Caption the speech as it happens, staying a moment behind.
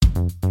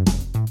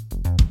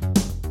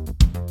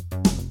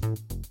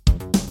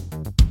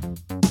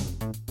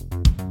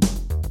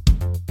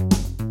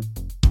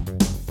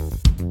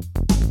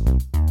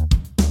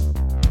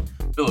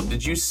Philip,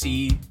 did you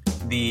see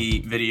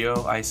the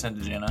video I sent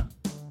to Jenna?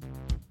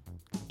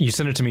 You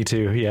sent it to me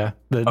too, yeah.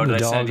 The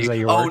dogs that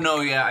you Oh,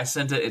 no, yeah, I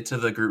sent it to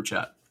the group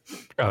chat.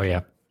 Oh,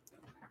 yeah.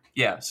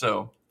 Yeah,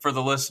 so for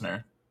the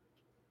listener,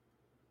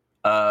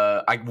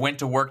 I went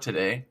to work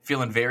today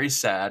feeling very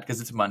sad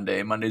because it's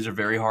Monday. Mondays are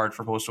very hard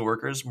for postal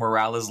workers.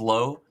 Morale is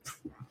low.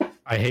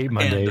 I hate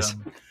Mondays.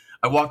 And,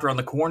 I walked around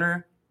the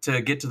corner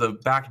to get to the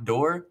back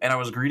door, and I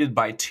was greeted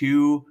by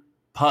two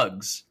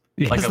pugs.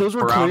 Yes, like those a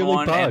were brown clearly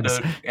one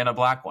pugs. and a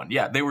black one.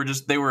 Yeah, they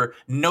were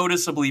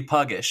noticeably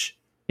puggish.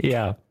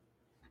 Yeah.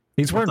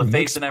 These weren't the face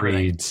mixed and everything.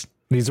 breeds.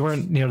 These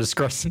weren't,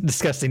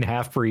 disgusting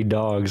half-breed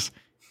dogs.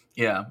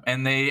 Yeah,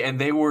 and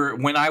they were,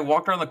 when I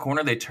walked around the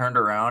corner, they turned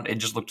around and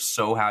just looked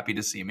so happy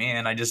to see me,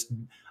 and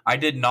I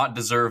did not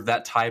deserve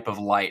that type of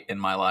light in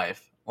my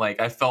life. Like,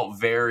 I felt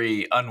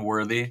very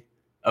unworthy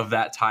of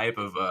that type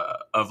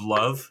of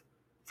love.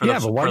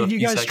 But why did you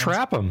guys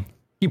trap them?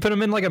 You put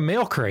them in like a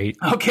mail crate.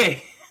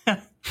 Okay.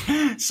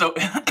 So,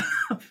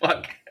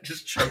 fuck, I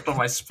just choked on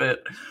my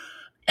spit.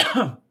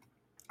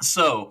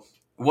 So,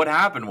 what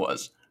happened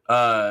was,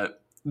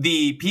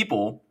 the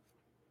people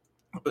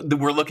that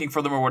were looking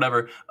for them or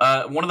whatever,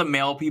 one of the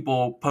male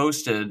people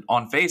posted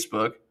on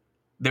Facebook,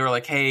 they were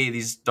like, hey,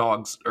 these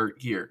dogs are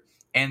here.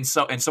 And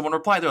someone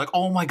replied, they're like,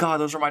 oh my God,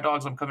 those are my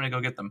dogs, I'm coming to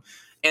go get them.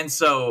 And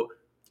so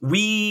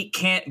we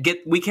can't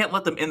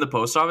let them in the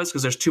post office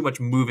because there's too much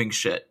moving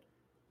shit.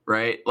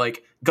 Right?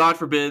 Like, God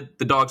forbid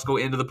the dogs go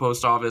into the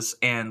post office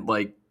and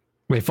like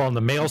they fall in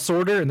the mail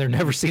sorter and they're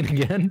never seen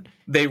again.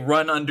 They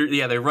run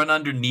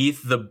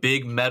underneath the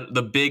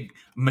big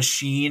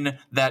machine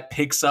that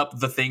picks up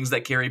the things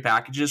that carry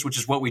packages, which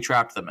is what we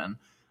trapped them in.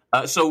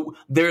 So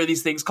there are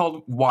these things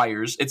called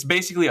wires. It's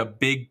basically a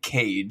big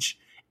cage,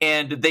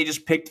 and they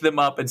just picked them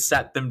up and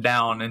set them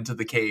down into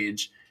the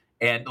cage,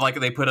 and like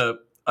they put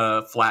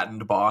a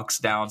flattened box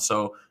down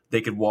so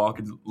they could walk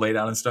and lay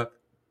down and stuff.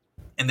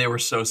 And they were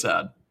so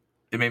sad.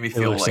 It made me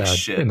feel like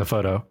shit in the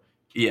photo.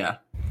 Yeah.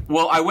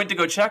 Well, I went to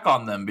go check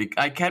on them.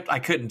 I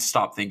couldn't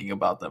stop thinking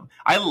about them.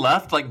 I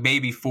left like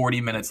maybe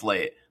 40 minutes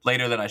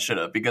later than I should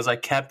have, because I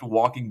kept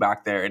walking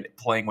back there and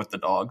playing with the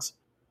dogs.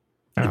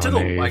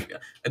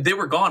 They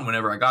were gone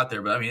whenever I got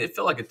there, but I mean, it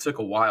felt like it took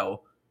a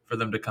while for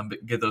them to come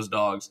get those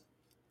dogs.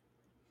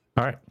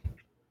 All right.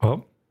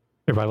 Well,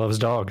 everybody loves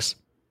dogs.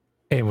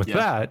 And with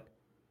that,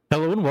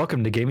 hello and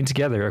welcome to Gaming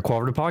Together, a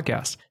cooperative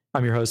podcast.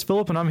 I'm your host,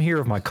 Philip, and I'm here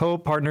with my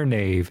co-partner,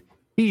 Nave.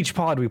 Each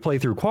pod, we play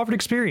through cooperative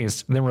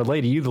experience, and then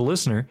relay to you, the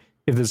listener,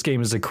 if this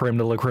game is a creme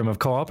de la creme of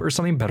co-op or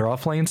something better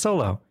off playing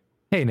solo.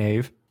 Hey,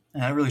 Nave.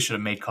 I really should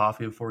have made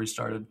coffee before we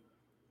started.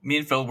 Me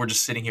and Phil were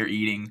just sitting here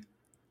eating.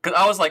 Because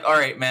I was like, all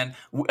right, man.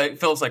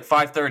 Phil's like,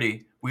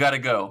 5:30, we got to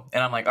go.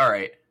 And I'm like, all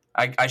right.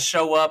 I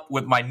show up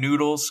with my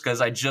noodles because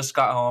I just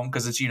got home,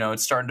 because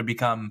it's starting to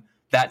become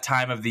that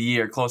time of the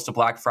year, close to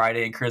Black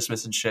Friday and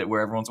Christmas and shit,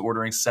 where everyone's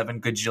ordering 7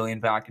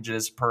 gajillion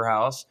packages per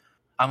house.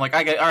 I'm like,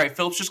 all right,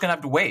 Philip's just going to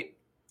have to wait.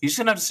 He's just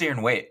going to have to sit here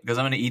and wait, because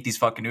I'm going to eat these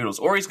fucking noodles.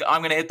 Or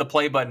I'm going to hit the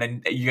play button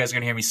and you guys are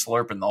going to hear me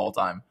slurping the whole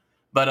time.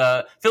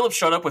 But Philip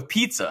showed up with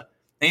pizza.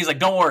 And he's like,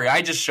 don't worry,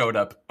 I just showed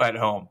up at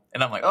home.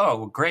 And I'm like, oh,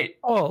 well, great.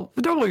 Oh,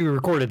 normally we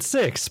record at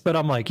 6, but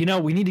I'm like,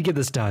 we need to get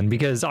this done,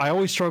 because I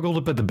always struggle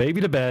to put the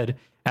baby to bed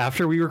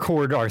after we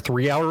record our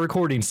 3-hour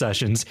recording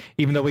sessions,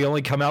 even though we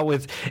only come out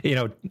with,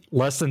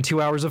 less than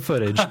 2 hours of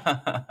footage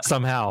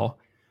somehow.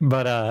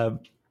 But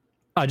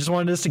I just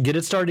wanted us to get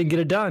it started and get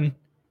it done.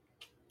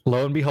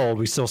 Lo and behold,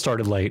 we still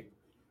started late.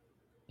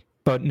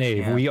 But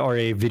Nave, we are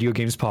a video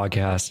games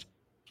podcast,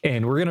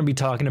 and we're going to be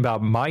talking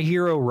about My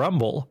Hero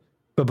Rumble.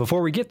 But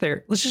before we get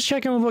there, let's just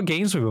check in with what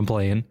games we've been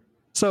playing.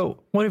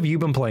 So, what have you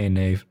been playing,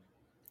 Nave?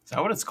 Is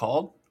that what it's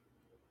called?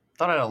 I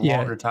thought I had a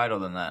longer title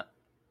than that.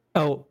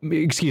 Oh,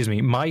 excuse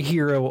me. My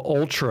Hero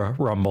Ultra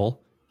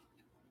Rumble.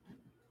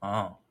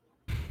 Oh.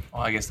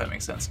 Well, I guess that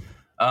makes sense.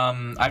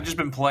 I've just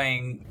been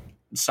playing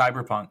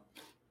Cyberpunk.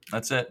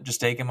 That's it. Just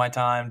taking my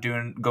time,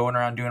 going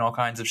around doing all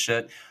kinds of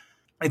shit.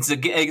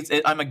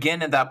 I'm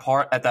again at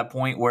that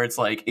point where it's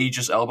like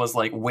Idris Elba's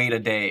like, wait a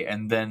day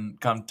and then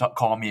come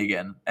call me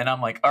again, and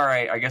I'm like, all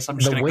right, I guess I'm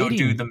just gonna go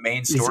do the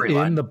main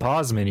storyline. In the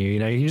pause menu,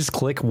 you just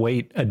click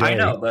wait a day. I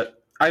know,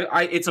 but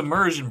it's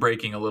immersion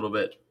breaking a little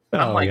bit.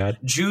 And I'm like, God.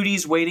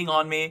 Judy's waiting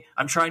on me.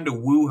 I'm trying to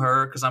woo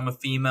her because I'm a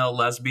female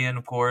lesbian,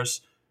 of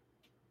course,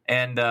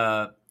 and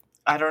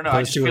I don't know.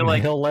 I just feel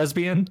like male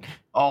lesbian.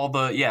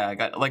 I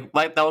got like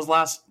that was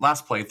last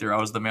playthrough. I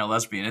was the male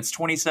lesbian. It's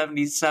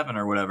 2077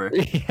 or whatever.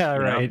 Yeah,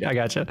 right. I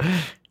gotcha.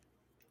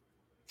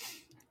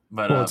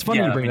 But it's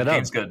funny you bring that up.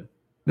 Game's good.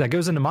 That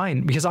goes into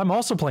mine because I'm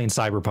also playing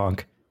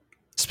Cyberpunk.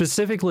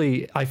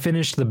 Specifically, I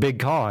finished the Big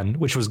Con,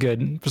 which was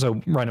good.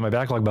 So right in my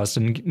backlog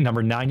busting,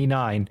 number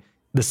 99,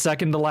 the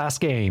second to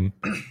last game.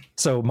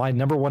 So my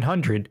number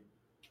 100.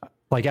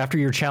 Like after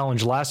your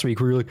challenge last week,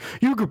 we were like,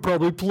 you could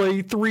probably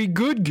play 3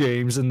 good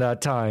games in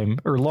that time,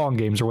 or long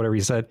games or whatever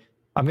you said.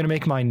 I'm gonna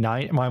make my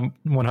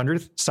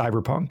 100th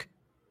Cyberpunk,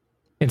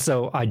 and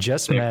so I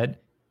just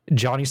met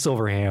Johnny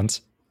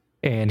Silverhands,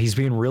 and he's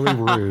being really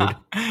rude.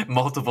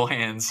 Multiple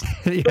hands.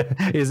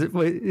 Yeah. Is it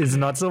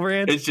not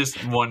Silverhands? It's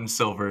just one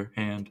silver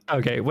hand.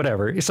 Okay,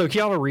 whatever. So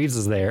Keanu Reeves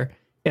is there,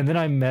 and then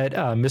I met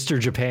Mr.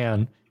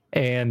 Japan,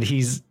 and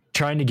he's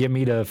trying to get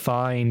me to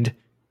find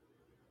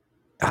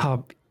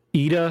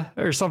Ida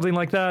or something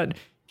like that,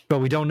 but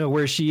we don't know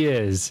where she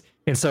is.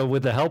 And so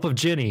with the help of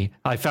Jenny,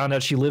 I found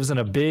out she lives in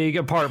a big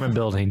apartment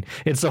building.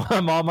 And so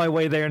I'm on my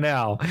way there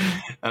now.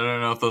 I don't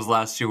know if those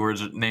last two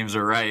names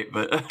are right,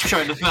 but I'm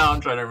trying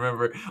to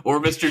remember. Or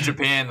Mr.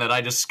 Japan that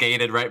I just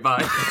skated right by.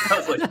 I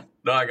was like,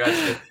 no, I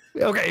got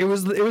you. Okay, it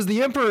was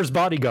the Emperor's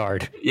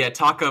bodyguard. Yeah,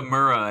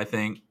 Takamura, I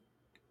think.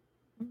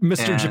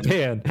 Mr.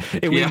 Japan.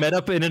 And we met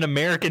up in an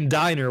American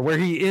diner where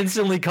he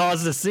instantly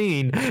caused a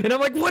scene. And I'm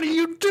like, what are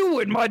you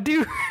doing, my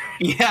dude?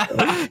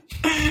 Yeah.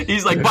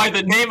 He's like, by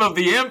the name of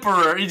the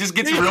Emperor. He just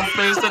gets real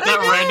pissed at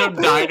that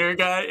random diner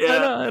guy.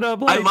 Yeah.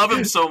 I love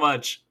him so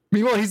much.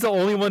 Meanwhile, he's the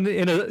only one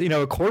in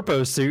a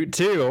corpo suit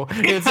too.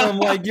 And so I'm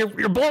like,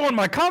 you're blowing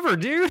my cover,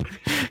 dude.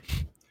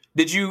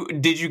 Did you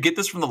get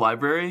this from the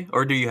library,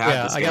 or do you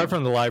have this game? I got it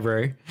from the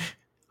library.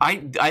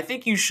 I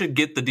think you should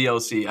get the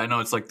DLC. I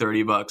know it's like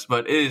 $30,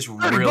 but it is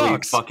really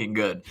fucking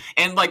good.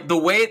 And like the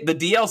way the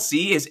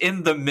DLC is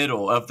in the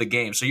middle of the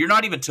game, so you're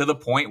not even to the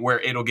point where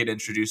it'll get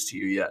introduced to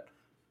you yet.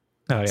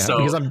 Oh yeah, so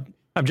because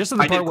I'm just in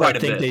the part where I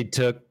think they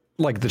took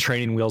like the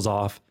training wheels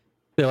off.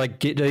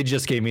 They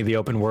just gave me the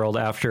open world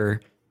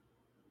after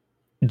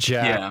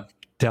Jack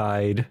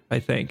died, I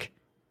think.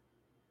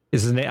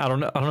 Is his name? I don't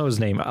know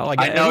his name.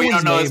 I know you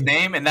don't know his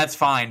name, and that's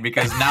fine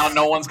because now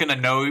no one's gonna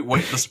know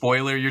what the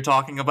spoiler you're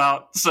talking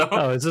about. So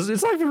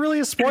it's not even really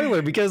a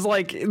spoiler because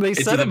like they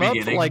set him up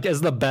like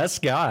as the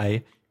best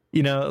guy.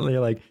 You know, they're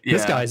like,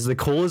 this guy's the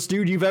coolest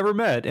dude you've ever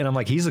met, and I'm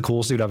like, he's the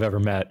coolest dude I've ever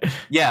met.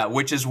 Yeah,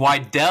 which is why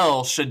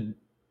Dell should.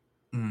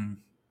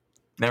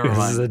 Never mind.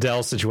 This is a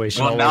Dell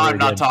situation. Well, now I'm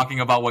not talking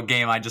about what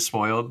game I just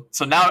spoiled.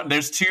 So now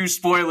there's two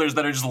spoilers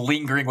that are just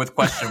lingering with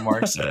question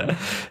marks, so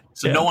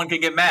no one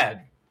can get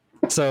mad.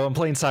 So I'm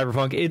playing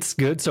Cyberpunk. It's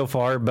good so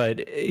far, but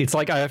it's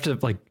like I have to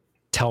like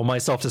tell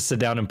myself to sit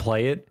down and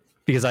play it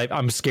because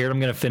I'm scared I'm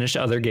going to finish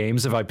other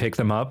games if I pick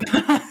them up.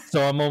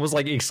 So I'm almost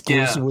like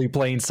exclusively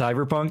playing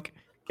Cyberpunk,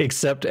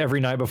 except every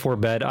night before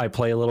bed I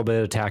play a little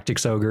bit of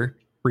Tactics Ogre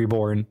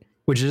Reborn,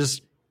 which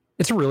is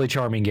it's a really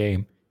charming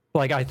game.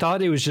 Like I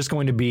thought it was just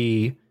going to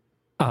be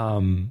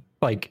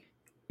like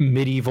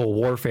medieval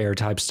warfare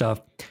type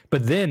stuff,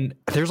 but then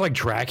there's like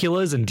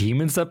Draculas and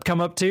demons that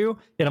come up too,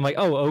 and I'm like,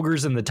 oh,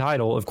 ogre's in the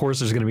title, of course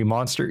there's going to be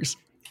monsters,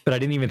 but I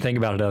didn't even think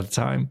about it at the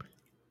time.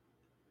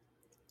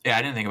 Yeah,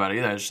 I didn't think about it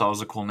either. I just thought it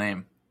was a cool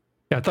name.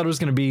 Yeah, I thought it was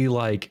going to be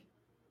like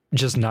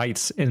just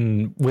knights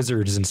and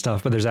wizards and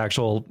stuff, but there's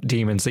actual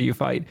demons that you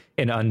fight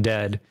and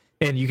undead,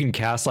 and you can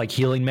cast like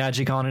healing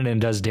magic on it and it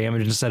does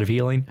damage instead of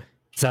healing.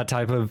 It's that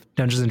type of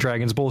Dungeons and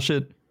Dragons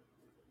bullshit.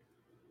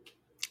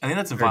 I think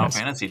that's in Final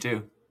Fantasy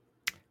too.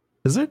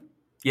 Is it?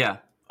 Yeah.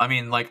 I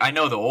mean, like, I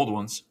know the old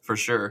ones for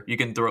sure. You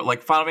can throw,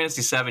 like, Final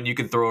Fantasy VII, you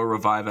can throw a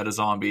revive at a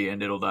zombie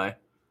and it'll die.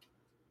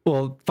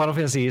 Well, Final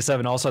Fantasy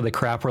VII also had the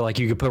crap where, like,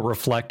 you could put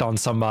reflect on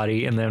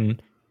somebody and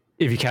then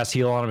if you cast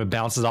heal on them, it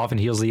bounces off and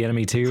heals the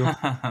enemy too.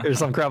 Or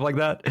some crap like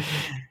that.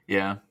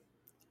 Yeah.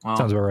 Well,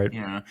 sounds about right.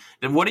 Yeah.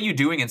 Then what are you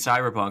doing in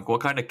Cyberpunk? What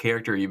kind of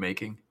character are you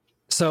making?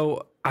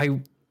 So,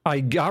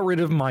 I got rid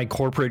of my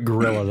corporate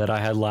gorilla that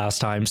I had last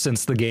time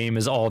since the game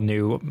is all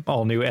new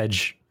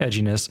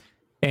edginess.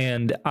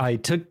 And I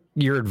took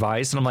your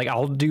advice and I'm like,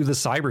 I'll do the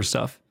cyber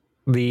stuff.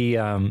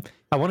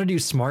 I want to do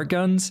smart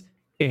guns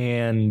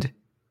and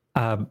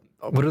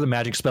what are the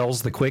magic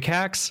spells? The quick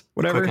hacks,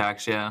 whatever. Quick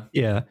hacks, yeah.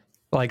 Yeah.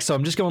 Like, so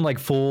I'm just going like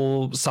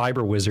full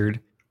cyber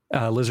wizard,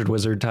 lizard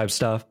wizard type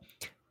stuff.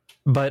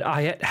 But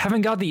I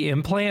haven't got the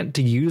implant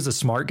to use a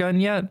smart gun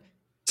yet.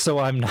 So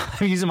I'm not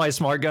using my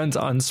smart guns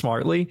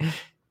unsmartly.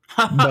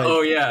 But,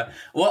 oh yeah.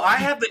 Well, I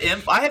have the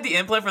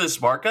implant for the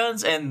smart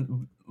guns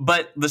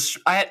but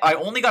I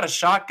only got a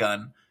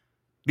shotgun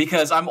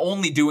because I'm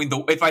only doing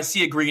if I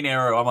see a green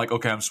arrow, I'm like,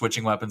 okay, I'm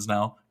switching weapons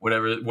now.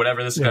 Whatever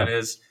this gun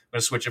is, I'm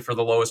gonna switch it for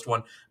the lowest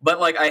one. But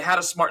like I had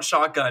a smart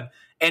shotgun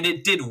and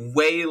it did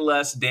way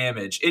less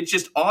damage. It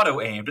just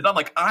auto aimed, and I'm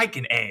like, I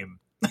can aim.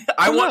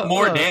 I want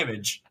more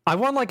damage. I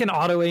want like an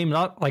auto aim,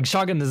 not like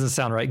shotgun doesn't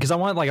sound right because I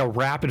want like a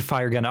rapid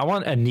fire gun. I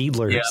want a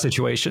needler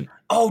situation.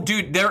 Oh,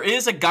 dude, there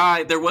was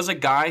a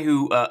guy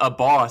who a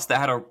boss that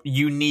had a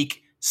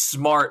unique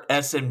smart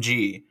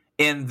SMG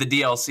in the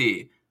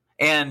DLC,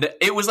 and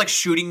it was like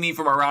shooting me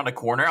from around a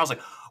corner. I was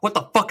like, what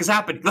the fuck is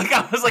happening? Like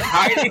I was like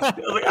hiding. I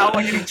was like, how am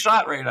I getting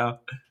shot right now?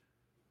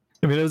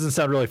 I mean, it doesn't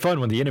sound really fun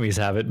when the enemies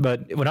have it,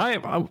 but when I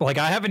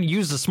haven't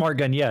used a smart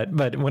gun yet,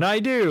 but when I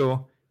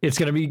do, it's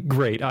going to be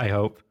great. I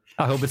hope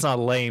it's not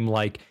lame.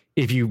 Like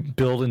if you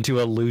build into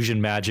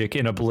illusion magic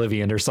in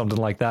Oblivion or something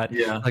like that.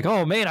 Yeah. Like,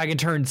 oh man, I can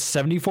turn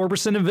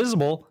 74%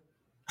 invisible.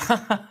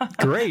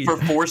 Great. For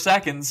 4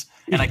 seconds,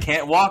 and I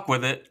can't walk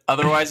with it.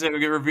 Otherwise it will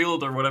get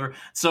revealed or whatever.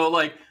 So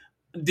like,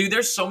 Dude,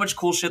 there's so much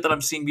cool shit that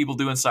I'm seeing people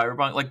do in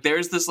Cyberpunk. Like,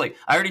 there's this, like,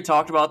 I already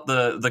talked about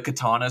the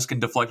katanas can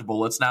deflect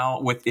bullets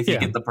now with if you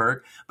get the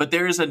perk. But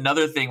there is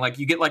another thing, like,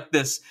 you get like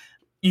this.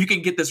 You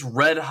can get this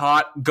red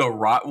hot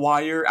garrote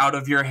wire out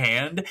of your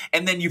hand,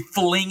 and then you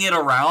fling it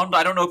around.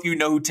 I don't know if you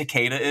know who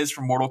Takeda is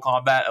from Mortal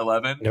Kombat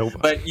 11, Nope.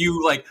 but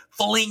you like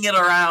fling it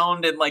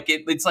around, and like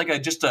it's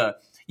like just a.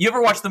 You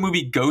ever watch the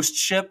movie Ghost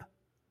Ship?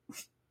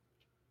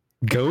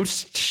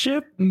 Ghost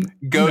ship?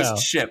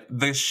 Ghost Ship,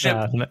 the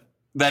ship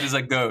that is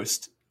a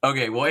ghost.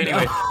 Okay, well,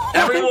 anyway, No.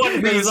 everyone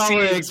who's That's not seen...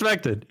 what I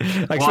expected. I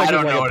expected I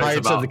don't like know a what it's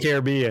Pirates of about. the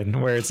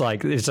Caribbean, where it's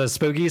like it's a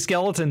spooky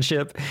skeleton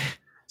ship.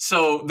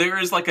 So there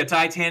is like a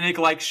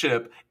Titanic-like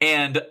ship,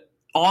 and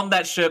on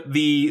that ship,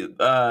 the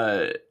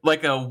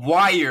like a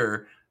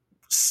wire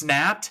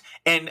snapped,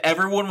 and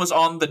everyone was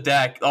on the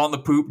deck, on the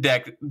poop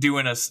deck,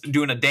 doing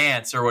a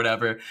dance or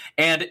whatever,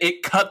 and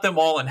it cut them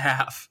all in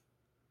half.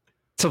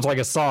 So it's like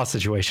a Saw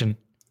situation.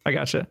 I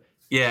gotcha.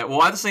 Yeah,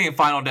 well, I was thinking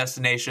Final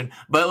Destination,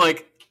 but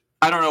like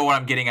I don't know what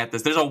I'm getting at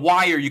this. There's a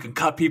wire you can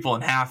cut people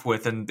in half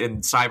with in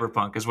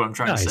Cyberpunk, is what I'm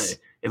trying to say.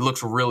 It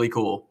looks really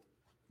cool,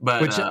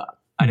 but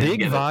I didn't big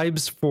get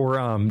vibes for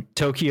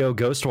Tokyo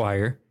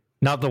Ghostwire,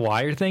 not the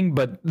wire thing,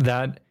 but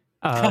that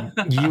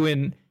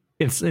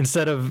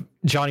instead of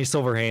Johnny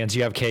Silverhands,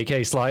 you have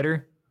KK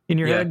Slider in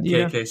your head.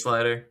 KK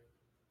Slider.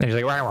 And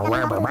he's like,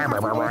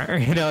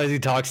 as he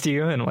talks to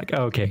you, and I'm like,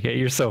 oh, KK,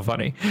 you're so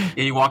funny.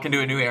 Yeah, you walk into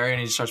a new area and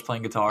he just starts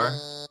playing guitar.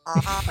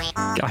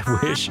 I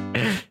wish.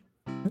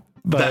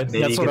 But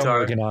that's what I'm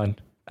working on.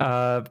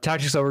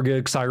 Tactics Over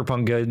good,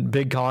 Cyberpunk good,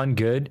 Big Con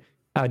good.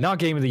 Not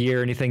game of the year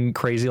or anything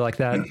crazy like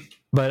that,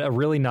 but a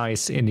really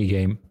nice indie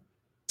game.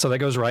 So that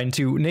goes right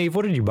into Nave.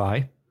 What did you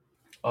buy?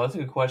 Oh, that's a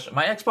good question.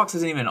 My Xbox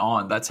isn't even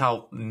on. That's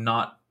how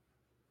not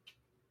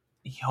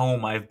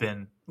home I've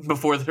been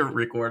before the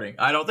recording.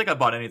 I don't think I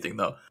bought anything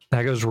though.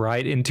 That goes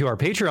right into our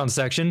Patreon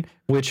section,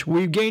 which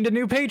we've gained a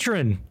new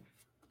patron.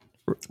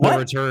 What? The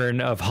return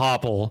of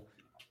Hopple.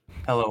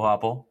 Hello,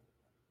 Hopple.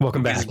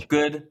 Welcome back. It's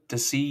good to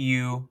see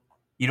you.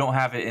 You don't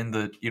have it in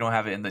the.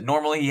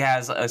 Normally, he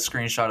has a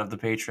screenshot of the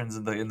patrons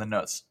in the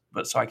notes,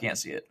 but so I can't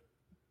see it.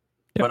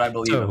 Yep. But I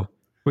believe him.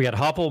 We got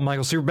Hopple,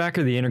 Michael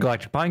Superbacker, the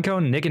Intergalactic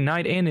Pinecone, Nick and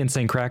Knight, and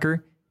Insane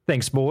Cracker.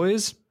 Thanks,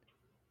 boys.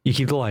 You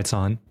keep the lights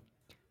on.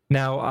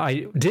 Now,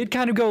 I did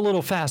kind of go a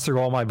little fast through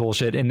all my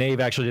bullshit, and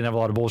Nave actually didn't have a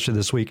lot of bullshit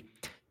this week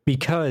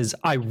because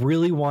I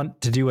really want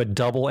to do a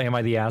double Am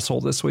I the Asshole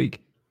this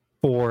week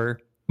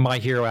for My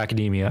Hero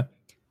Academia.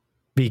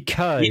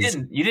 Because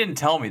you didn't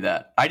tell me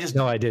that.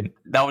 No, I didn't.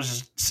 That was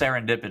just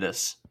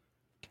serendipitous.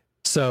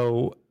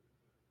 So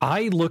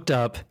I looked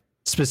up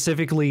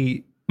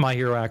specifically My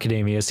Hero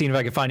Academia, seeing if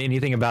I could find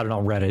anything about it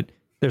on Reddit.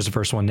 There's the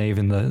first one, Nave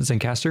in the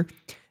Zencaster.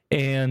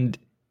 And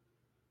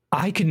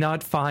I could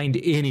not find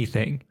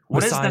anything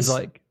besides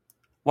like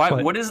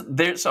what is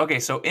there? Okay,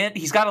 so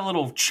he's got a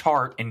little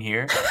chart in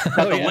here. It's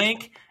got the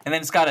link, and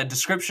then it's got a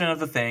description of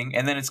the thing,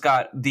 and then it's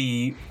got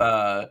the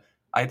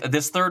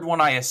this third one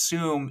I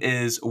assume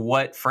is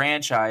what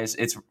franchise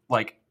it's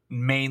like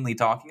mainly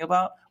talking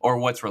about or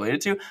what's related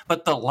to.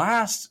 But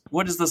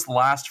what is this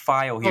last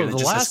file here that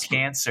just says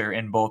cancer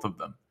in both of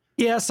them?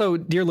 Yeah, so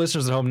dear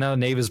listeners at home, now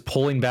Nave is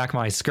pulling back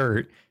my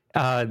skirt.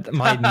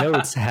 My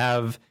notes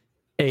have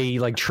a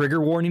like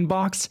trigger warning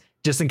box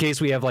just in case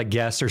we have like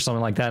guests or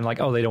something like that and like,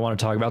 oh, they don't want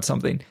to talk about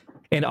something.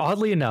 And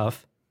oddly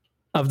enough,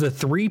 of the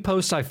 3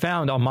 posts I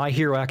found on My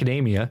Hero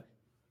Academia,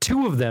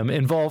 2 of them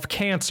involve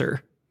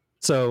cancer.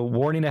 So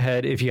warning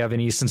ahead if you have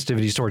any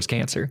sensitivities towards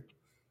cancer.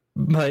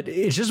 But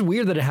it's just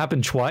weird that it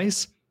happened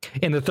twice.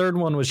 And the third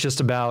one was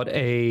just about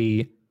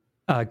a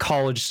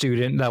college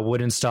student that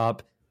wouldn't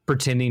stop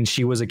pretending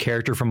she was a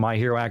character from My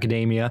Hero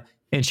Academia,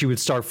 and she would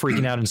start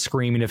freaking out and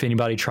screaming if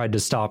anybody tried to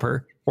stop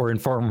her or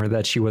inform her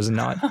that she was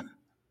not.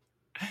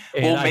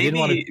 Well,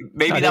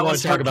 maybe that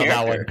was her character.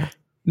 That one.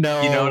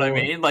 No, you know what I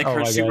mean? Like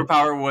her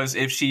superpower was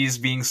if she's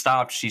being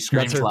stopped, she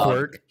screams loud. That's her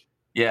quirk.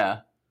 Yeah.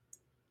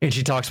 And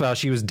she talks about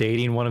she was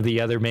dating one of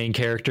the other main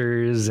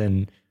characters,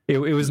 and it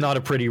was not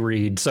a pretty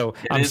read. So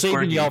I'm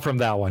saving y'all from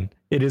that one.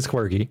 It is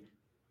quirky.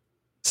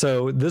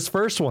 So this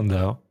first one,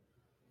 though,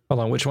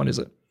 hold on, which one is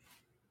it?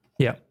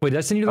 Yeah. Wait, did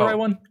I send you the right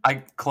one? I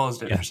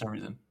closed it for some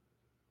reason.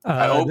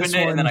 I opened it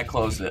and then I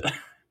closed it.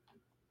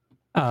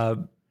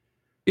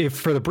 If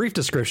for the brief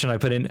description, I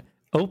put in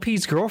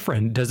OP's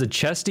girlfriend does a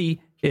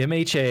chesty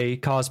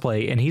MHA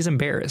cosplay and he's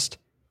embarrassed.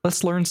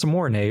 Let's learn some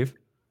more, Nave.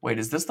 Wait,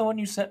 is this the one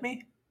you sent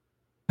me?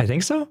 I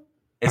think so.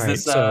 Is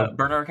this a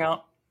burner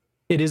account?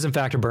 It is, in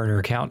fact, a burner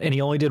account, and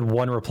he only did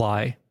 1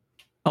 reply.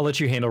 I'll let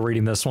you handle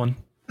reading this one.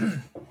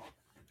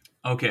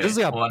 Okay.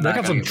 That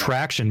got some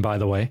traction, by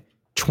the way.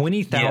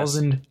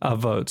 20,000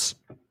 votes.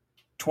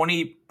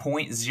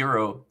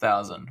 20.0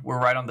 thousand. We're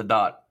right on the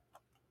dot.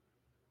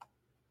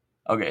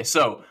 Okay,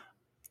 so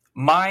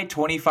my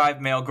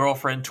 25 male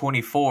girlfriend,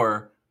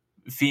 24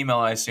 female,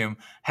 I assume,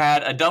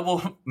 had a double.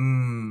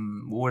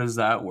 What is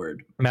that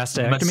word?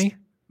 Mastectomy?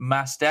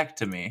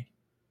 Mastectomy.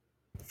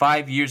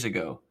 5 years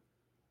ago.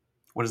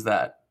 What is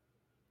that?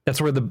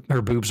 That's where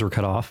her boobs were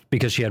cut off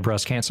because she had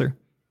breast cancer.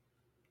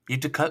 You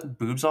have to cut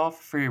boobs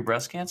off for your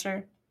breast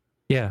cancer?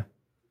 Yeah.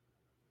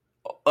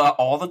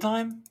 All the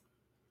time?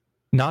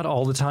 Not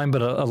all the time,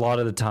 but a lot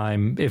of the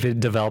time, if it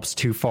develops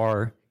too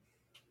far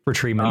for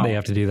treatment, they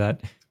have to do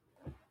that.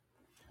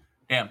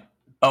 Damn.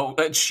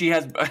 Oh, she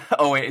has.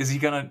 Oh wait, is he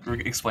gonna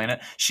explain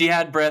it? She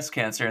had breast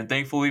cancer and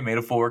thankfully made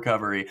a full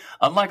recovery.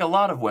 Unlike a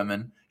lot of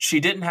women,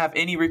 she didn't have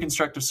any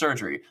reconstructive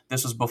surgery.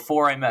 This was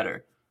before I met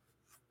her.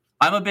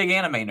 I'm a big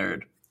anime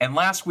nerd, and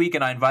last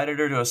weekend I invited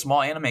her to a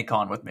small anime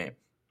con with me.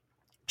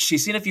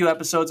 She's seen a few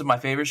episodes of my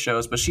favorite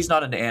shows, but she's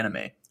not into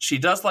anime. She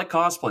does like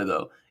cosplay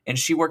though, and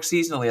she works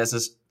seasonally as a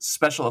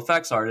special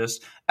effects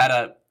artist at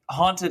a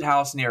haunted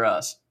house near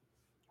us.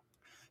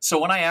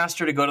 So when I asked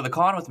her to go to the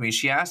con with me,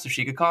 she asked if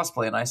she could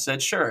cosplay, and I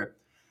said sure.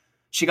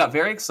 She got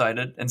very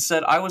excited and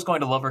said I was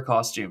going to love her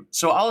costume.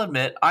 So I'll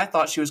admit, I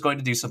thought she was going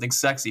to do something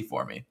sexy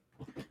for me.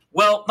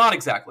 Well, not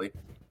exactly.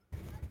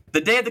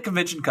 The day of the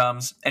convention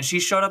comes, and she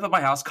showed up at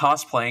my house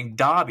cosplaying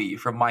Dobby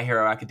from My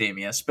Hero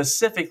Academia,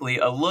 specifically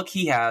a look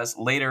he has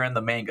later in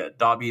the manga.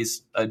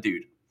 Dobby's a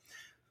dude.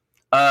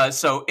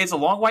 So it's a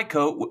long white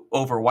coat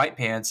over white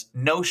pants,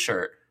 no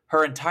shirt.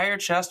 Her entire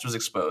chest was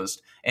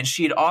exposed, and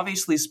she'd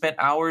obviously spent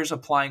hours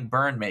applying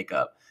burn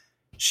makeup.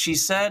 She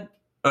said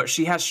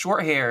she has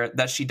short hair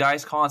that she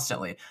dyes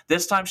constantly.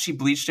 This time she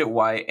bleached it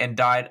white and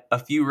dyed a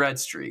few red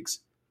streaks.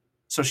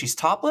 So she's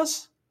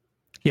topless?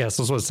 Yes,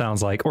 that's what it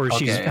sounds like. Or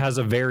she has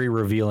a very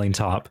revealing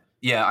top.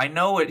 Yeah, I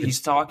know what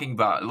he's talking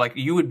about. Like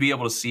you would be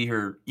able to see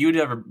her. You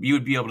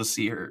would be able to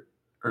see her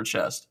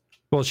chest.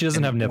 Well, she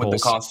doesn't have nipples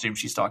with the costume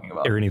she's talking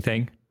about or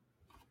anything.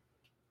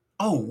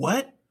 Oh,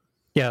 what?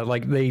 Yeah,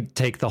 like they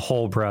take the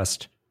whole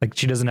breast. Like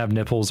she doesn't have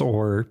nipples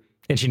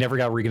and she never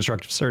got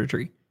reconstructive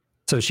surgery.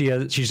 So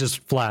she's just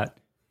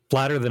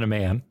flatter than a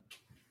man.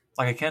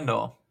 Like a Ken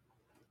doll.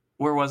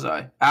 Where was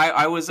I?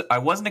 I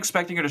wasn't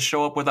expecting her to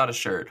show up without a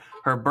shirt.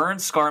 Her burn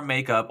scar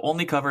makeup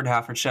only covered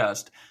half her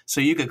chest, so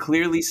you could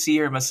clearly see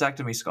her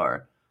mastectomy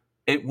scar.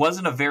 It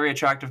wasn't a very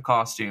attractive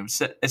costume,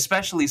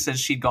 especially since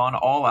she'd gone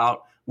all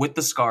out with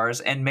the scars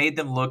and made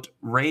them look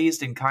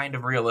raised and kind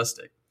of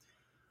realistic.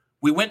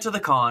 We went to the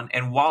con,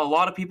 and while a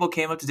lot of people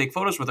came up to take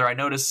photos with her, I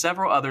noticed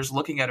several others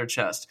looking at her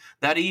chest.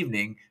 That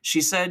evening,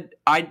 she said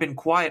I'd been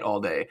quiet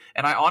all day,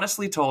 and I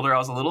honestly told her I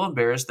was a little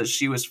embarrassed that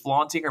she was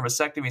flaunting her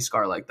mastectomy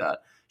scar like that.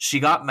 She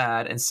got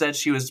mad and said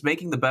she was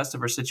making the best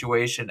of her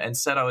situation and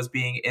said I was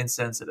being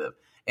insensitive.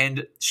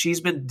 And she's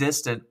been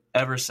distant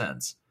ever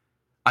since.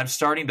 I'm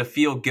starting to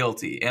feel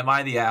guilty. Am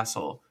I the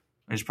asshole?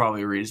 There's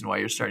probably a reason why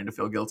you're starting to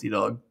feel guilty,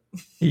 dog.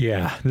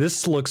 Yeah,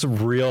 this looks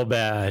real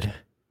bad.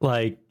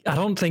 Like, I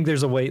don't think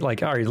there's a way,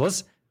 like, all right,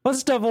 let's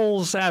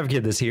devil's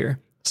advocate this here.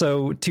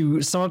 So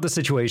to sum up the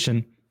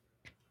situation,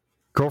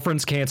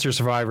 girlfriend's cancer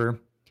survivor.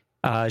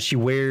 She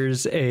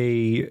wears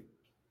a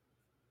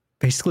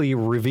basically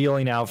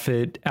revealing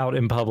outfit out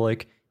in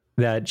public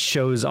that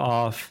shows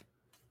off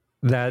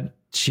that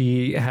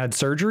she had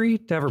surgery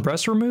to have her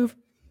breast removed.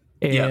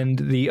 And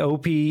the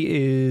OP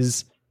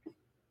is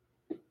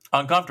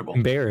uncomfortable.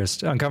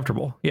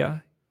 Uncomfortable. Yeah.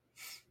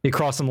 It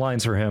crossed some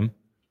lines for him.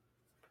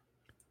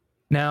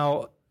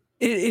 Now,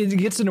 it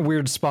gets in a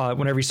weird spot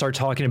whenever you start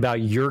talking about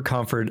your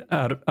comfort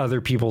out of other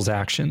people's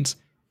actions.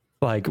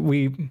 Like,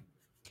 of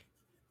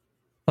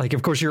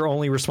course, you're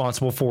only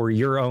responsible for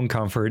your own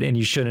comfort, and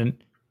you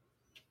shouldn't,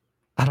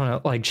 I don't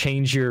know, like,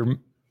 change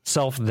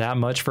yourself that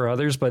much for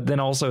others. But then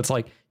also, it's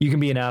like, you can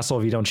be an asshole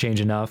if you don't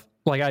change enough.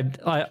 Like,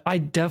 I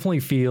definitely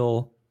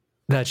feel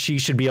that she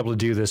should be able to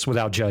do this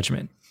without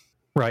judgment,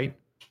 right?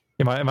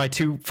 Am I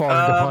too far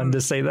gone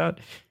to say that?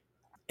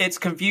 It's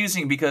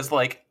confusing because,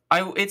 like,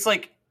 it's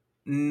like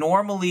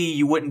normally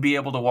you wouldn't be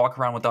able to walk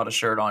around without a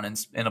shirt on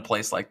in a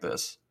place like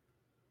this,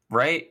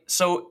 right?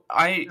 So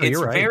it's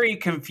right. Very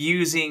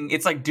confusing.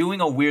 It's like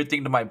doing a weird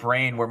thing to my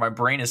brain where my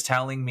brain is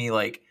telling me,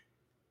 like,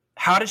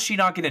 how does she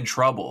not get in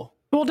trouble?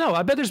 Well, no,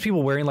 I bet there's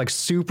people wearing like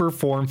super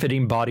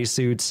form-fitting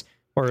bodysuits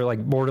or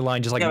like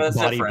borderline just like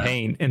body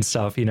paint and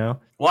stuff, you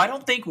know? Well, I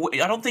don't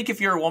think if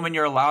you're a woman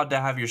you're allowed to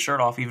have your shirt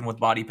off even with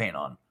body paint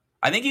on.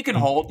 I think you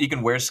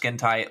can wear skin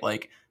tight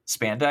like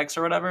spandex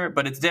or whatever,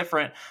 but it's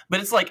different. But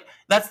it's like,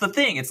 that's the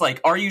thing. It's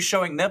like, are you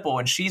showing nipple?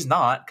 And she's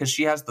not, because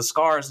she has the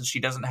scars and she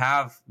doesn't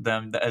have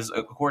them as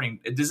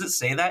according. Does it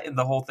say that in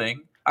the whole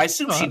thing? I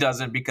assume she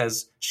doesn't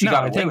because she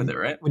got away with it,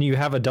 right? When you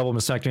have a double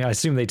mastectomy, I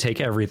assume they take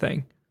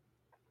everything.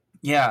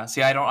 Yeah.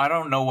 See, I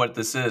don't know what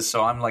this is,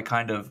 so I'm like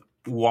kind of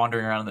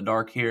wandering around in the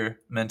dark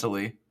here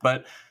mentally.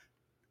 But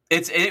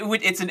it's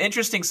an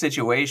interesting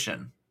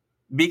situation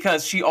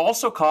because she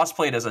also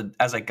cosplayed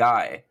as a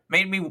guy.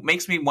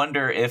 Makes me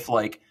wonder if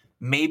like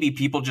maybe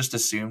people just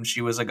assumed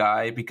she was a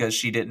guy because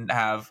she didn't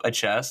have a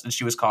chest and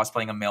she was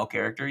cosplaying a male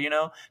character, you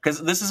know?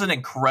 Because this is an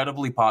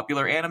incredibly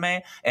popular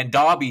anime, and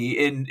Dobby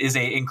is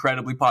a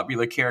incredibly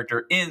popular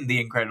character in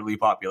the incredibly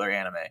popular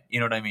anime. You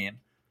know what I mean?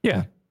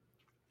 Yeah.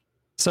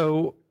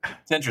 So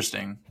it's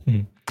interesting.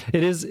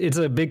 It's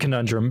a big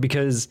conundrum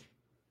because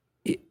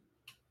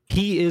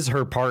he is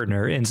her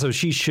partner, and so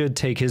she should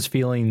take his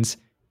feelings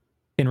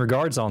in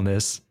regards on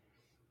this.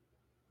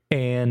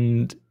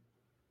 And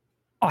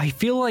I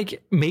feel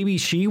like maybe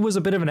she was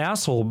a bit of an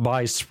asshole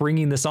by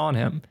springing this on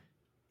him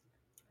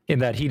in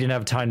that he didn't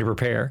have time to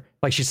prepare.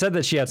 Like she said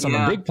that she had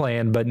something big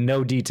planned, but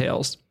no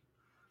details.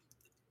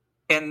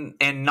 And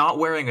not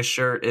wearing a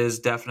shirt is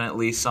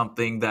definitely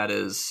something that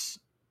is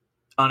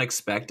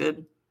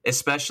unexpected,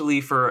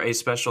 especially for a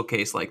special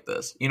case like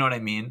this. You know what I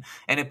mean?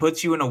 And it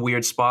puts you in a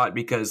weird spot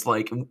because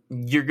like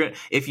you're going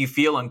if you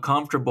feel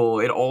uncomfortable,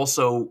 it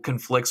also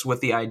conflicts with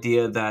the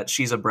idea that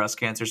she's a breast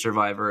cancer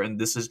survivor and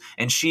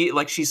she,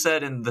 like she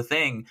said in the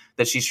thing,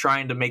 that she's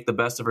trying to make the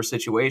best of her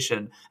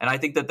situation. And I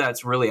think that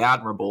that's really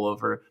admirable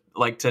of her,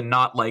 like to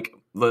not like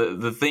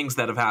the things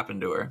that have happened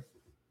to her.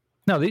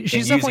 No,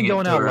 she's definitely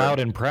going out loud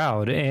and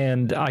proud,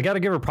 and I got to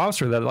give her props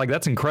for that. Like,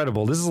 that's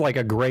incredible. This is like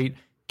a great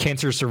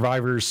cancer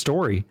survivor's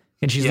story,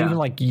 and she's even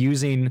like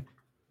using,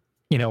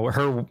 you know,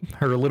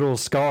 her little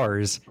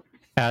scars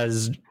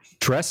as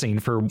dressing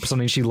for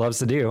something she loves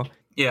to do.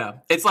 Yeah,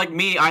 it's like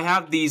me. I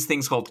have these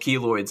things called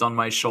keloids on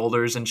my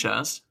shoulders and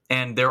chest,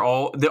 and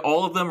all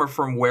of them are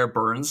from where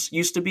burns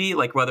used to be.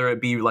 Like whether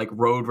it be like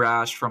road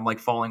rash from like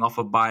falling off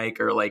a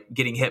bike or like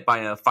getting hit by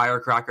a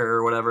firecracker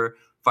or whatever,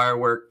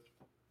 firework.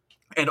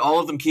 And all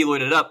of them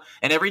keloided up.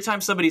 And every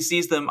time somebody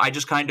sees them, I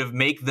just kind of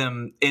make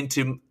them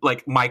into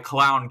like my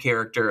clown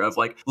character of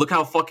like, look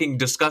how fucking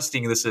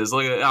disgusting this is.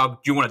 Like, do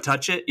you want to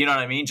touch it? You know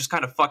what I mean? Just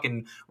kind of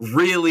fucking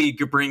really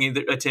bringing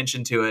the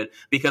attention to it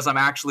because I'm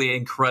actually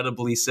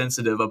incredibly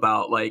sensitive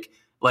about like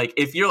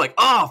if you're like,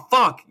 oh,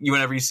 fuck,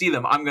 whenever you see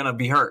them, I'm going to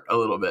be hurt a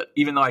little bit,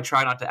 even though I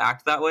try not to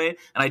act that way. And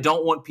I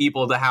don't want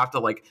people to have to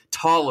like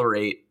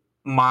tolerate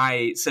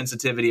my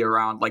sensitivity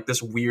around like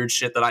this weird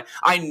shit that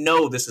I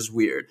know this is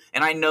weird,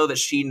 and I know that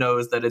she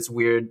knows that it's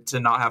weird to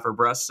not have her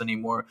breasts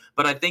anymore,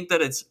 but I think that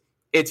it's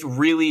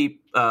really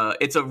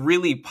it's a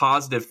really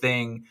positive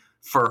thing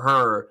for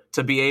her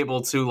to be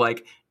able to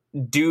like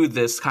do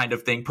this kind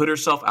of thing, put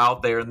herself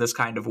out there in this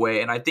kind of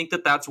way. And I think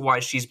that that's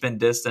why she's been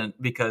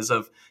distant, because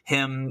of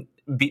him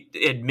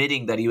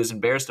admitting that he was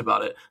embarrassed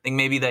about it. I think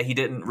maybe that he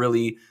didn't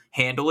really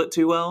handle it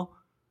too well,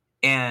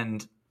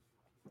 and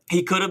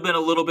he could have been a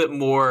little bit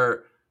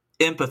more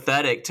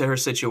empathetic to her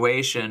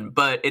situation,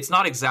 but it's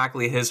not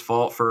exactly his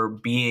fault for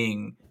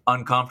being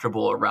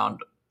uncomfortable around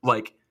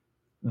like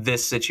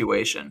this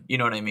situation. You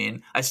know what I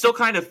mean? I still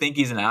kind of think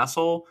he's an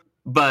asshole,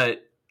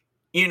 but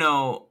you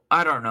know,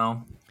 I don't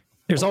know.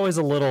 There's always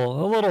a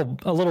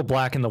little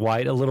black in the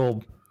white, a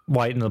little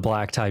white in the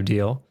black type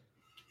deal.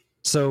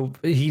 So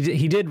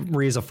he did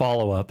raise a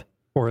follow-up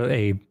or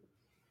an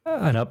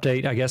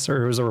update, I guess,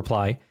 or it was a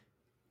reply.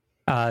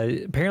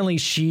 Apparently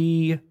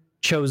she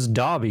chose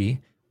Dobby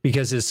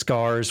because his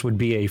scars would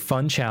be a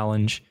fun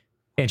challenge,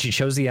 and she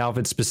chose the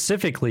outfit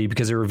specifically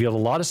because it revealed a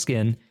lot of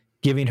skin,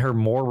 giving her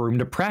more room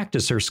to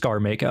practice her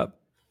scar makeup.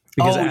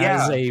 Because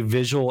as a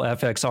visual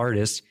FX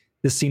artist,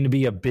 this seemed to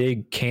be a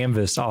big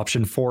canvas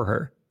option for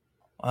her.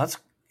 Well, that's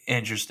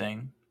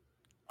interesting.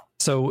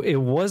 So it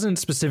wasn't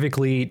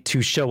specifically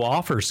to show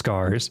off her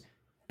scars,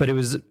 but it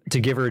was to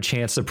give her a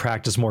chance to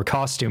practice more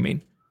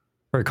costuming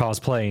or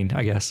cosplaying,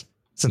 I guess,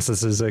 since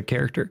this is a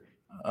character.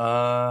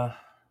 I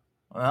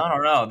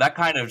don't know. That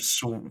kind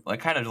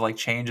of like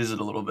changes it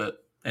a little bit.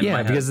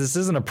 Yeah, because this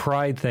isn't a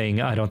pride thing,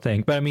 I don't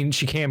think. But I mean,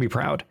 she can be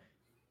proud.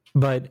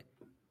 But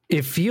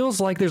it feels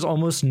like there's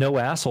almost no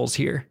assholes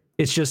here.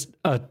 It's just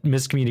a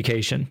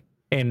miscommunication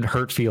and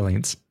hurt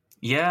feelings.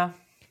 Yeah.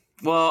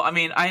 Well, I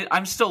mean,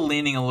 I'm still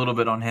leaning a little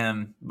bit on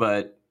him,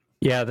 but...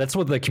 Yeah, that's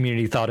what the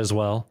community thought as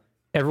well.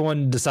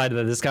 Everyone decided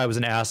that this guy was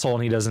an asshole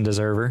and he doesn't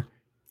deserve her.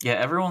 Yeah,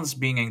 everyone's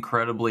being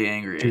incredibly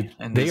angry. Dude,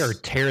 and they are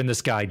tearing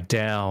this guy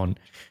down.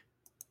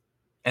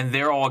 And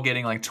they're all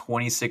getting like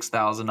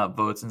 26,000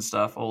 upvotes and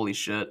stuff. Holy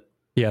shit.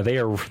 Yeah,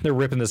 they're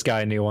ripping this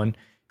guy a new one.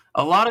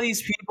 A lot of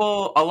these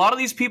people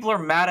are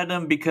mad at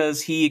him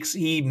because he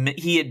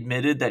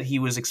admitted that he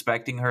was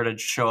expecting her to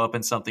show up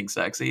in something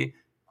sexy.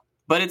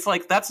 But it's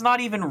like, that's not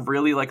even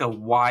really like a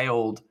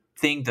wild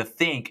thing to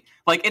think.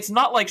 Like, it's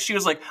not like she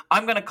was like,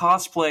 I'm going to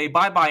cosplay,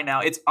 bye now.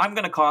 It's, I'm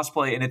going to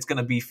cosplay and it's going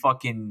to be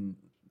fucking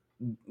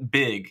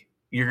big.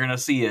 You're going to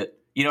see it.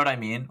 You know what I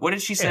mean? What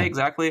did she say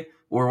exactly?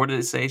 Or what did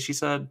it say she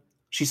said?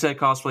 She said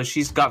cosplay.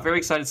 She's got very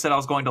excited, said I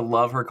was going to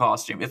love her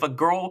costume. If a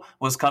girl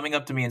was coming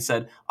up to me and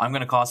said, I'm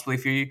going to cosplay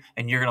for you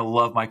and you're going to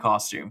love my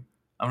costume,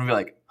 I'm going to be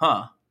like,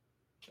 huh?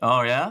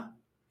 Oh, yeah?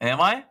 Am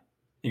I?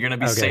 You're going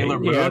to be Sailor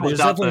Moon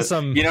without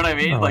the... You know what I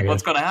mean? Like,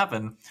 what's going to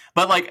happen?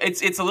 But, like,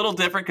 it's a little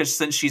different because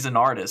since she's an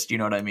artist, you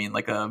know what I mean?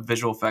 Like a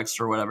visual effects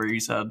or whatever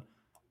you said.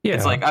 Yeah.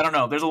 It's like, I don't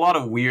know. There's a lot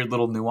of weird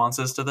little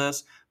nuances to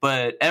this,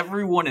 but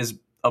everyone is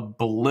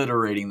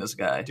obliterating this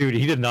guy. Dude,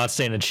 he did not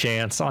stand a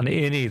chance on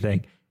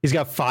anything. He's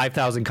got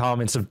 5,000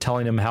 comments of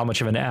telling him how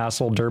much of an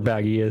asshole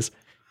dirtbag he is.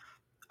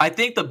 I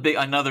think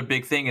another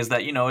big thing is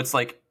that, you know, it's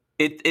like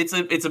it's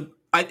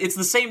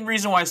the same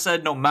reason why I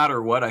said no matter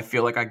what, I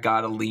feel like I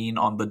gotta lean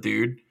on the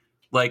dude.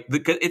 Like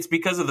it's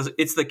because of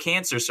it's the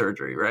cancer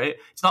surgery, right?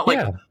 It's not like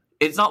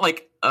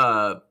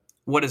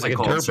what is like it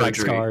called? Dirtbag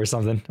scar or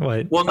something.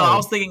 What? Well, no, I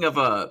was thinking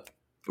of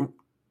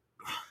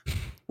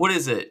what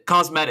is it?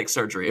 Cosmetic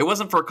surgery. It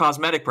wasn't for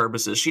cosmetic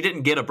purposes. She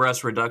didn't get a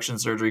breast reduction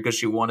surgery because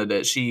she wanted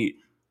it. She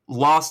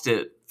lost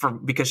it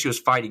because she was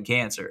fighting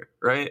cancer,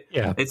 right?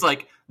 Yeah. It's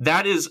like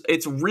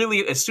it's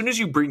really, as soon as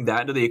you bring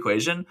that into the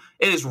equation,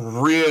 it is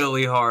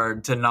really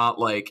hard to not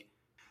like,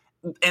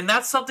 and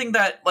that's something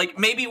that like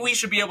maybe we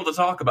should be able to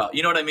talk about.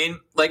 You know what I mean?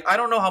 Like, I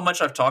don't know how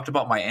much I've talked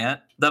about my aunt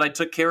that I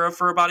took care of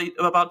for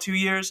about 2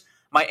 years.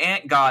 My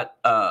aunt got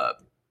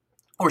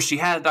or she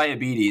had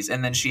diabetes,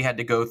 and then she had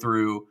to go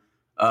through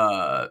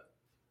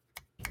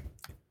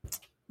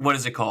what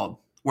is it called?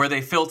 Where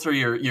they filter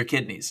your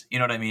kidneys. You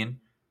know what I mean?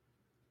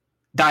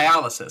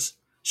 Dialysis.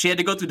 She had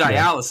to go through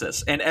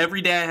dialysis, and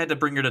every day I had to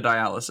bring her to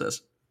dialysis.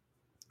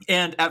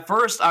 And at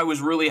first, I was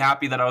really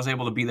happy that I was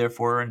able to be there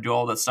for her and do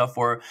all that stuff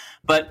for her.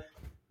 But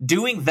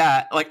doing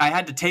that, like, I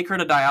had to take her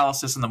to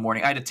dialysis in the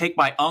morning. I had to take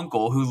my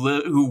uncle,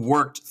 who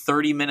worked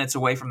 30 minutes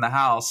away from the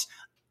house,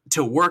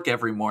 to work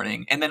every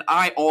morning. And then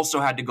I also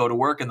had to go to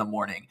work in the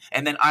morning.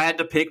 And then I had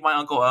to pick my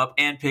uncle up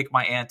and pick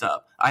my aunt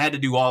up. I had to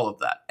do all of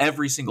that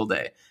every single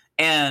day.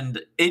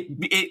 And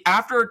it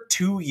after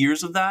 2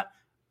 years of that,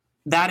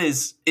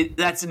 that's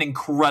an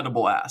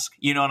incredible ask.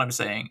 You know what I'm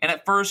saying? And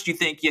at first you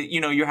think,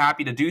 you're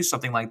happy to do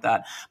something like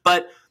that.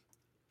 But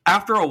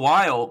after a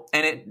while,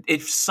 and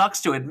it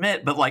sucks to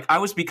admit, but like I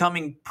was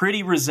becoming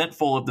pretty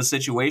resentful of the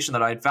situation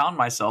that I had found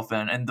myself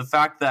in, and the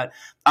fact that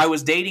I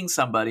was dating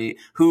somebody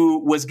who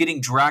was getting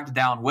dragged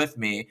down with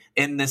me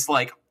in this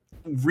like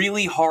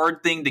really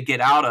hard thing to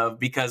get out of,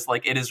 because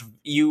like it is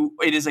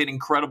an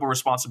incredible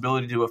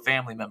responsibility to a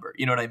family member.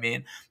 You know what I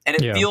mean? And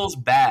it feels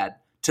bad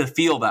to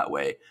feel that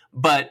way.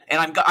 But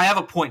I have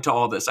a point to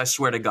all this. I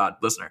swear to God,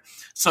 listener.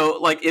 So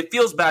like it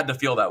feels bad to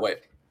feel that way,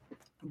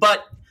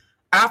 but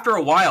after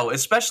a while,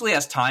 especially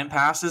as time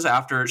passes,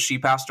 after she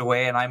passed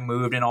away and I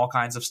moved and all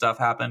kinds of stuff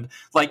happened,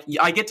 like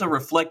I get to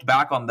reflect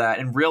back on that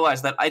and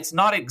realize that it's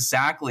not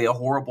exactly a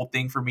horrible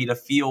thing for me to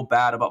feel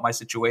bad about my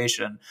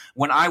situation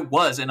when I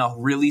was in a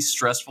really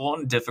stressful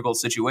and difficult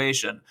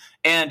situation.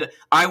 And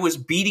I was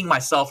beating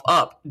myself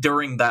up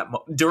during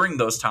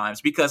those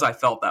times because I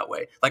felt that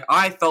way. Like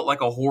I felt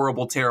like a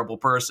horrible, terrible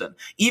person,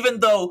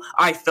 even though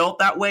I felt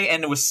that way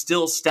and it was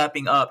still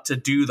stepping up to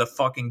do the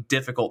fucking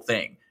difficult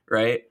thing,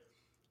 right?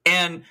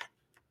 And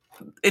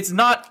it's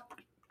not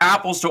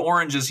apples to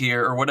oranges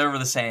here or whatever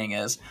the saying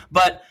is,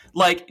 but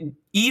like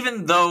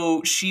even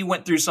though she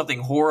went through something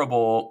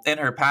horrible in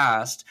her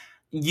past,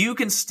 you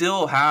can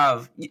still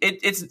have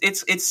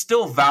it's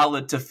still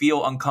valid to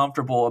feel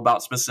uncomfortable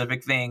about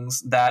specific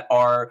things that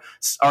are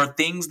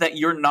things that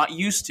you're not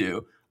used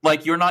to.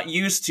 Like you're not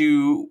used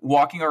to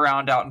walking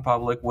around out in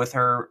public with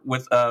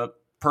a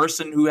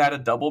person who had a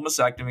double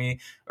mastectomy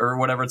or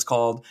whatever it's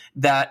called,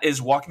 that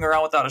is walking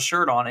around without a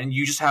shirt on, and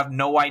you just have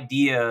no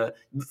idea.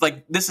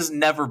 Like this has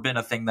never been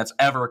a thing that's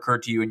ever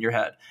occurred to you in your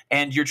head,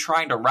 and you're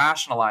trying to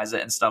rationalize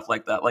it and stuff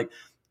like that. Like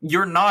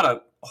you're not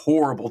a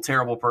horrible,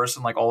 terrible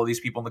person like all of these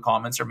people in the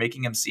comments are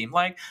making him seem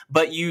like,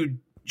 but you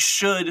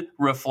should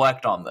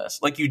reflect on this.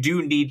 Like you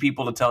do need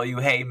people to tell you,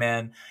 hey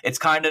man, it's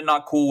kind of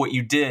not cool what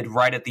you did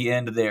right at the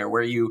end there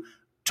where you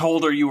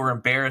told her you were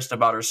embarrassed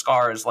about her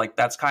scars. Like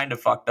that's kind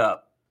of fucked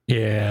up.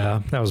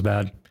 Yeah, that was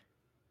bad.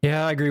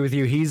 Yeah, I agree with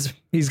you. He's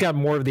got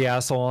more of the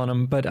asshole on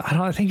him, but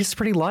I think it's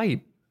pretty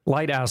light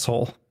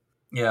asshole.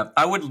 Yeah,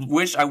 I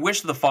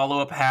wish the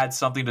follow-up had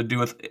something to do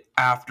with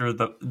after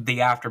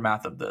the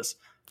aftermath of this.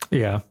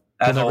 Yeah,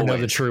 we'll never know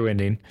the true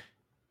ending.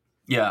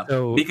 Yeah,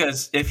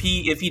 because if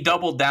he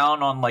doubled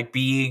down on like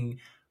being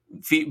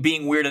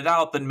weirded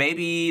out, then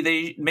maybe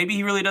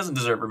he really doesn't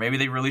deserve her. Maybe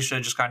they really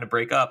should just kind of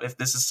break up if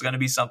this is going to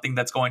be something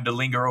that's going to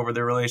linger over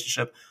their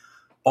relationship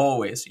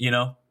always, you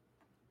know?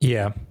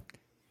 Yeah.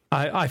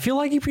 I feel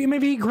like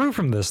maybe he grew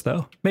from this,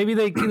 though. Maybe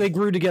they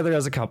grew together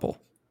as a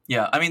couple.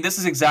 Yeah, I mean, this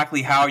is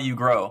exactly how you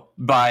grow,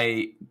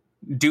 by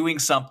doing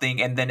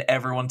something and then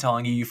everyone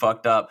telling you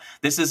fucked up.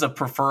 This is a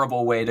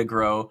preferable way to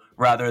grow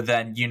rather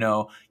than,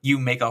 you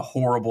make a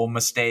horrible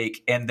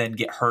mistake and then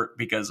get hurt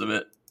because of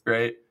it,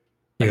 right?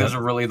 Like, those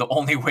are really the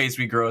only ways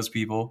we grow as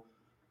people.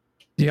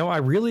 I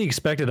really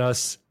expected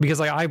us, because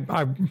like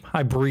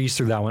I breezed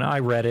through that one.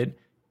 I read it.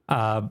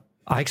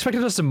 I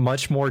expected us to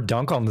much more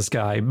dunk on this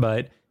guy,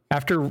 but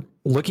after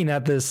looking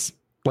at this,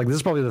 like this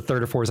is probably the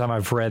third or fourth time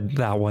I've read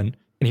that one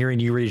and hearing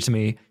you read it to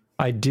me,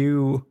 I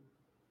do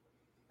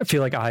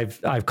feel like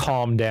I've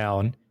calmed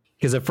down,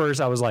 because at first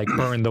I was like,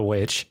 burn the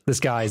witch. This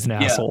guy's an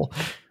asshole.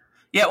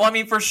 Yeah, well, I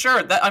mean, for sure.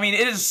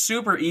 It is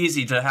super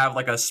easy to have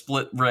like a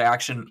split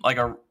reaction, like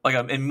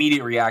an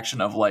immediate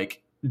reaction of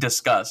like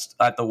disgust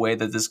at the way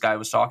that this guy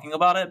was talking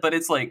about it. But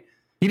it's like,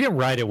 he didn't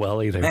write it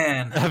well either.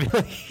 Man, I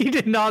mean, he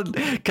did not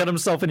cut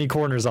himself any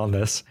corners on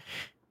this.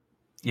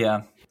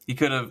 Yeah, he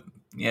could have.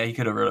 Yeah, he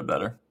could have wrote it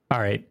better.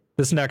 All right,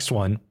 this next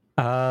one.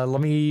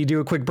 Let me do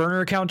a quick burner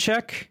account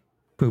check.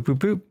 Boop, boop,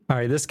 boop. All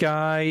right, this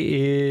guy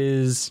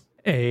is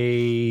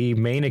a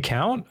main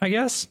account, I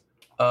guess.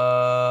 No,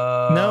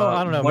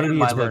 I don't know. What am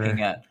I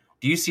looking at?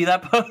 Do you see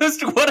that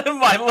post? What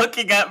am I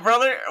looking at,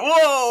 brother?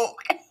 Whoa!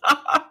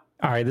 All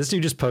right, this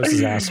dude just posts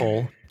his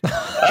asshole.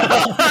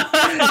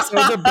 So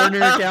it's a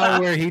burner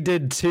account where he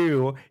did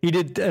two. He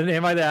did an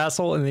 "Am I the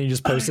asshole?" and then he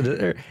just posted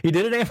it. He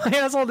did an "Am I the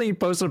asshole?" and then he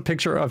posted a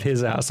picture of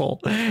his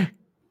asshole.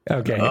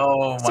 Okay.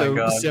 Oh my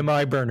god.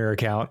 Semi burner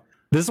account.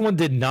 This one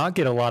did not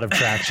get a lot of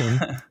traction.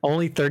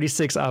 Only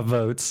 36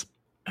 votes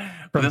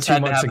from This 2 had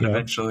to months happen ago.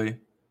 eventually.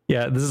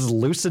 Yeah, this is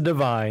Lucid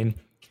Divine.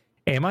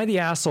 Am I the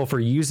asshole for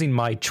using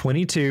my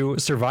 22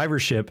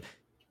 survivorship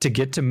to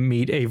get to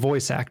meet a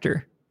voice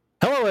actor?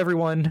 Hello,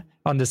 everyone.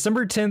 On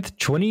December 10th,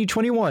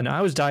 2021,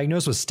 I was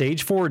diagnosed with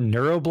stage 4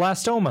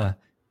 neuroblastoma.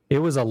 It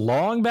was a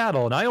long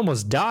battle, and I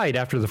almost died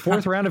after the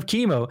 4th round of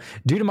chemo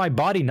due to my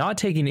body not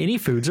taking any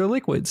foods or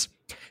liquids.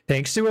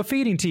 Thanks to a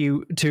feeding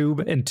tube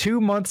and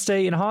 2-month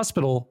stay in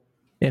hospital,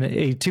 in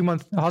a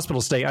 2-month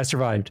hospital stay, I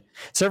survived.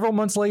 Several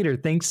months later,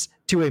 thanks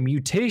to a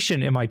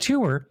mutation in my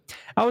tumor,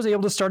 I was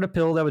able to start a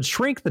pill that would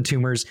shrink the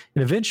tumors,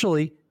 and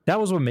eventually, that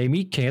was what made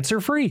me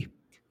cancer-free.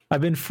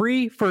 I've been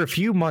free for a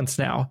few months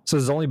now, so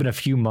it's only been a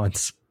few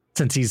months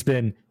since he's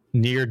been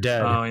near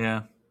dead. Oh,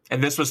 yeah.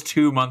 And this was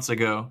 2 months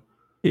ago.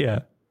 Yeah.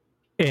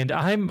 And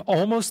I'm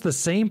almost the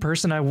same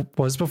person I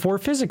was before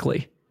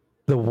physically.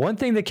 The one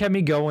thing that kept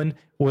me going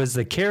was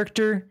the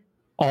character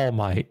All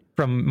Might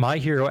from My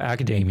Hero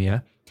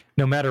Academia.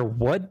 No matter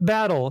what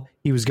battle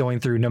he was going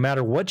through, no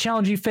matter what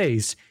challenge he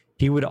faced,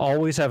 he would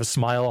always have a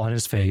smile on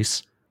his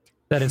face.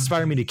 That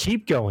inspired me to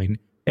keep going.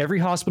 Every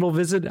hospital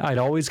visit, I'd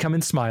always come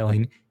in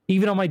smiling.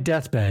 Even on my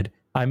deathbed,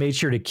 I made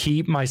sure to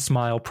keep my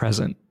smile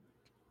present.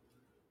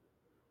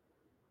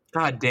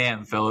 God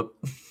damn, Philip.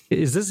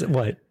 Is this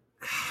what?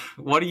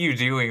 What are you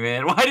doing,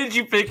 man? Why did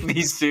you pick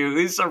these two?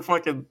 These are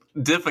fucking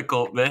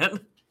difficult, man.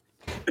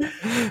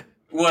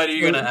 What are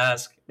you going to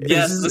ask?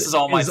 Yes, this is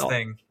All Might's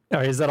thing. All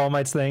right, is that All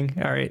Might's thing?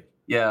 All right.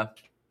 Yeah.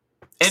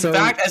 In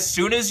fact, as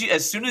soon as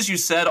you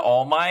said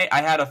All Might,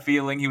 I had a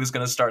feeling he was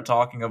going to start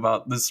talking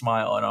about the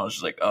smile, and I was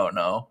just like, oh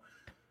no.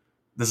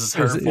 This is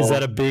hurtful. Is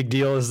that a big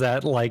deal? Is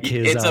that like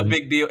his? It's a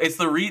big deal. It's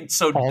the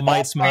so All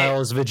Might smile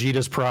is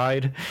Vegeta's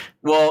pride.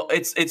 Well,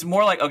 it's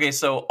more like, okay,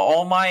 so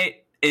All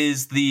Might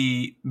is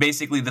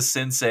basically the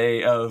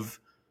sensei of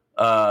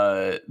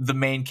the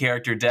main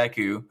character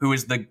Deku, who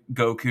is the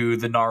Goku,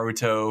 the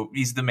Naruto.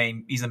 He's the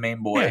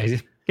main boy. Yeah,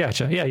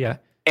 gotcha. Yeah.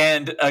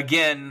 And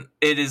again,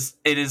 it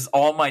is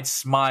All Might's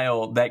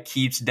smile that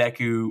keeps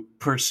Deku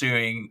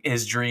pursuing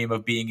his dream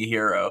of being a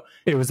hero.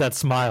 It was that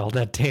smile,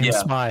 that damn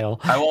smile.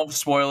 I won't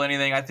spoil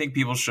anything. I think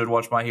people should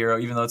watch My Hero,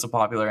 even though it's a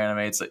popular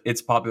anime.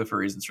 It's popular for a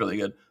reason. It's really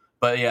good.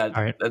 But yeah,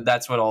 right.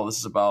 That's what all this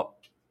is about.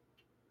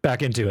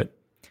 Back into it.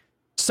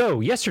 So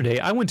yesterday,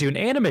 I went to an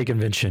anime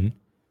convention.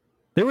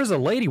 There was a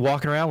lady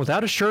walking around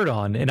without a shirt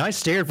on, and I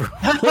stared for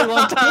a really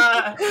long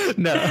time.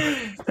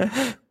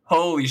 No.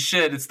 Holy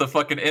shit, it's the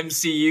fucking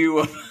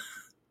MCU.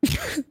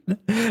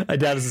 I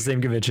doubt it's the same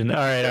convention. All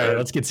right,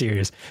 let's get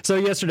serious. So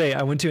yesterday,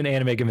 I went to an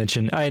anime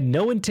convention. I had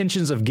no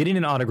intentions of getting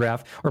an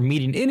autograph or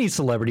meeting any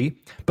celebrity,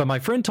 but my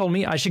friend told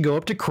me I should go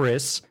up to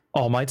Chris,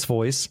 All Might's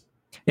voice,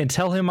 and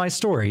tell him my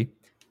story.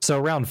 So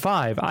around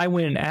 5, I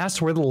went and asked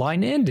where the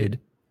line ended.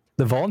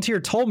 The volunteer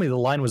told me the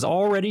line was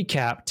already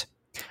capped.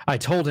 I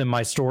told him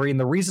my story and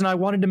the reason I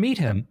wanted to meet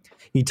him.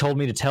 He told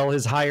me to tell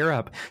his higher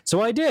up,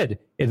 so I did,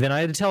 and then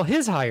I had to tell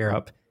his higher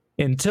up.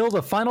 Until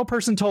the final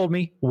person told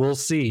me, we'll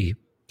see.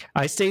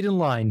 I stayed in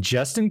line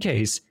just in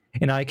case,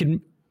 and I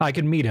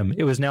could meet him.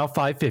 It was now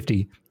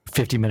 5:50,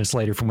 50 minutes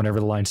later from whenever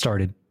the line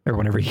started, or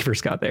whenever he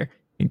first got there,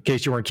 in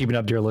case you weren't keeping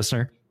up, dear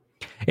listener.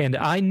 And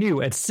I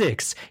knew at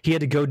 6 he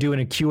had to go do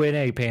a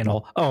Q&A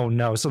panel. Oh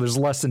no, so there's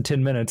less than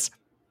 10 minutes.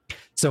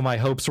 So my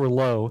hopes were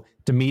low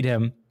to meet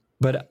him,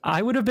 but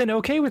I would have been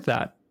okay with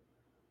that.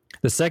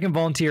 The second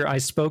volunteer I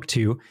spoke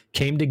to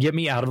came to get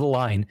me out of the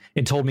line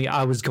and told me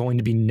I was going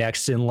to be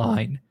next in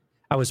line.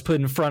 I was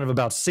put in front of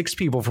about 6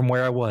 people from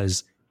where I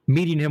was.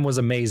 Meeting him was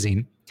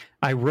amazing.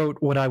 I wrote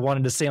what I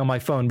wanted to say on my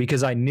phone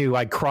because I knew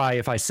I'd cry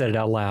if I said it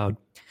out loud.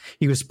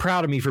 He was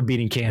proud of me for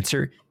beating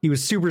cancer. He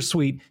was super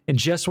sweet, and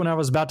just when I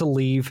was about to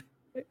leave,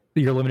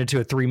 you're limited to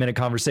a 3-minute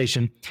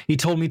conversation, he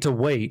told me to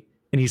wait,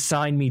 and he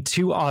signed me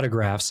 2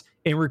 autographs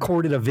and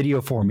recorded a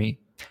video for me.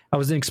 I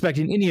wasn't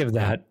expecting any of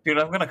that. Dude,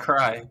 I'm going to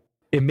cry.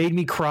 It made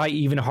me cry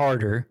even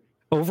harder.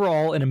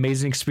 Overall, an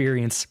amazing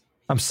experience.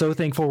 I'm so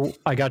thankful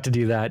I got to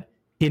do that.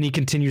 And he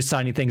continued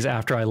signing things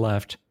after I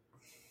left.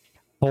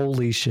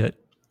 Holy shit.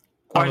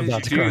 Why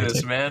did you do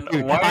this, man?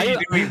 Why are you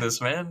doing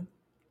this, man?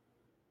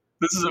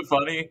 This isn't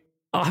funny.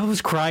 I was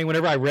crying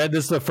whenever I read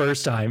this the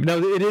first time. No,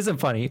 it isn't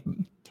funny.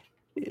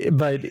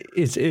 But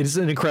it's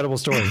an incredible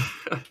story.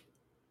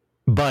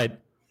 But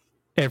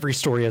every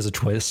story has a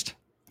twist.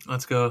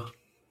 Let's go.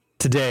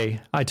 Today,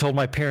 I told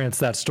my parents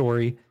that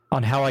story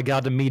on how I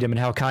got to meet him and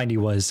how kind he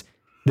was.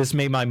 This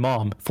made my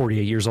mom,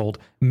 48 years old,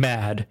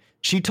 mad.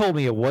 She told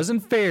me it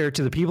wasn't fair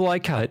to the people I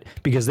cut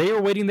because they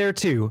were waiting there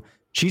too.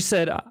 She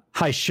said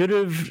I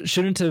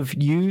shouldn't have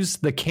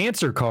used the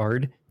cancer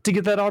card to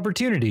get that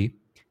opportunity.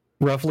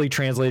 Roughly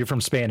translated from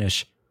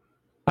Spanish.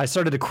 I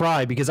started to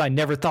cry because I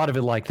never thought of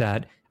it like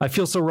that. I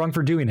feel so wrong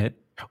for doing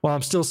it. While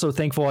I'm still so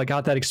thankful I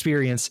got that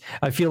experience,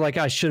 I feel like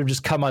I should have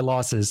just cut my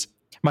losses.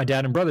 my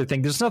dad and brother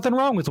think there's nothing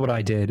wrong with what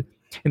I did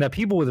and that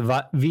people with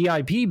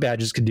VIP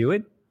badges could do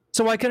it.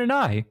 So why couldn't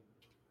I?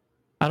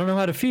 I don't know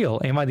how to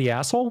feel. Am I the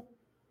asshole?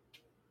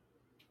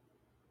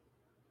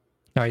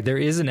 All right, there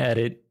is an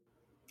edit.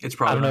 It's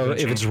probably I don't know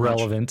if it's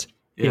relevant.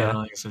 Yeah, I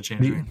don't think it's going to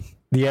change much.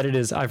 The edit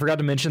is, I forgot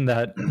to mention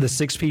that the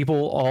 6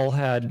 people all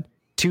had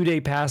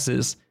 2-day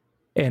passes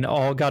and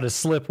all got a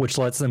slip, which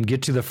lets them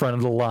get to the front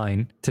of the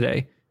line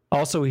today.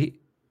 Also, he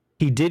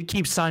did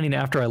keep signing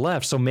after I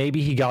left, so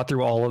maybe he got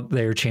through all of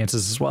their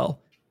chances as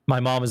well. My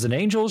mom is an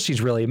angel.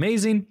 She's really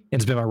amazing,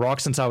 and it's been my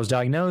rock since I was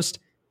diagnosed.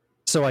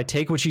 So I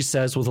take what she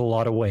says with a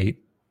lot of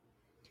weight.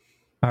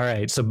 All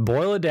right, so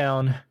boil it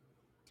down.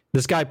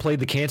 This guy played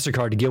the cancer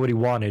card to get what he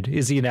wanted.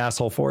 Is he an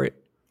asshole for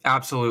it?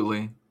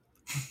 Absolutely.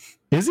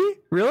 Is he?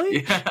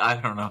 Really? Yeah, I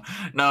don't know.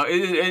 No,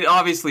 it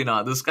obviously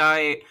not. This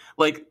guy,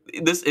 like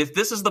this, if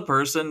this is the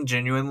person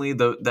genuinely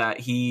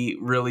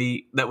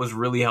that was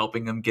really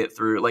helping him get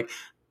through, like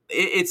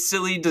it's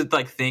silly to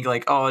like think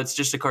like, oh, it's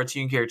just a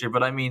cartoon character.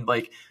 But I mean,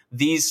 like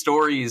these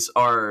stories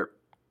are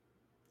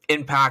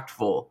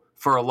impactful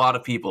for a lot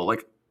of people.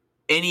 Like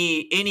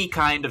any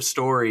kind of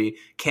story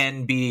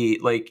can be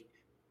like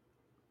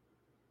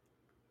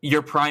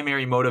your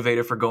primary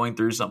motivator for going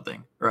through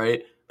something,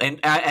 right? And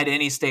at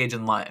any stage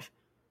in life.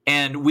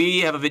 And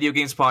we have a video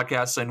games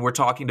podcast, and we're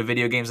talking to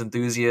video games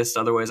enthusiasts.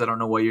 Otherwise, I don't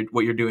know what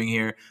you're doing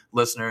here,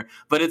 listener.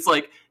 But it's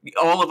like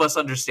all of us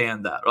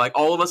understand that. Like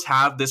all of us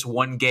have this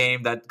one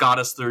game that got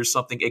us through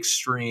something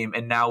extreme,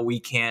 and now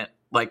we can't.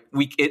 Like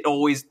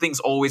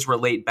things always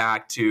relate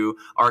back to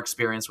our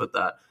experience with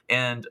that.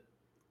 And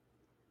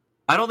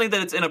I don't think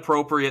that it's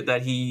inappropriate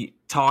that he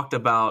talked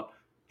about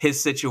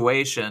his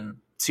situation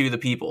to the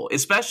people,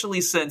 especially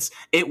since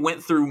it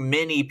went through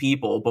many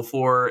people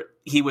before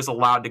he was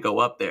allowed to go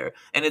up there.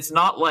 And it's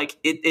not like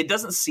it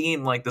doesn't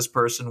seem like this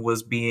person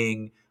was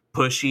being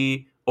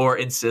pushy or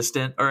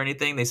insistent or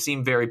anything. They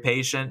seemed very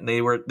patient.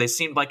 They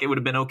seemed like it would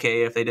have been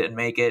okay if they didn't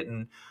make it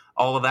and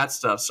all of that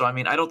stuff. So I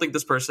mean, I don't think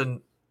this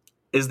person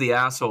is the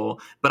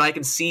asshole, but I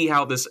can see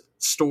how this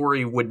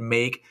story would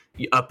make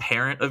a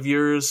parent of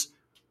yours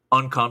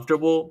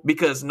uncomfortable,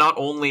 because not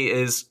only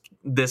is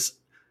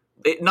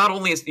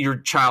your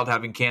child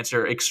having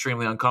cancer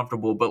extremely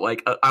uncomfortable, but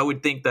like I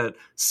would think that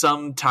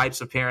some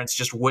types of parents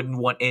just wouldn't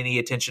want any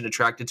attention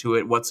attracted to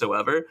it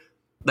whatsoever.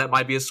 That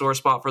might be a sore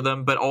spot for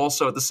them, but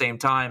also at the same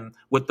time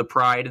with the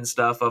pride and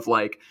stuff of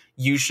like,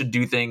 you should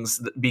do things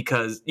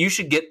because you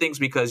should get things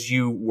because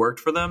you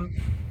worked for them.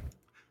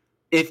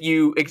 If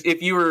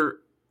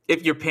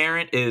your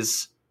parent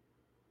is,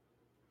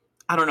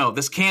 I don't know,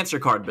 this cancer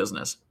card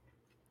business,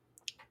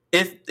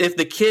 if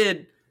the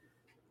kid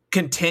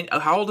continue,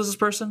 how old is this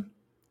person?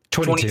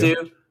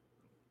 22.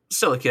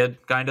 Still a kid,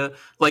 kind of.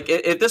 Like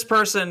if this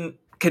person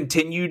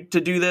continued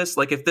to do this,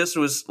 like if this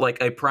was like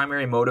a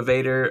primary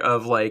motivator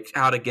of like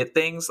how to get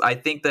things, I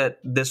think that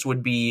this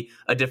would be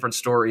a different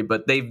story.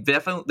 But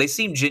they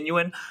seem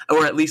genuine,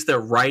 or at least they're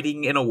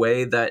writing in a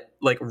way that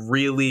like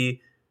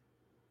really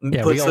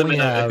puts them in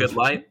a good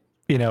light.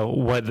 You know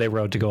what they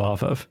wrote to go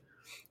off of.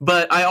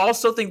 But I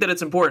also think that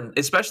it's important,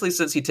 especially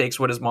since he takes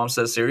what his mom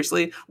says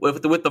seriously,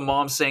 with the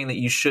mom saying that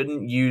you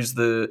shouldn't use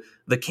the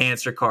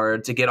cancer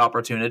card to get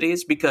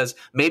opportunities, because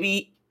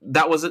maybe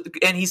that was it.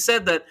 And he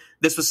said that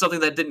this was something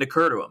that didn't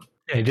occur to him.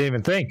 Yeah, he didn't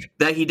even think.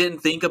 That he didn't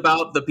think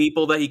about the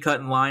people that he cut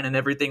in line and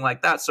everything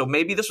like that. So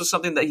maybe this was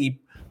something that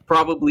he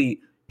probably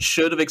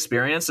should have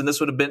experienced, and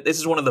this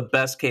is one of the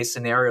best case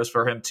scenarios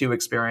for him to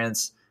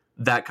experience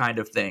that kind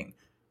of thing,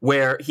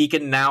 where he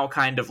can now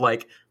kind of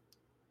like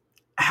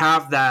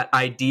have that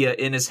idea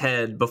in his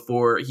head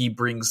before he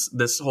brings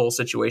this whole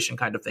situation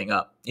kind of thing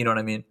up. You know what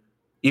I mean?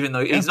 Even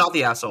though he's not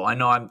the asshole. I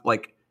know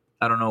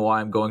I don't know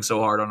why I'm going so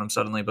hard on him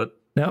suddenly, but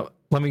no,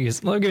 give me a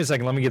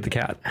second. Let me get the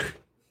cat.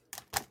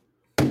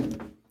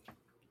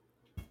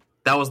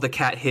 That was the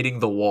cat hitting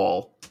the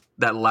wall.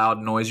 That loud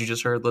noise you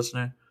just heard,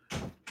 listener.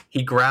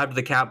 He grabbed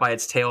the cat by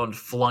its tail and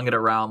flung it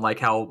around like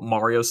how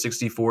Mario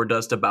 64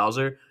 does to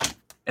Bowser.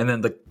 And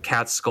then the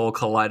cat's skull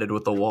collided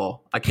with the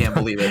wall. I can't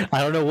believe it.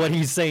 I don't know what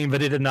he's saying,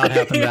 but it did not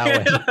happen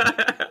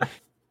that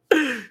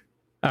way.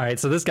 All right,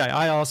 so this guy,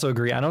 I also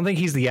agree. I don't think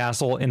he's the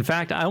asshole. In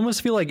fact, I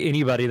almost feel like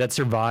anybody that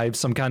survives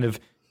some kind of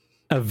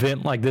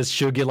event like this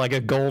should get like a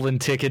golden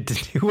ticket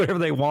to do whatever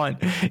they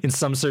want in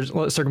some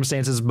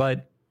circumstances.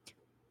 But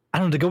I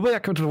don't know, to go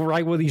back to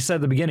right what he said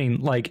at the beginning,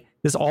 like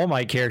this All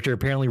Might character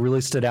apparently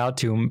really stood out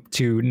to him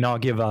to not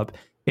give up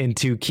and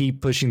to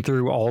keep pushing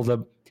through all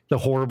the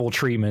horrible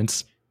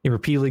treatments and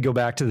repeatedly go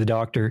back to the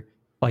doctor.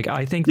 Like,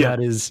 I think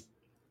that is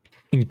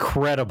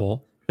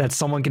incredible that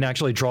someone can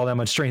actually draw that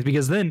much strength,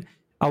 because then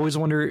I always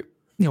wonder,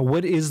 you know,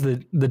 what is the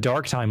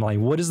dark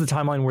timeline? What is the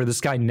timeline where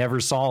this guy never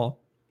saw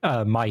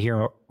My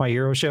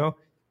Hero show?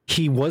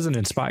 He wasn't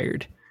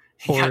inspired.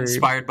 He got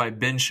inspired by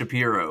Ben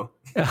Shapiro.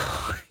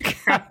 Like,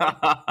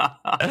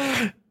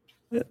 I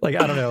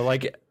don't know,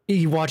 like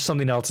he watched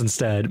something else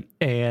instead,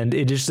 and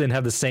it just didn't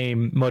have the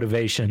same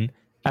motivation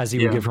as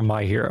he would get from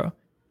My Hero.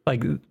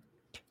 Like,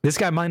 this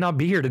guy might not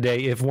be here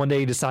today if one day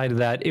he decided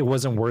that it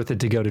wasn't worth it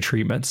to go to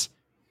treatments.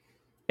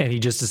 and he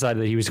just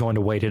decided that he was going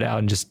to wait it out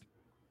and just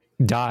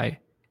die.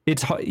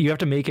 You have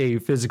to make a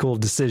physical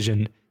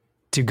decision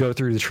to go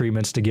through the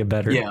treatments to get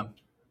better. Yeah.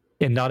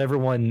 And not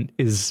everyone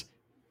is,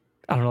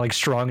 I don't know, like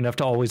strong enough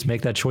to always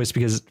make that choice,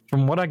 because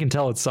from what I can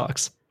tell, it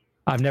sucks.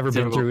 I've never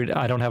been through it.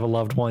 I don't have a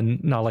loved one,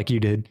 not like you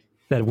did,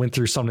 that went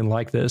through something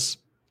like this,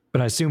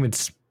 but I assume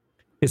it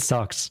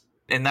sucks.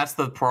 And that's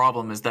the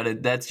problem, is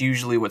that that's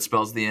usually what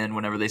spells the end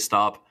whenever they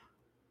stop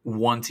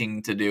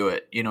wanting to do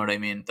it. You know what I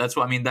mean?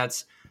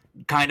 That's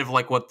kind of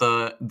like what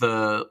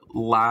the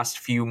last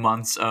few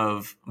months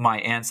of my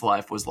aunt's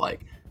life was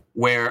like,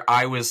 where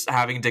I was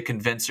having to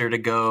convince her to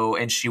go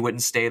and she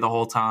wouldn't stay the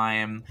whole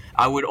time.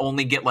 I would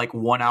only get like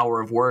 1 hour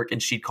of work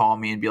and she'd call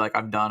me and be like,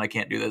 I'm done, I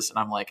can't do this. And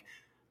I'm like,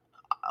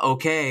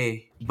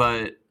 okay,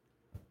 but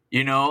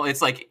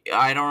it's like,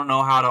 I don't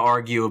know how to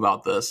argue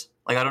about this.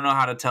 Like, I don't know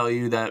how to tell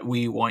you that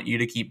we want you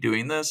to keep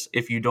doing this.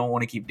 If you don't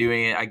want to keep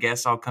doing it, I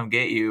guess I'll come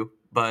get you.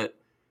 But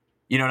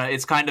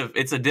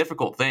it's a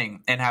difficult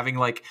thing. And having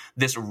like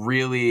this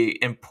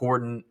really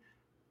important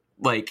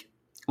like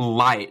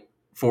light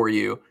for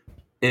you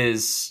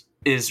is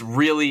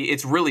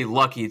really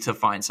lucky to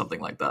find something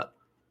like that.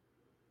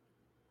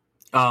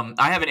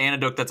 I have an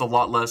anecdote that's a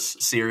lot less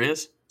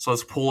serious. So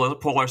let's pull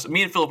our.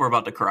 Me and Philip are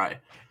about to cry.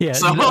 Yeah,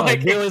 so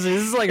this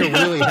is like a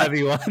really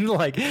heavy one.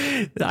 Like,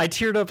 I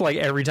teared up like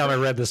every time I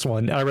read this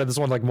one. I read this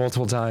one like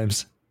multiple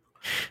times.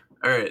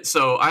 All right,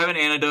 so I have an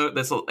anecdote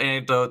that's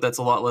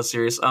a lot less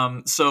serious.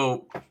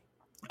 So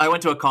I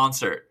went to a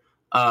concert.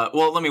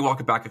 Well, let me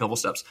walk it back a couple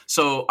steps.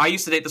 So I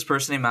used to date this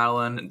person named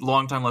Madeline.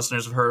 Longtime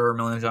listeners have heard her a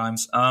million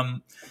times.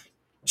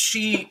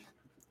 We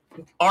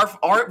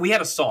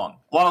had a song.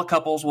 A lot of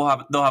couples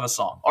they'll have a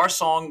song. Our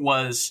song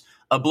was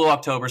a Blue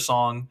October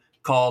song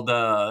called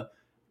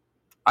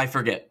I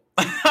forget.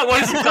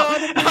 What is it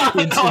called?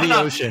 Into the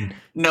Ocean.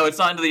 No, it's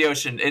not Into the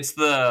Ocean. It's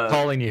the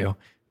Calling You.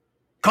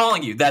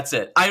 Calling You. That's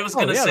it. I was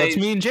gonna say that's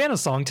me and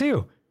Jana's song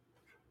too.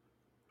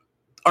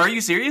 Are you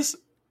serious?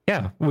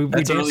 Yeah, we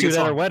danced to it at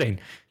our wedding.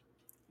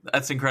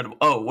 That's incredible.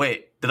 Oh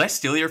wait, did I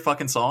steal your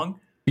fucking song?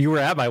 You were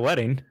at my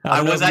wedding.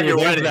 I was at your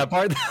wedding. That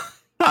part.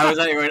 I was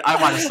at your wedding.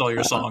 I might have stole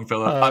your song,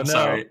 Philip. I'm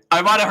sorry.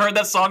 I might have heard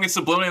that song and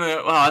subliminally.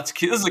 Oh, that's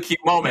cute. This is a cute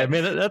moment. Yeah,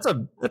 I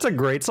mean, that's a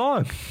great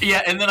song.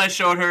 Yeah, and then I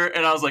showed her,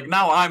 and I was like,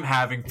 now I'm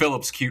having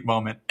Philip's cute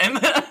moment, and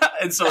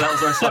so that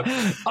was our song.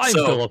 I'm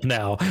Philip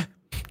now.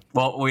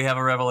 Well, we have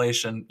a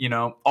revelation.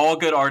 All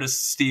good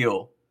artists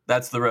steal.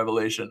 That's the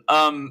revelation.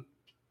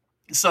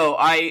 So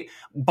I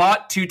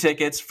bought 2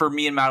 tickets for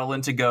me and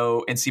Madeline to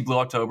go and see Blue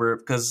October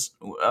because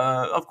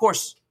of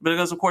course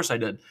I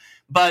did.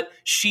 But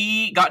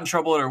she got in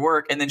trouble at her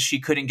work, and then she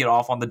couldn't get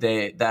off on the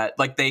day that,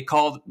 like,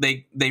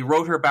 they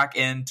wrote her back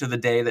into the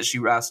day that she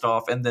asked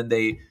off, and then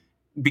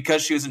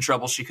because she was in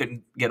trouble, she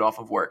couldn't get off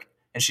of work,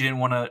 and she didn't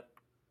want to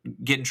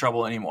get in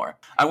trouble anymore.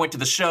 I went to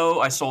the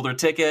show. I sold her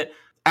ticket.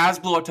 As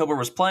Blue October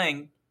was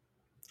playing,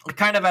 I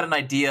kind of had an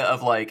idea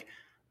of like,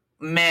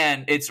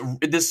 man,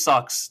 this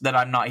sucks that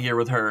I'm not here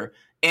with her.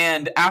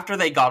 And after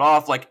they got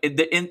off, like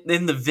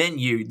in the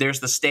venue, there's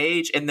the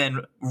stage, and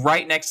then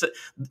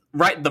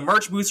the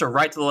merch booths are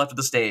right to the left of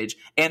the stage,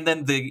 and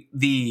then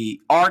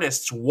the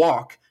artists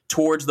walk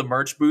towards the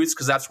merch booths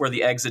because that's where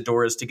the exit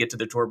door is to get to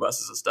the tour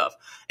buses and stuff.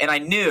 And I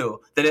knew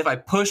that if I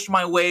pushed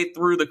my way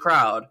through the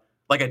crowd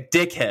like a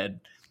dickhead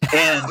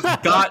and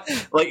got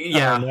like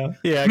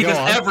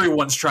because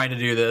everyone's trying to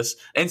do this,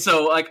 and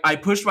so like I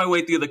pushed my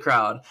way through the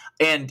crowd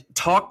and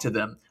talked to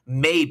them,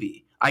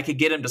 maybe I could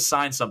get him to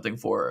sign something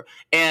for her.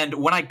 And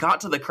when I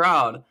got to the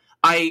crowd,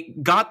 I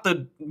got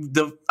the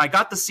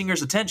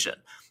singer's attention,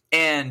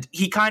 and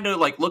he kind of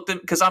like looked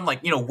at, because I'm like,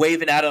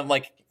 waving at him,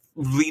 like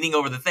leaning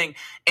over the thing,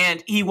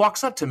 and he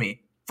walks up to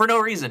me for no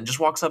reason, just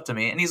walks up to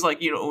me, and he's like,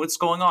 what's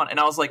going on?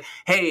 And I was like,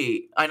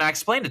 hey, and I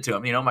explained it to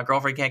him, my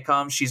girlfriend can't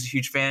come, she's a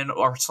huge fan,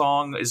 our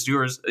song is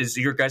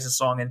your guys'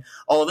 song, and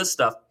all of this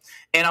stuff.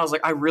 And I was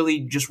like, I really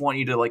just want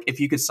you to, like,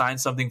 if you could sign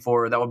something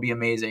for her, that would be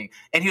amazing.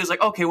 And he was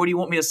like, okay, what do you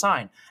want me to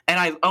sign?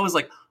 And I was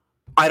like,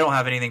 I don't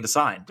have anything to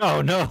sign.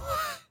 Oh, no.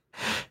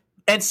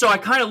 And so I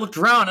kind of looked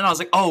around, and I was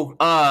like,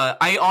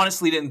 I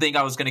honestly didn't think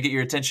I was going to get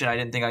your attention. I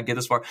didn't think I'd get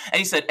this far. And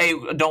he said, hey,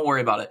 don't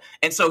worry about it.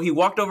 And so he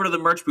walked over to the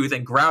merch booth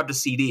and grabbed a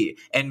CD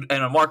and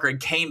a marker and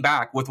came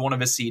back with one of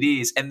his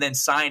CDs and then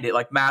signed it,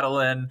 like,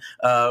 Madeline,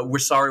 we're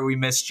sorry we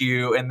missed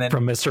you. And then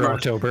from Mr.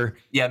 October.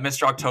 Yeah,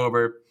 Mr.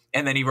 October.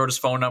 And then he wrote his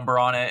phone number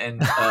on it, and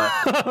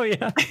oh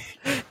yeah,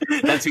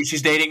 that's who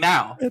she's dating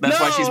now. That's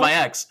why she's my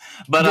ex.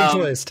 But good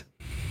twist.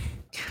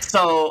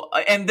 So,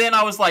 and then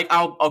I was like,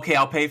 I'll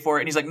pay for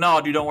it. And he's like,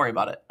 no, dude, don't worry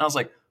about it. And I was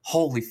like,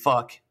 holy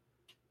fuck,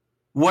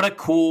 what a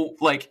cool,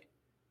 like,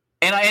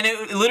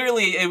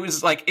 it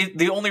was like,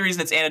 the only reason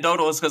it's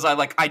anecdotal is because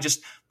I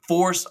just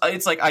forced.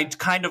 It's like I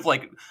kind of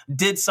like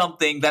did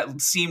something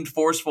that seemed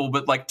forceful,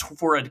 but like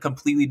for a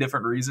completely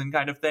different reason,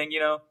 kind of thing,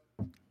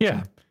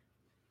 Yeah.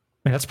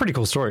 Man, that's a pretty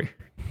cool story.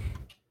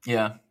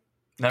 Yeah.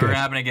 Never gonna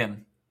happen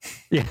again.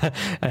 Yeah.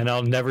 And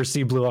I'll never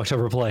see Blue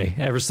October play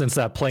ever since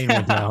that plane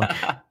went down.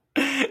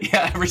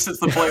 Yeah, ever since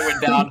the plane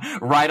went down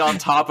right on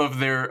top of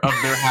their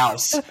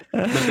house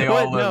that they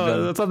all lived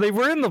in. That's how they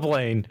were in the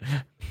plane.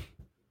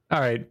 All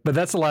right, but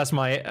that's the last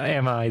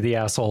am I the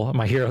asshole?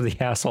 My hero the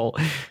asshole.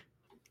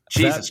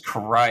 Jesus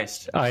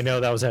Christ. I know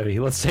that was heavy.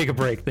 Let's take a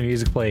break. The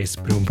music plays.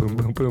 Boom, boom,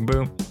 boom, boom,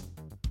 boom.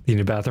 You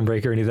need a bathroom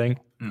break or anything?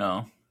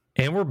 No.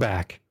 And we're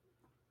back.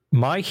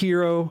 My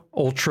Hero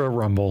Ultra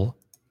Rumble,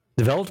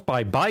 developed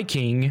by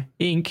King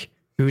Inc.,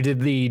 who did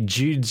the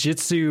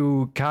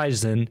Jujutsu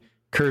Kaisen,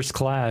 Curse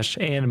Clash,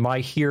 and My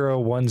Hero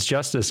One's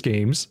Justice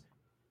games.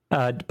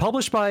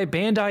 Published by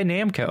Bandai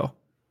Namco.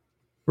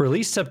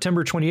 Released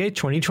September 28,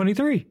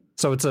 2023.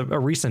 So it's a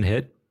recent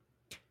hit.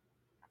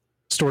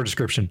 Store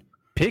description.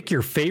 Pick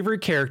your favorite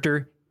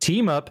character,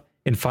 team up,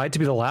 and fight to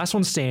be the last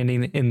one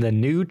standing in the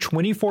new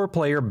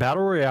 24-player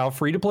Battle Royale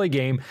free-to-play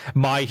game,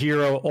 My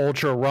Hero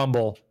Ultra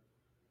Rumble.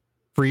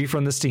 Free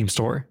from the Steam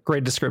store.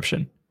 Great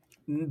description.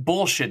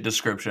 Bullshit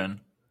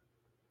description.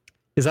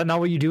 Is that not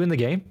what you do in the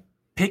game?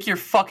 Pick your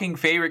fucking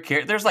favorite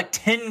character. There's like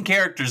 10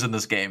 characters in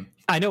this game.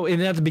 I know,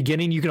 and at the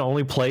beginning, you can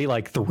only play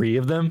like 3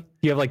 of them.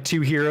 You have like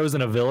 2 heroes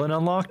and a villain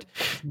unlocked.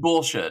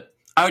 Bullshit.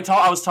 I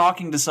was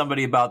talking to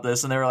somebody about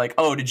this, and they were like,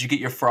 "Oh, did you get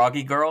your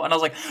froggy girl?" And I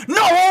was like,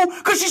 "No,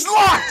 because she's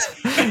locked."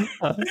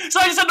 So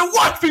I just had to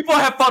watch people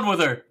have fun with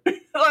her. And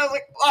I was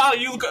like, "Oh,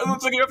 it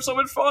looks like you have so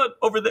much fun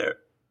over there."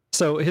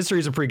 So,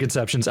 histories of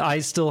preconceptions. I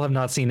still have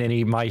not seen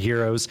any My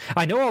Heroes.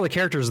 I know all the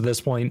characters at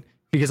this point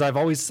because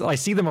I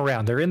see them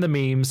around. They're in the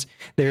memes.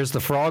 There's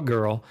the Frog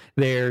Girl.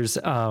 There's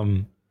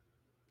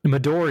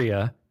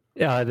Midoriya.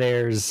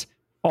 There's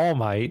All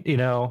Might.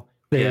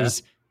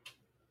 There's.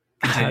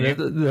 Yeah.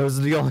 Those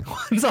are the only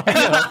ones I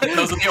know.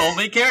 Those are the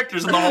only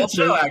characters in the whole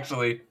show,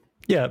 actually.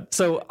 Yeah,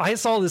 so I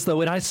saw this, though,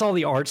 and I saw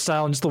the art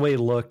style and just the way it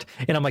looked,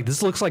 and I'm like,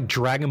 this looks like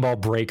Dragon Ball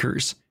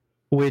Breakers,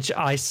 which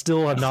I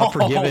still have not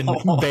forgiven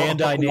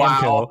Bandai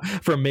Namco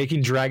from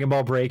making Dragon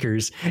Ball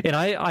Breakers. And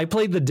I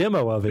played the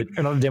demo of it,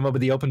 and not the demo, but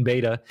the open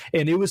beta,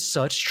 and it was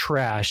such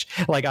trash.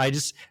 Like, I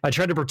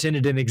tried to pretend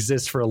it didn't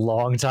exist for a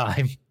long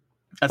time.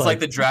 That's like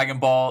the Dragon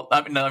Ball.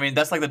 I mean,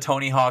 that's like the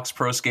Tony Hawk's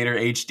Pro Skater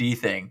HD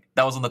thing.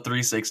 That was on the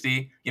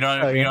 360. You know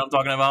what I'm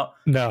talking about?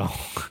 No.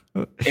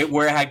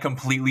 Where it had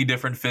completely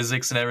different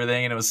physics and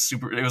everything, and it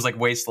was like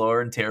way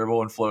slower and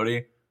terrible and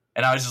floaty.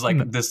 And I was just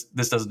like, this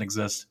doesn't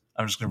exist.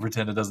 I'm just going to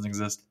pretend it doesn't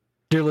exist.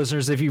 Dear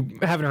listeners, if you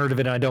haven't heard of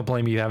it, and I don't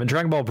blame you haven't,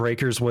 Dragon Ball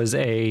Breakers was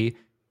a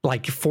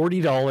like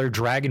 $40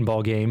 Dragon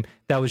Ball game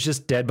that was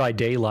just Dead by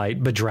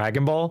Daylight, but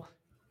Dragon Ball,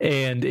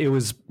 and it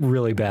was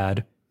really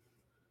bad.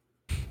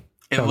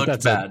 It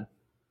looked bad.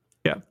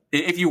 Yeah.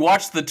 If you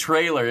watch the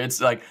trailer, it's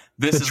like,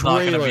 this is not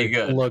going to be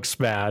good. Looks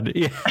bad.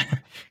 Yeah.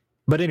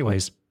 But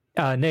anyways,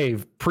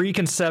 Nave,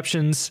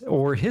 preconceptions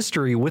or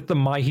history with the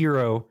My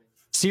Hero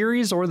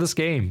series or this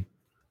game?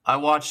 I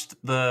watched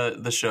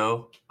the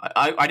show.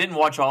 I didn't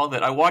watch all of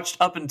it. I watched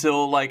up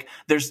until like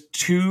there's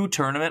 2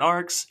 tournament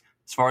arcs,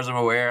 as far as I'm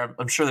aware.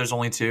 I'm sure there's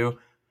only 2.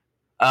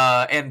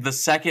 And the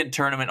second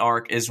tournament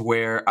arc is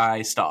where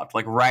I stopped,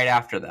 like right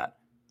after that.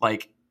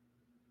 Like,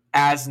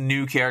 as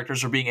new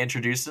characters were being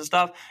introduced and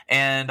stuff,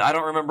 and I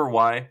don't remember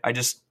why. I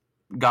just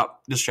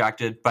got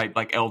distracted by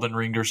like Elden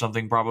Ring or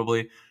something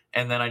probably,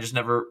 and then I just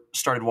never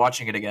started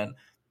watching it again.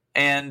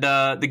 And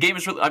the game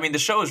is the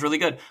show is really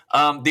good.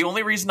 The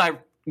only reason I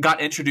got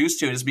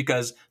introduced to it is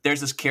because there's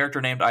this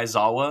character named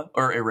Aizawa,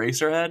 or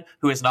Eraserhead,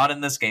 who is not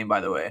in this game,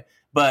 by the way,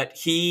 but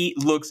he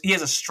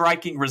has a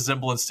striking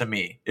resemblance to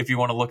me, if you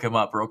want to look him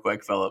up real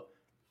quick, Philip.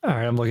 All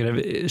right, I'm looking at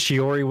it.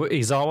 Shiori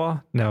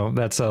Izawa? No,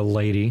 that's a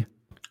lady.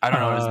 I don't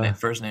know what his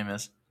first name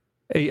is.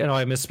 No,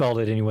 I misspelled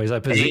it anyways. I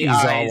put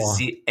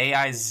Aiz.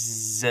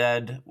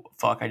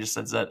 Fuck, I just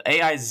said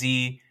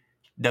Z.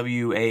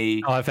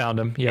 Aizwa. Oh, I found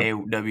him. Yeah.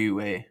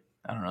 AWA. I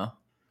don't know.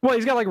 Well,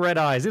 he's got like red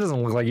eyes. He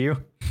doesn't look like you.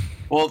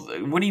 Well,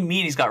 what do you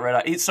mean he's got red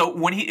eyes? So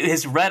when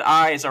his red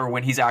eyes are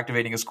when he's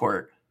activating his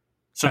quirk.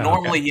 So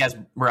normally he has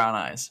brown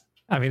eyes.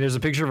 I mean, there's a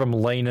picture of him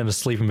laying in a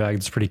sleeping bag.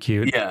 It's pretty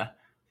cute. Yeah.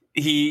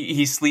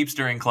 He sleeps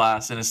during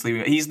class and is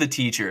sleeping. He's the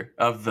teacher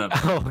of them.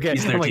 Oh, okay.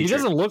 He's their teacher. He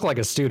doesn't look like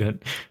a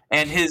student.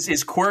 And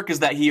his quirk is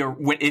that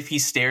if he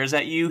stares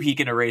at you, he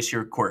can erase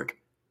your quirk,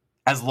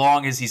 as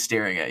long as he's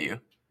staring at you.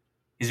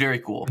 He's very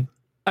cool.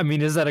 I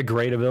mean, is that a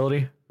great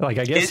ability? Like,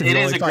 I guess it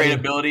is a great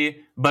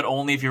ability, but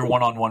only if you're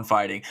one-on-one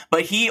fighting.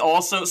 But he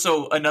also,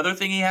 so another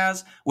thing he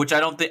has, which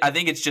I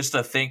think it's just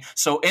a thing.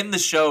 So in the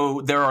show,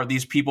 there are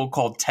these people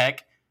called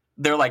tech.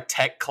 They're like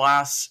tech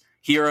class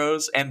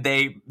heroes, and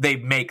they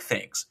make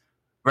things.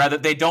 Rather,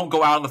 they don't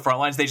go out on the front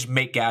lines. They just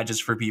make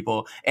gadgets for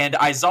people. And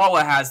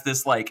Aizawa has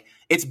this, like,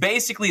 it's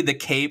basically the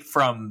cape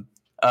from,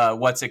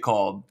 what's it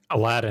called?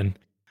 Aladdin.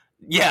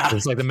 Yeah.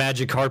 It's like the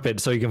magic carpet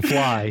so you can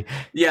fly.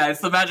 Yeah,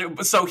 it's the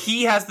magic. So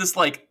he has this,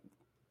 like,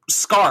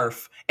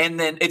 scarf, and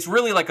then it's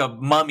really like a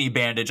mummy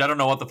bandage. I don't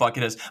know what the fuck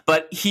it is.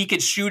 But he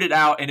could shoot it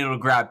out, and it'll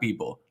grab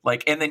people.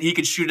 Like, and then he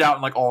could shoot it out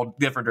in, like, all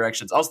different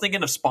directions. I was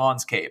thinking of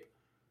Spawn's cape.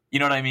 You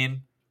know what I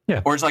mean?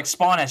 Yeah. Or it's like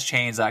Spawn has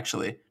chains,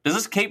 actually. Does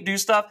this cape do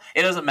stuff?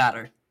 It doesn't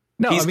matter.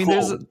 No, I mean,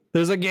 cool.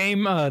 there's a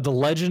game, The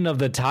Legend of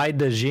the Tai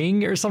De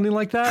Jing or something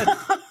like that.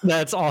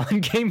 that's on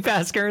Game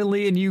Pass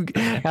currently, and you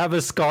have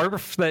a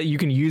scarf that you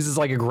can use as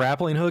like a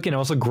grappling hook, and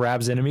also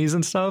grabs enemies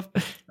and stuff.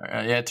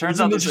 Yeah, it turns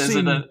out this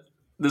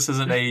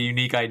isn't a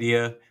unique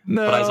idea,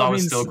 No, but I thought it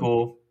was mean, still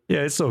cool.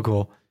 Yeah, it's so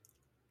cool.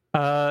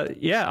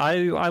 Yeah,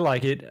 I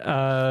like it.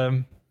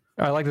 I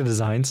like the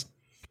designs.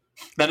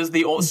 That is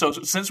the only. So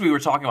since we were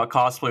talking about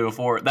cosplay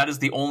before, that is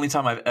the only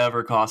time I've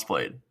ever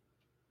cosplayed.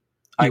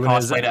 I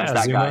cosplayed as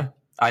that guy,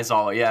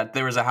 Aizawa. Yeah,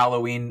 there was a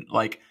Halloween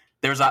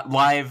there was a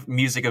live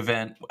music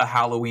event, a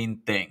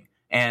Halloween thing,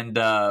 and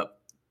I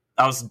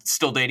was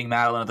still dating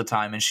Madeline at the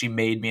time, and she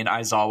made me an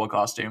Aizawa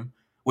costume,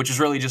 which is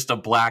really just a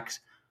black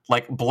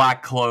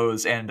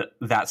clothes and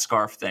that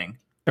scarf thing.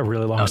 A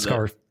really long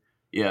scarf.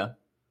 Yeah.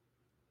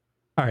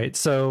 All right,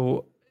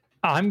 so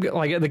I'm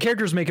like, the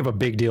characters make up a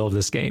big deal of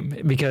this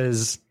game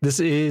because this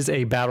is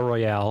a battle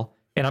royale,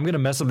 and I'm gonna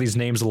mess up these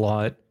names a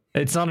lot.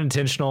 It's not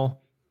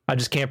intentional. I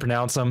just can't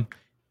pronounce them,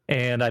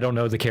 and I don't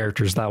know the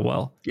characters that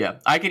well. Yeah,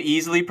 I could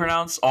easily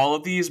pronounce all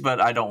of these, but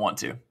I don't want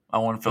to. I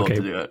want Philip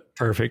to do it.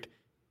 Perfect.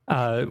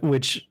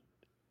 Which,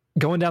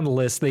 going down the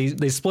list,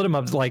 they split them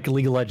up like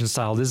League of Legends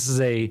style. This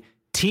is a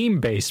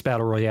team-based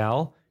battle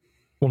royale.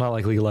 Well, not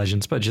like League of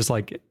Legends, but just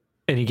like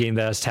any game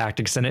that has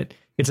tactics in it.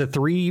 It's a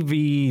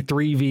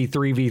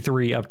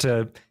 3v3v3v3 up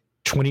to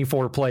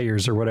 24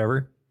 players or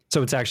whatever.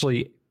 So it's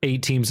actually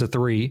 8 teams of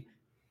 3.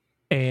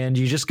 And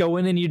you just go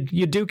in and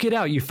you duke it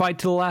out. You fight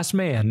to the last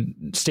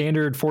man.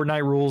 Standard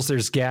Fortnite rules.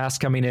 There's gas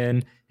coming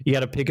in. You got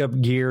to pick up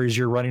gear as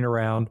you're running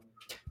around.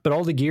 But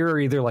all the gear are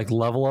either like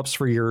level ups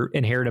for your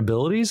inherent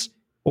abilities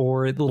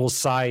or little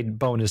side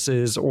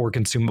bonuses or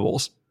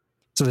consumables.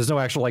 So there's no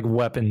actual like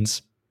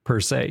weapons per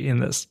se in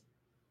this.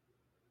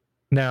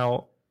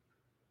 Now,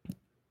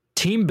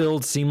 team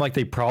builds seem like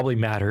they probably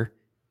matter,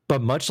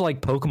 but much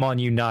like Pokemon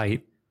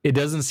Unite, it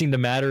doesn't seem to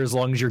matter as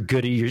long as you're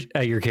good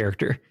at your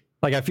character.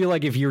 Like, I feel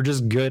like if you're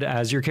just good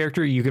as your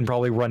character, you can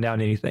probably run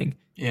down anything.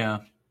 Yeah.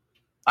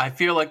 I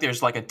feel like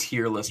there's like a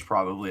tier list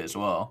probably as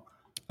well.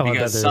 Oh,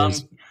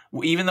 because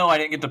even though I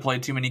didn't get to play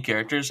too many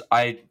characters,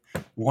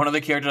 one of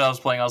the characters I was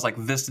playing, I was like,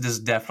 this is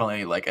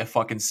definitely like a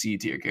fucking C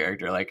tier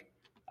character. Like,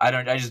 I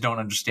just don't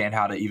understand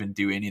how to even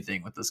do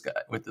anything with this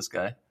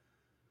guy.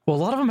 Well, a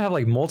lot of them have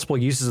like multiple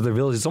uses of their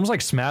abilities. It's almost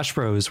like Smash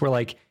Bros, where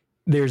like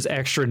there's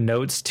extra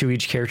notes to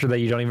each character that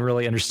you don't even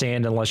really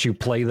understand unless you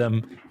play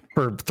them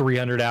for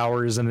 300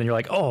 hours, and then you're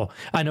like, oh,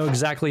 I know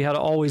exactly how to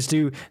always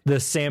do the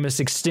Samus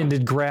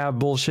extended grab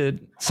bullshit,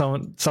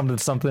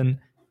 something.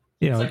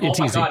 You know, it's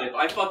easy. God, if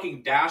I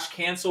fucking dash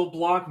cancel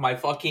block my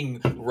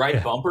fucking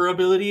right bumper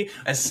ability,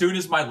 as soon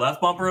as my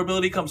left bumper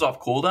ability comes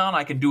off cooldown,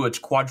 I can do a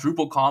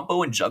quadruple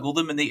combo and juggle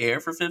them in the air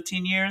for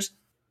 15 years.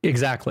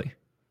 Exactly.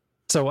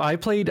 So I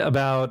played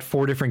about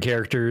 4 different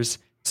characters,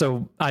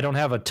 so I don't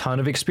have a ton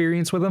of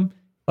experience with them.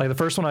 Like the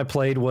first one I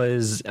played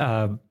was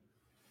Azuki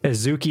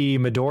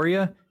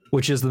Midoriya,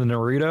 which is the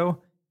Naruto,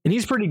 and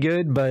he's pretty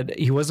good, but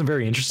he wasn't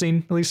very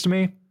interesting, at least to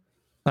me.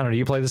 I don't know. Do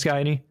you play this guy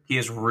any? He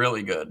is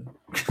really good.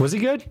 Was he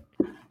good?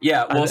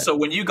 Yeah. Well, so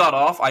when you got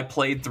off, I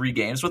played 3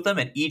 games with him,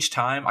 and each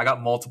time I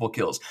got multiple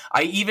kills.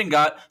 I even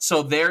got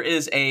there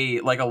is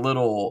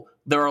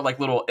there are like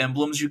little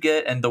emblems you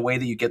get, and the way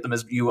that you get them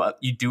is you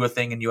do a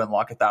thing and you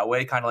unlock it that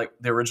way, kind of like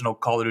the original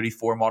Call of Duty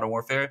 4 Modern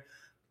Warfare,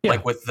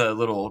 like with the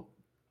little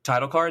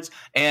title cards.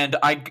 And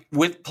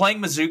with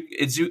playing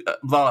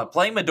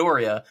playing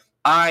Midoriya,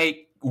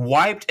 I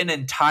wiped an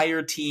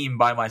entire team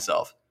by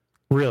myself.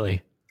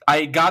 Really?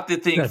 I got the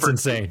thing That's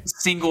insane.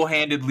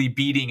 Single-handedly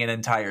beating an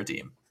entire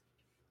team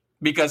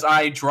because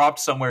I dropped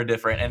somewhere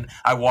different and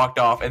I walked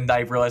off and I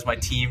realized my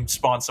team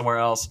spawned somewhere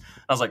else.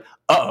 I was like,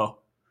 uh-oh.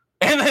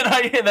 And then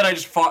I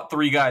just fought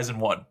 3 guys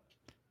and won.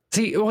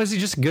 See, was he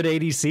just good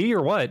ADC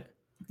or what?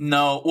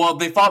 No, well,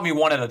 they fought me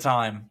one at a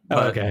time.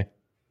 But, okay.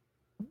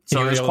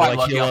 So it was quite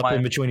lucky on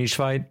in between each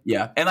fight.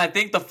 Yeah, and I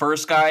think the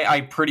first guy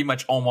I pretty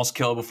much almost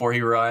killed before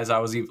he realized I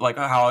was like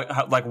how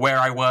where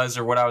I was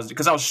or what I was,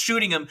 because I was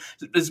shooting him.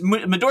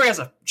 Midori has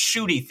a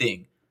shooty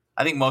thing.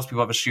 I think most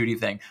people have a shooty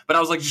thing, but I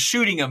was like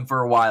shooting him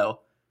for a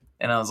while,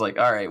 and I was like,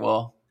 all right,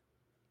 well.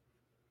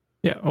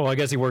 Yeah, well, I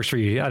guess he works for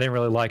you. I didn't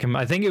really like him.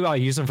 I think I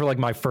used him for like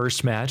my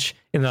first match,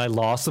 and then I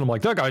lost, and I'm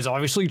like, that guy's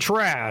obviously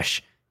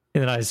trash.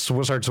 And then I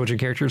started switching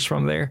characters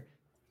from there.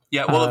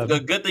 Yeah, well, the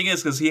good thing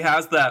is because he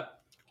has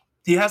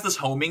this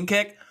homing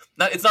kick.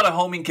 It's not a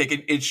homing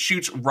kick. It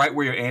shoots right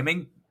where you're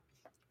aiming,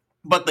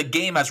 but the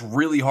game has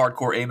really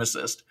hardcore aim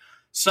assist.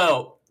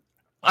 So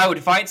I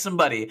would fight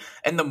somebody,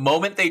 and the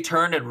moment they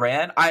turned and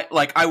ran,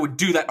 I would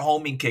do that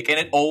homing kick, and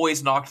it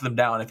always knocked them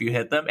down if you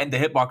hit them. And the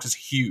hitbox is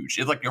huge.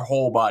 It's like your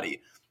whole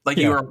body. Like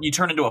you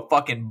turn into a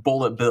fucking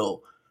bullet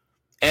bill.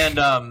 And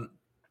so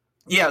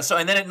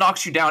and then it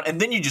knocks you down, and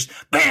then you just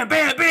bam,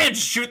 bam, bam,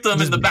 just shoot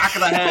them in the back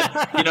of the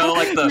head. You know,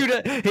 like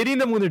hitting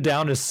them when they're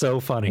down is so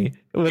funny.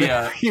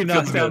 You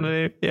knock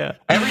down. Yeah.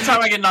 Every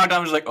time I get knocked down,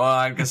 I'm just like, oh,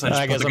 I guess I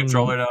just put the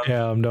controller down.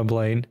 Yeah, I'm done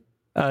playing.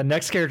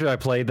 Next character I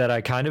played that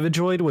I kind of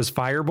enjoyed was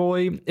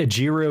Fireboy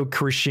Ejiro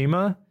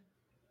Kirishima.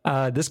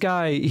 This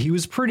guy, he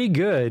was pretty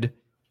good,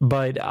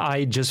 but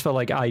I just felt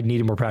like I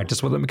needed more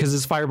practice with him because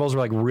his fireballs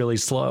were like really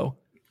slow.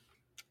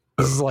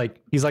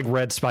 He's like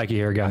red spiky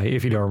hair guy,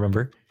 if you don't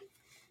remember.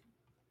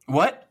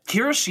 What?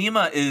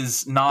 Kirishima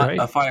is not Right?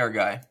 a fire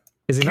guy.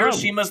 Is he not?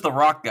 Kirishima's the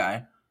rock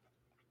guy.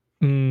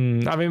 I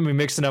mean, we're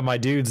mixing up my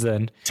dudes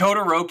then.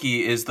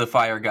 Todoroki is the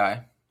fire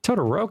guy.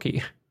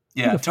 Todoroki.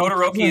 Yeah,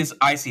 Todoroki is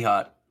icy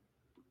hot.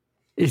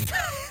 Is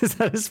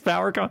that his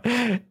power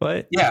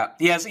What? Yeah,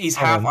 he's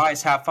half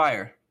ice, half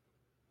fire.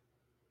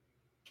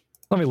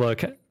 Let me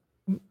look.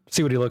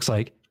 See what he looks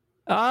like.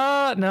 No,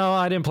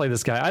 I didn't play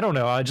this guy. I don't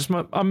know.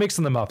 I'm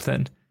mixing them up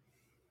then.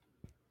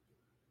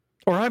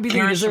 Or I'd be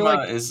thinking,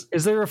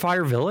 is there a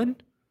fire villain?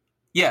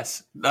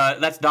 Yes,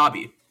 that's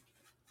Dobby.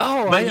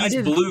 Oh, but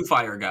he's blue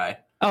fire guy.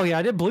 Oh yeah,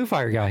 I did blue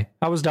fire guy.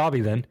 I was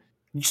Dobby then.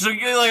 So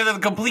you're like the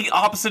complete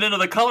opposite end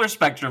of the color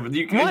spectrum.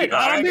 Dude, I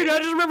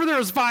just remember there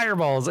was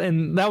fireballs,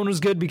 and that one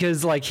was good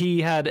because like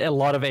he had a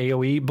lot of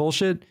AOE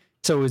bullshit,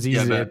 so it was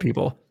easy to hit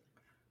people.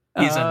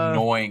 He's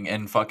annoying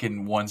and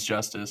fucking wants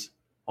justice.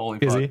 Holy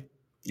fuck. Is he?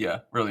 Yeah,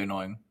 really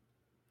annoying.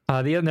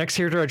 The next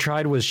character I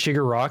tried was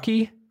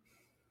Shigaraki,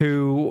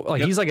 who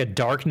he's like a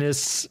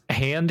darkness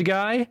hand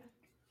guy,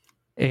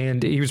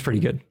 and he was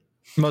pretty good.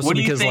 Mostly what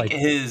do you because think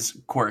his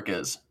quirk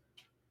is?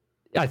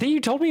 I think you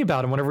told me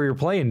about him whenever we were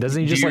playing.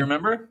 Doesn't he just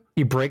remember?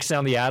 He breaks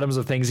down the atoms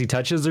of things he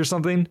touches or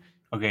something?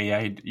 Okay,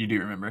 yeah, you do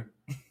remember.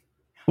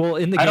 Well,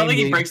 in the game, I don't think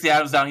he breaks the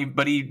atoms down,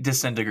 but he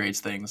disintegrates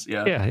things.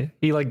 Yeah. Yeah,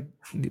 he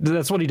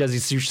that's what he does. He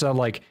shoots out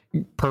like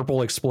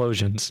purple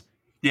explosions.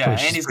 Yeah,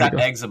 and he's got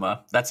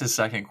eczema. That's his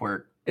second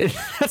quirk.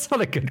 That's not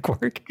a good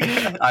quirk.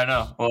 I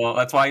know. Well,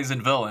 that's why he's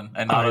in villain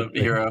and not a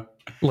hero.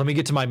 Let me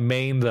get to my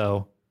main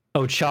though.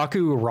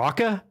 Ochaku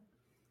Raka,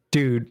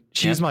 dude,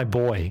 she's my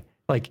boy.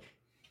 Like,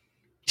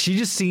 she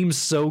just seems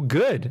so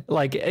good.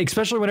 Like,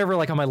 especially whenever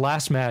like on my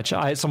last match,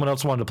 someone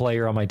else wanted to play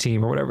her on my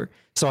team or whatever,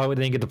 so I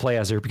didn't get to play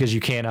as her because you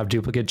can't have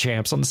duplicate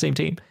champs on the same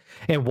team.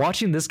 And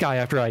watching this guy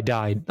after I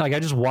died, like I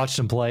just watched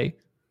him play,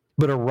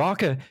 but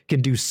Araka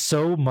can do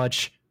so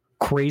much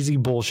crazy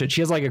bullshit.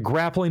 She has like a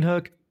grappling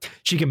hook.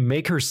 She can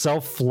make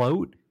herself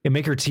float and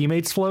make her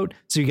teammates float,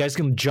 so you guys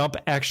can jump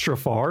extra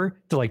far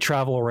to like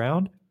travel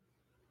around.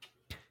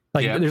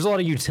 Like there's a lot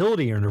of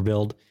utility in her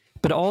build,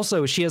 but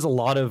also she has a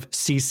lot of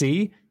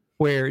CC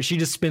where she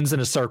just spins in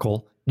a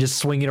circle, just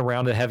swinging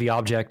around a heavy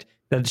object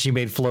that she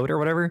made float or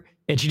whatever,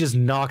 and she just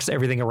knocks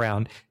everything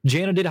around.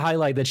 Jana did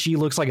highlight that she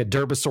looks like a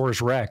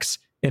Derposaurus Rex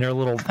in her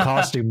little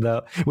costume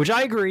though, which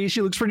I agree,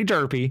 she looks pretty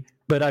derpy,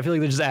 but I feel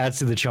like that just adds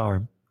to the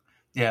charm.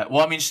 Yeah,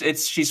 well, I mean,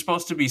 she's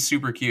supposed to be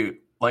super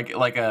cute, like a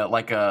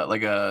it's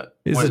a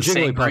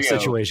Jigglypuff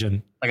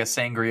situation, like a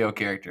Sangrio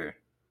character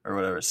or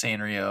whatever,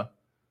 Sanrio.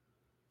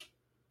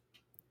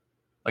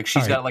 Like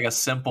she's got like a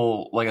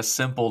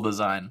simple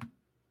design,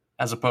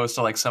 as opposed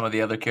to like some of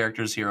the other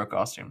characters' hero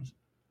costumes.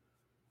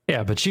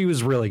 Yeah, but she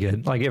was really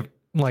good. Like if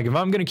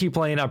I'm gonna keep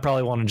playing, I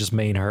probably want to just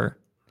main her.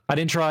 I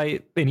didn't try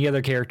any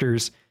other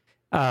characters,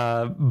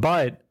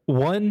 but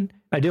one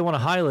I did want to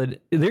highlight.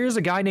 There's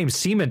a guy named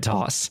Semen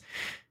Toss.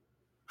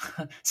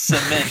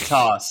 Cement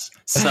toss.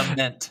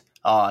 Semen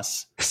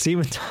Toss.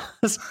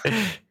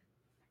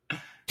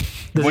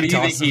 What do you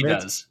think he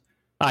does?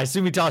 I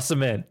assume he tosses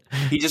cement.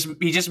 He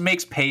just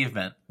makes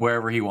pavement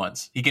wherever he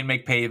wants. He can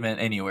make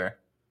pavement anywhere.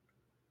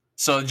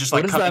 So just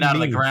like coming out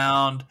of the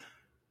ground,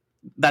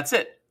 that's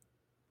it.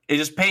 It's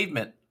just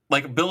pavement,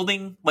 like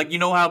building. Like you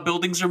know how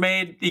buildings are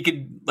made. He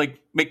could like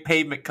make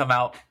pavement come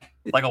out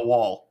like a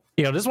wall.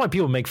 You know, this is why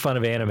people make fun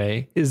of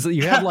anime. Is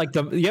you have like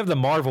the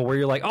Marvel where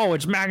you're like, oh,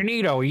 it's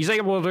Magneto. He's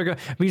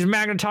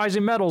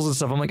magnetizing metals and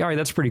stuff. I'm like, all right,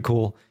 that's pretty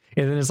cool.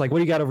 And then it's like, what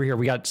do you got over here?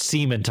 We got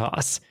Semen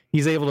Toss.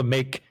 He's able to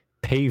make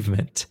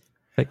pavement.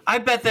 Like, I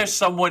bet there's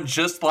someone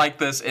just like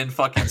this in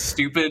fucking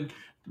stupid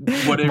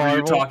whatever Marvel.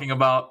 You're talking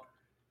about.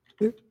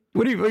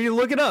 What are you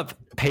looking up?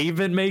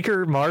 Pavement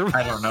maker Marvel?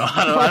 I don't know.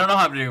 I don't know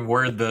how to even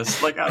word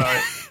this. Like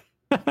I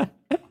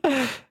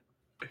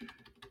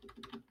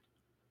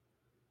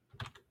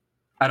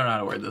don't know how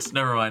to word this.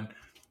 Never mind.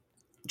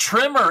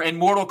 Trimmer in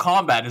Mortal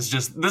Kombat is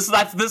just this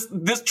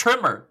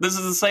Trimmer. This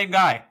is the same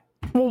guy.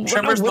 Well,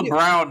 Trimmer's the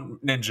brown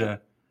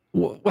ninja.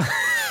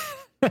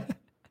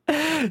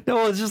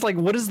 No, it's just like,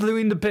 what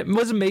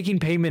is making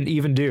payment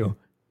even do?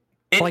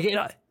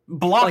 It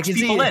blocks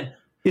people in.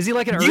 Is he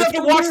like an earthbender? You have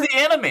to watch the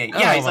anime.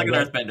 Yeah, he's like an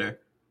earthbender.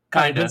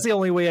 Kind of. That's the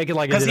only way I can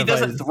like, because he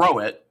doesn't throw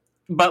it,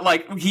 but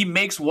like he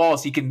makes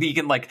walls. He can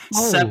like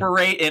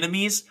separate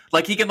enemies.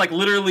 Like he can like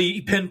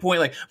literally pinpoint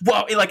like,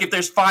 well, like if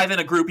there's 5 in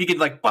a group, he can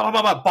like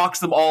box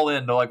them all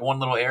into like one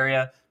little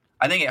area.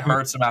 I think it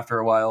hurts him after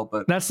a while,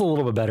 but that's a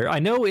little bit better. I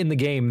know in the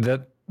game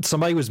that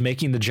somebody was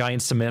making the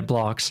giant cement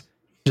blocks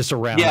just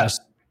around. Yes.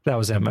 That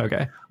was him.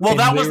 Okay. Well,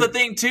 that was the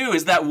thing too,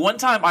 is that one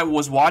time I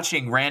was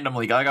watching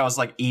randomly, like I was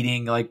like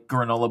eating like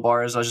granola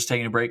bars. I was just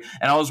taking a break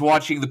and I was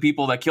watching the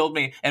people that killed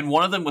me. And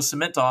one of them was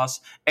Cement Toss,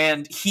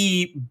 and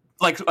he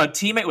like a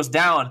teammate was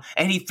down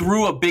and he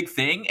threw a big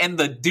thing and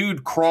the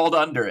dude crawled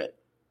under it.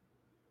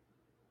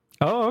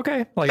 Oh,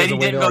 okay. Like, and he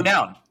didn't go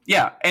down.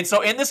 Yeah. And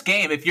so in this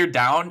game, if you're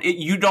down,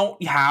 you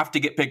don't have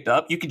to get picked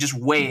up. You can just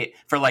wait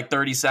for like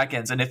 30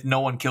 seconds. And if no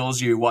one kills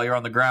you while you're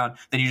on the ground,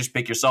 then you just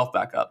pick yourself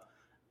back up.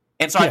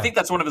 And so I think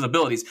that's one of his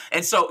abilities.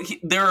 And so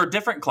there are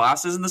different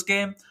classes in this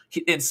game.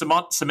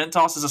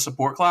 Cementos is a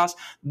support class.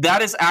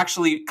 That is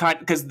actually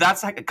because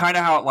that's kind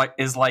of how it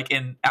is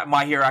in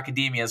My Hero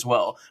Academia as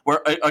well,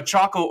 where a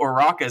Choco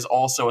Uraka is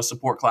also a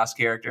support class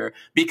character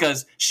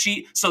because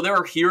so there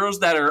are heroes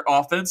that are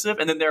offensive,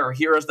 and then there are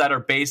heroes that are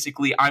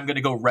basically, I'm going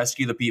to go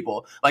rescue the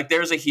people. Like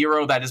there's a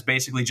hero that is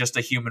basically just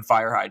a human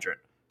fire hydrant,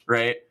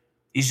 right?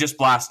 He's just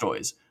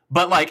Blastoise.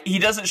 But like he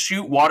doesn't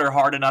shoot water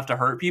hard enough to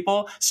hurt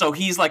people, so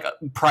he's like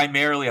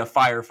primarily a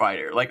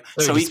firefighter. Like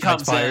so he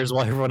comes fires in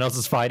while everyone else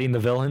is fighting the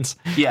villains.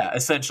 Yeah,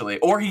 essentially,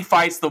 or he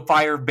fights the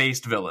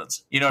fire-based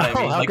villains. You know what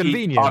I mean? How Like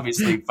convenient. He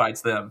obviously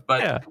fights them,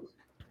 but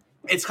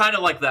it's kind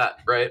of like that,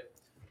 right?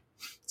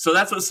 So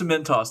that's what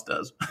Cementos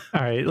does.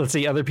 All right, let's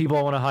see other people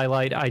I want to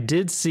highlight. I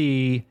did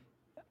see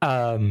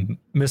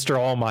Mr.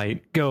 All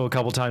Might go a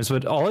couple times,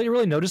 but all I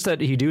really noticed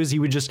that he do is he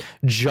would just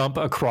jump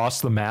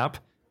across the map.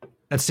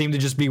 That seemed to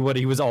just be what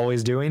he was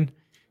always doing.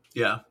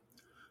 Yeah.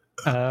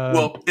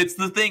 Well, it's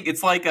the thing.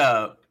 It's like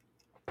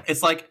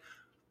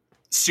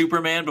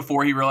Superman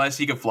before he realized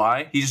he could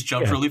fly. He just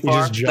jumps really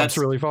far. He just jumps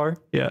really far.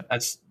 Yeah.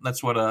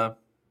 That's what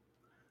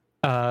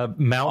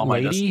Mount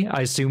Lady,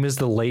 I assume, is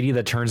the lady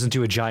that turns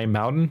into a giant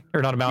mountain,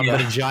 or not a mountain,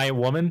 but a giant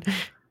woman.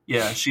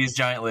 Yeah, she's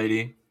Giant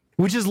Lady.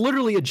 Which is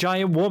literally a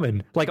giant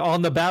woman, like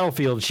on the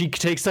battlefield. She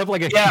takes up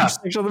like a huge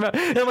section of the map.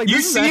 And I'm like, you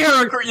see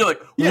her, you're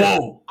like,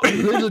 whoa.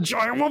 There's a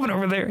giant woman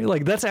over there.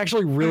 Like, that's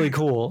actually really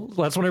cool.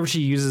 That's whenever she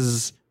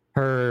uses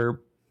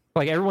her,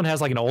 like everyone has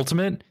like an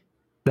ultimate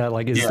that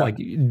like is like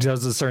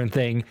does a certain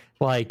thing.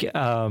 Like,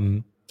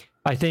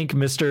 I think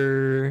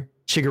Mr.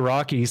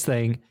 Shigaraki's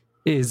thing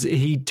is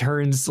he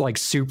turns like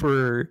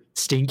super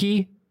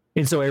stinky.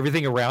 And so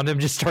everything around him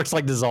just starts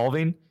like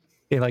dissolving.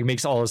 It like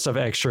makes all this stuff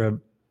extra,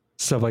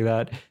 stuff like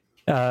that.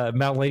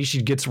 Mount Lady,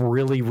 she gets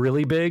really,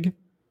 really big.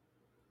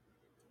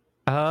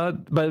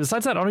 But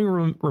besides that, I don't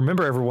even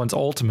remember everyone's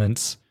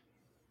ultimates.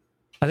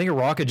 I think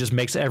Araka just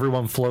makes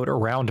everyone float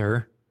around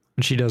her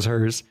when she does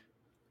hers.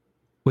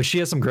 Which she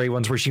has some great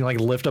ones where she can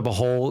like lift up a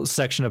whole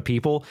section of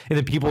people, and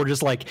then people are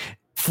just like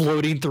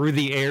floating through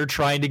the air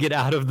trying to get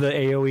out of the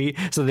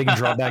AoE so they can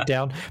drop back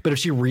down. But if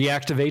she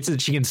reactivates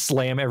it, she can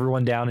slam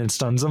everyone down and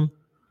stuns them.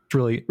 It's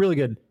really, really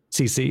good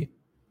CC.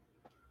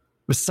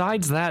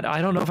 Besides that,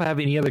 I don't know if I have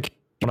any other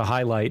want to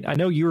highlight. I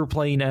know you were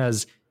playing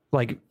as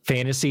like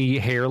fantasy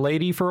hair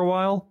lady for a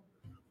while.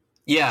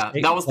 Yeah,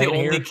 that was the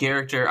only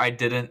character I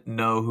didn't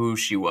know who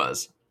she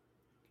was.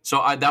 So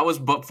that was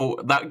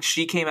before that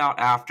she came out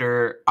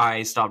after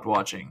I stopped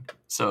watching.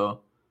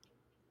 So,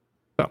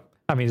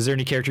 I mean, is there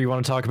any character you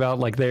want to talk about,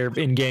 like their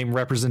in-game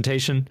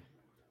representation?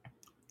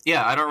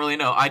 Yeah, I don't really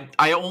know.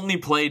 I only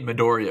played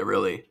Midoriya,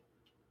 really.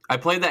 I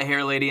played that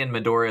hair lady in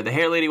Midoriya. The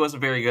hair lady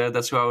wasn't very good.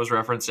 That's who I was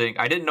referencing.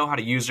 I didn't know how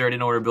to use her. I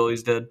didn't know what her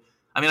abilities did.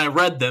 I mean, I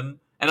read them,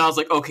 and I was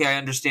like, okay, I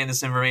understand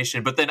this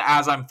information. But then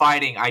as I'm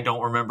fighting, I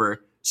don't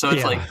remember. So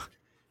it's like,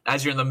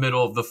 as you're in the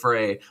middle of the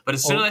fray. But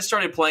as soon as I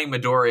started playing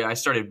Midoriya, I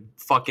started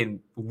fucking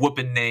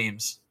whooping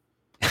names.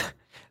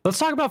 Let's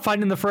talk about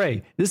fighting in the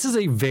fray. This is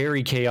a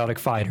very chaotic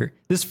fighter.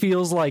 This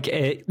feels like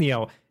an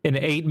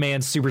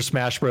 8-man Super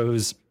Smash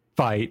Bros.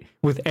 Fight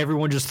with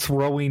everyone just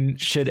throwing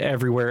shit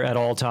everywhere at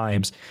all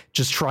times,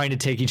 just trying to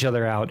take each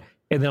other out.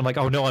 And then I'm like,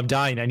 oh no, I'm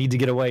dying. I need to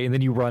get away. And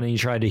then you run and you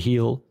try to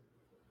heal.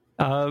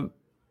 But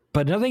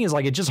another thing is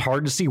like, it's just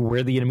hard to see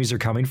where the enemies are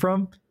coming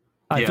from.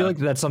 I feel like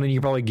that's something you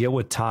probably get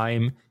with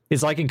time.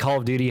 It's like in Call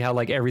of Duty, how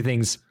like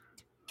everything's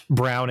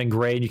brown and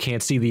gray and you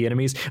can't see the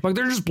enemies. Like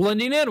they're just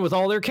blending in with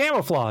all their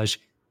camouflage.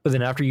 But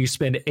then after you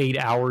spend 8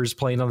 hours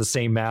playing on the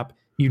same map,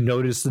 you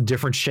notice the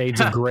different shades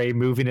of gray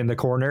moving in the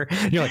corner.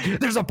 And you're like,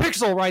 there's a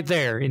pixel right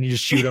there. And you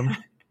just shoot them.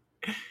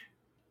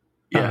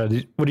 Yeah.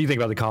 What do you think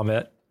about the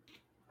combat?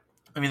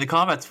 I mean, the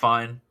combat's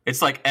fine.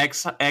 It's like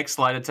X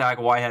light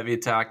attack, Y heavy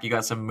attack. You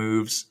got some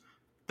moves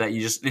that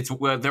you just,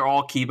 they're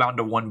all keybound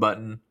to one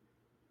button.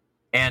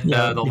 And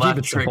the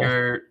left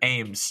trigger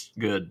aims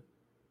good.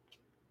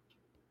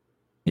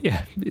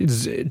 Yeah.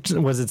 Was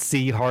it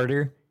see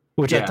harder?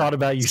 Which I thought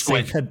about you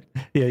saying that.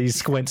 Yeah, you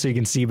squint so you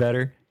can see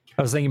better.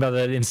 I was thinking about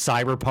that in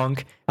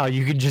Cyberpunk, how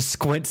you can just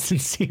squint and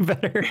see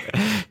better.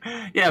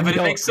 Yeah, but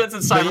it makes sense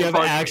in Cyberpunk. You have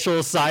actual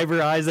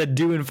cyber eyes that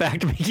do in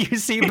fact make you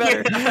see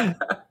better.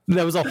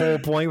 That was a whole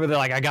point where they're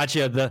like, I got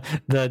you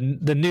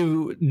the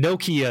new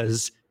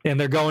Nokias, and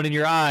they're going in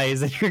your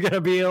eyes, and you're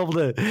gonna be able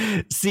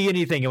to see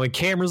anything. And when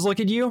cameras look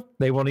at you,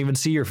 they won't even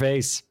see your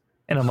face.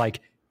 And I'm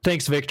like,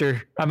 thanks,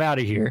 Victor. I'm out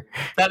of here.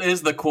 That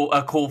is a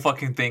cool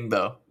fucking thing,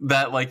 though.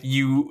 That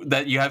you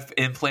have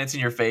implants in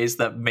your face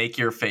that make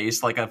your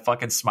face like a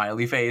fucking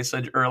smiley face,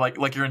 or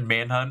like you're in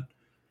Manhunt.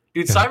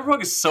 Dude,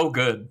 Cyberpunk is so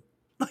good.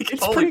 Like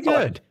it's pretty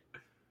good.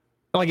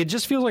 Like it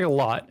just feels like a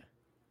lot.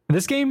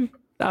 This game,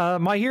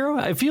 My Hero,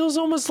 it feels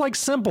almost like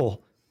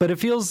simple, but it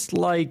feels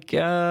like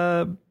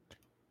I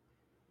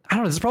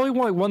don't know. It's probably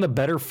one of the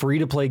better free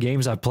to play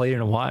games I've played in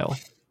a while.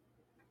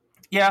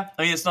 Yeah,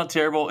 I mean, it's not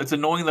terrible. It's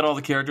annoying that all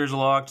the characters are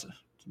locked,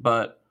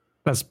 but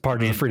that's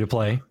part of the free to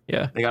play.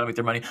 Yeah, they got to make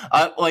their money.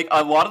 Like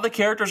a lot of the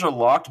characters are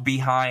locked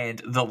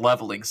behind the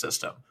leveling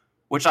system.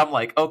 which I'm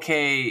like,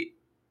 okay,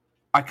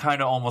 I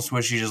kind of almost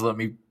wish you just let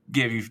me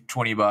give you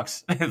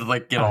 $20 and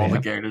like get all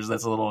the characters.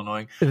 That's a little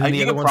annoying. And then the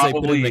you other could ones they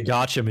put in the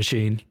gotcha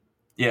machine.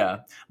 Yeah,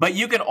 but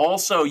you can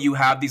also, you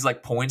have these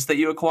like points that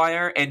you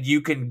acquire, and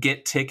you can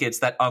get tickets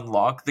that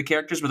unlock the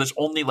characters, but there's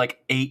only like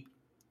 8.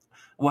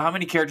 Well, how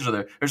many characters are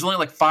there? There's only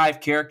like 5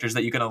 characters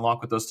that you can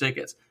unlock with those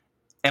tickets.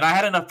 And I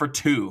had enough for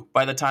 2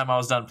 by the time I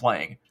was done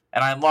playing.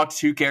 And I unlocked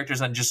 2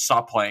 characters and just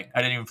stopped playing.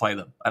 I didn't even play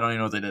them. I don't even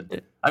know what they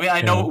did. I mean,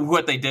 I know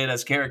what they did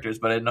as characters,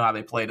 but I didn't know how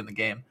they played in the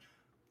game.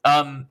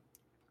 One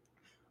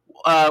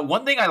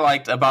thing I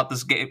liked about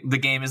the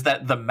game is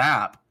that the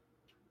map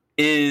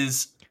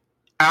is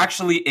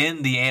actually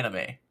in the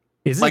anime.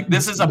 This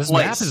is a place. This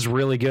map is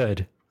really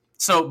good.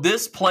 So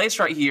this place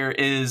right here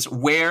is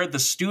where the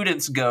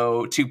students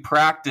go to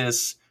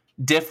practice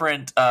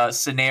different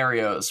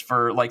scenarios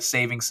for like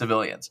saving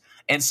civilians.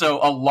 And so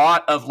a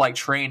lot of like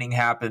training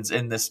happens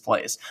in this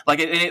place. Like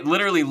it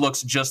literally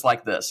looks just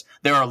like this.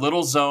 There are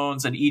little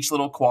zones in each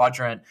little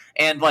quadrant,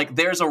 and like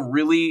there's a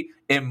really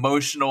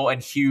emotional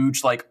and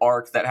huge like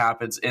arc that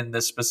happens in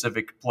this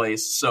specific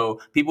place.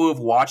 So people who have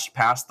watched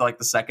past like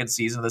the second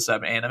season of this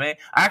anime, I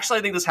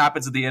actually think this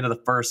happens at the end of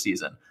the first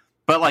season.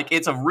 But like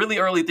it's a really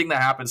early thing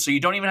that happens, so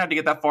you don't even have to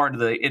get that far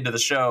into the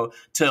show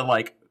to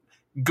like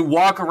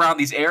walk around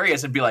these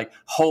areas and be like,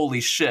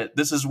 holy shit,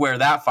 this is where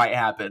that fight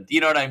happened.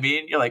 You know what I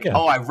mean? You're like,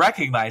 oh, I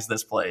recognize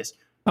this place.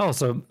 Oh,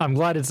 so I'm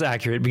glad it's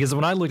accurate, because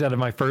when I looked at it,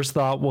 my first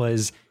thought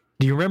was,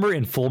 do you remember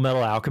in Full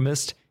Metal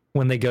Alchemist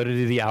when they go to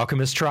do the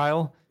alchemist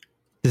trial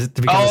to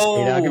become a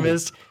state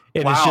alchemist?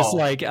 And it's just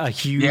like a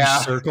huge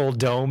circle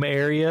dome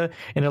area.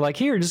 And they're like,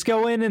 here, just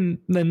go in. And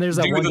then there's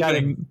that one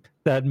guy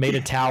that made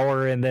a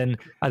tower. And then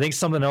I think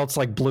something else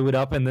like blew it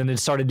up. And then it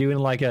started doing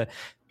like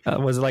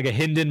was it like a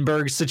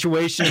Hindenburg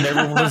situation and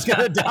everyone was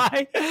going to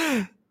die?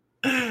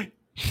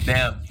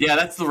 Damn. Yeah,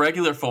 that's the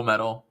regular Full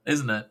Metal,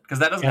 isn't it? Because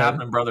that doesn't happen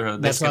in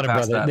Brotherhood. That's not in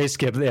Brotherhood. They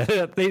skip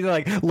that. They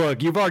like,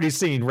 look, you've already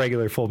seen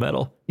regular Full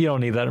Metal. You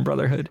don't need that in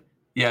Brotherhood.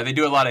 Yeah, they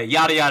do a lot of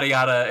yada, yada,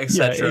 yada,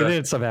 etc. Yeah, and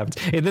then stuff happens.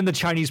 And then the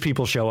Chinese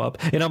people show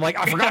up. And I'm like,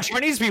 I forgot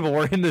Chinese people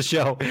were in this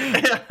show.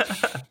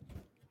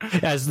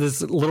 As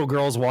this little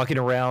girl's walking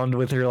around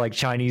with her like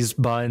Chinese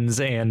buns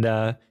and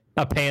a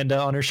panda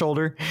on her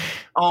shoulder.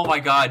 Oh my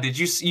god! Have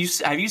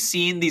you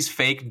seen these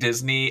fake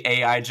Disney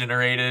AI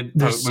generated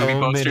movie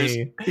posters?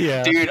 Many.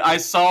 Yeah, dude, I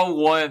saw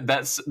one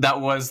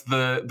that was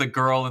the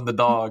girl and the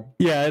dog.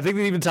 Yeah, I think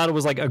the even title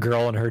was like a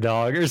girl and her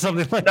dog or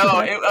something like that. No,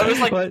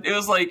 it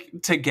was like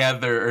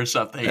together or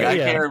something. I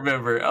can't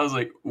remember. I was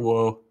like,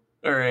 whoa!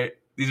 All right,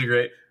 these are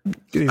great.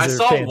 I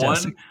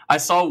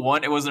saw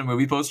one. It wasn't a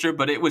movie poster,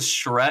 but it was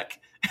Shrek.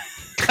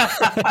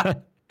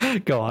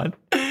 Go on.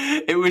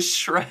 It was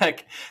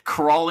Shrek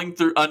crawling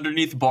through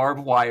underneath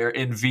barbed wire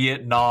in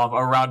Vietnam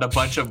around a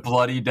bunch of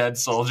bloody dead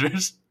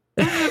soldiers.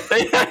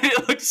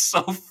 It looked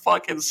so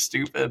fucking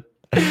stupid.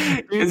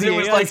 Because it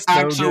was like so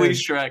actually good.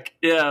 Shrek.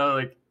 Yeah,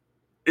 like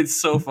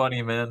it's so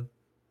funny, man.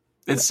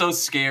 It's so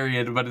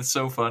scary, but it's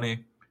so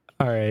funny.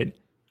 All right.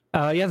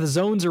 Yeah, the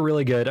zones are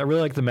really good. I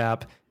really like the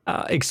map.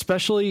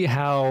 Especially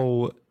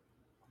how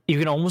you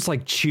can almost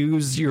like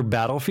choose your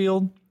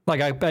battlefield. Like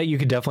I bet you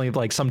could definitely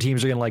like some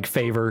teams are gonna like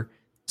favor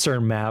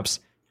certain maps.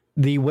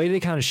 The way they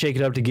kind of shake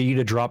it up to get you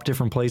to drop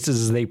different places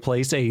is they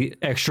place a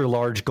extra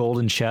large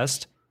golden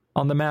chest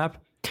on the map.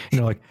 You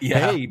know, like,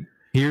 hey,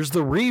 here's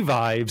the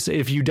revives.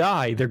 If you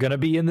die, they're gonna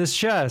be in this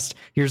chest.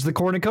 Here's the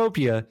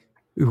cornucopia.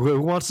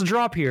 Who wants to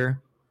drop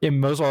here? And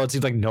most of all, it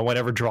seems like no one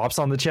ever drops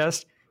on the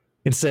chest.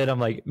 Instead, I'm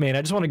like, man,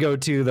 I just want to go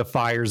to the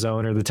fire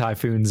zone or the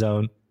typhoon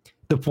zone.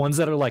 The ones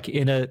that are like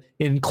in a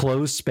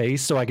enclosed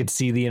space so I could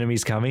see the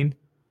enemies coming.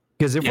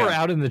 Because if we're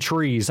out in the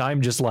trees,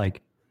 I'm just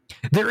like,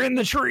 they're in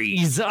the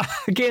trees. I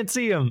can't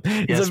see them.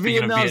 It's a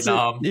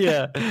Vietnam.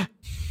 Yeah.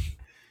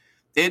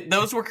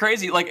 Those were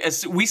crazy. Like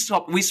we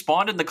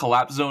spawned in the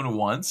collapse zone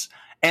once,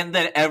 and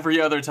then every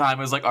other time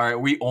it was like, all right,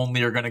 we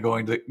only are going to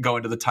go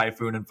into the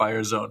typhoon and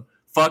fire zone.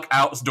 Fuck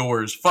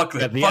outdoors. Fuck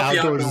that. The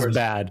outdoors is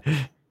bad.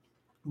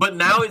 But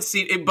now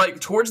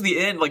but towards the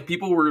end, like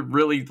people were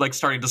really like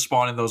starting to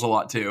spawn in those a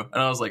lot too,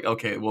 and I was like,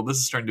 okay, well, this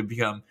is starting to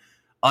become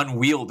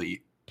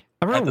unwieldy.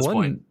 I remember at this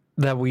point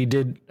that we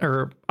did,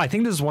 or I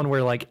think this is one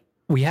where like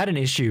we had an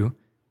issue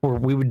where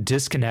we would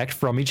disconnect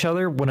from each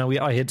other when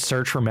I hit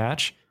search for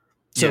match.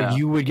 So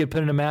you would get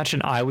put in a match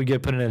and I would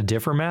get put in a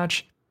different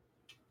match,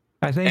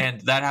 I think.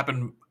 And that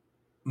happened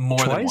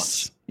twice? Than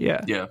once.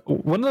 Yeah. Yeah.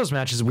 One of those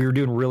matches we were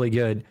doing really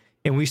good.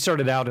 And we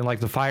started out in like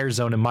the fire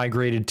zone and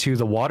migrated to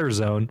the water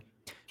zone,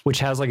 which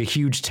has like a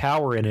huge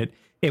tower in it.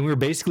 And we were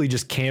basically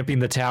just camping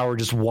the tower,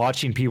 just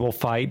watching people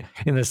fight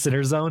in the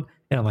center zone.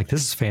 And I'm like,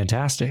 this is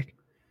fantastic.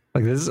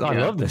 Like I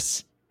love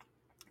this.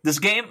 This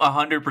game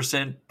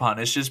 100%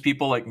 punishes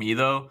people like me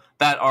though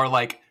that are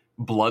like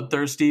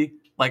bloodthirsty.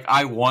 Like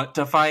I want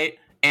to fight,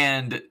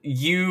 and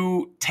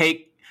you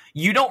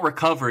don't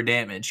recover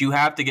damage. You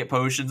have to get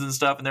potions and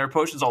stuff, and there are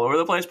potions all over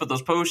the place. But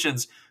those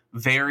potions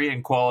vary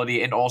in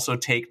quality and also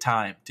take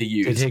time to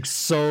use. It takes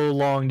so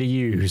long to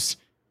use,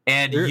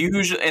 and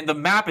usually, and the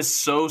map is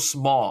so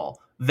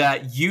small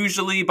that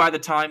usually by the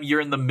time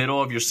you're in the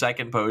middle of your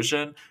second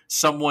potion,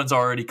 someone's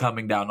already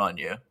coming down on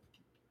you.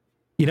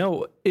 You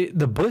know,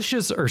 the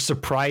bushes are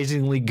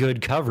surprisingly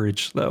good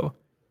coverage, though.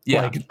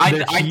 Yeah, Like,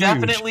 I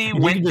definitely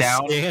went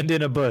down. Stand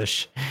in a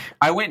bush.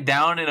 I went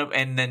down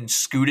and then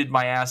scooted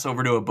my ass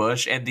over to a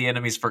bush, and the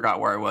enemies forgot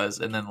where I was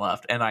and then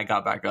left, and I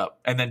got back up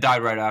and then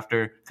died right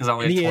after because I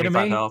only had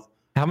 25 health.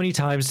 How many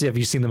times have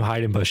you seen them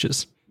hide in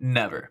bushes?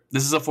 Never.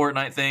 This is a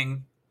Fortnite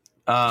thing.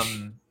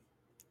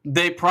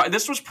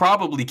 This was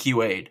probably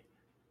QA'd,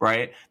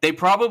 right? They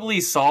probably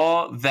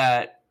saw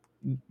that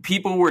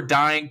people were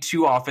dying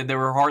too often. There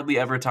were hardly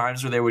ever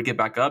times where they would get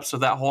back up. So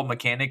that whole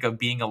mechanic of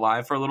being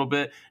alive for a little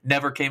bit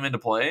never came into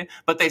play.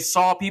 But they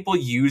saw people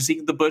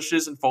using the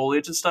bushes and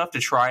foliage and stuff to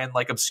try and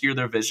like obscure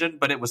their vision,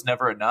 but it was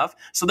never enough.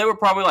 So they were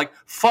probably like,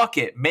 fuck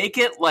it. Make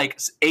it like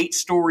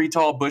 8-story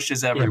tall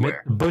bushes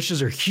everywhere. Yeah,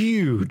 bushes are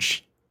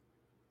huge.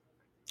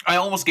 I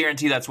almost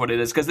guarantee that's what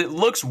it is because it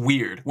looks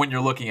weird when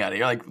you're looking at it.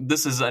 You're like,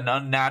 this is an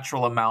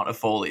unnatural amount of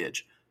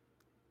foliage.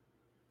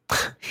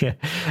 Yeah,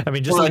 I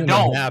mean, just looking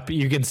at the map,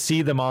 you can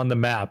see them on the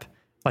map.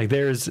 Like,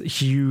 there's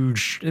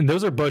huge, and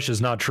those are bushes,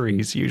 not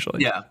trees,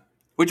 usually. Yeah.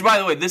 Which, by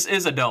the way, this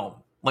is a dome.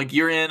 Like,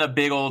 you're in a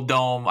big old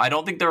dome. I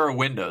don't think there are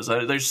windows.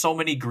 There's so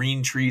many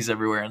green trees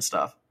everywhere and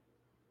stuff.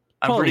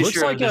 I'm pretty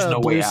sure like there's no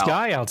way out. Blue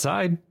sky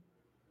outside.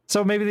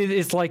 So maybe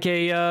it's like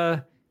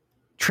a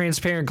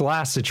transparent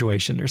glass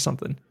situation or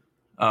something.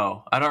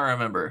 Oh, I don't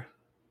remember.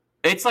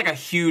 It's like a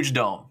huge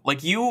dome. Like,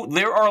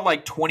 there are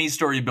like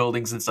 20-story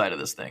buildings inside of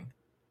this thing.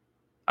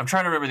 I'm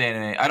trying to remember the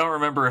anime. I don't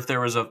remember if there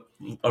was a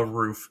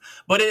roof,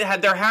 but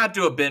there had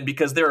to have been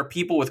because there are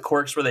people with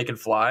quirks where they can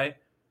fly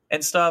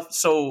and stuff.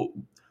 So,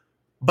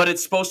 but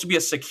it's supposed to be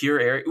a secure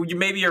area.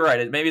 Maybe you're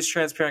right. Maybe it's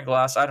transparent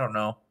glass. I don't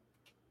know.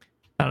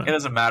 It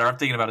doesn't matter. I'm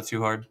thinking about it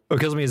too hard. What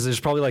kills me is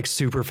there's probably like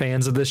super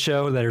fans of this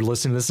show that are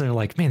listening to this and they're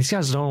like, man, these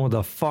guys don't know what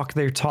the fuck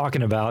they're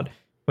talking about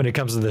when it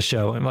comes to this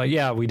show. I'm like,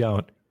 yeah, we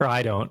don't, or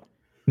I don't.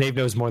 Nave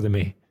knows more than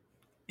me.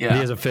 Yeah, he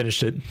hasn't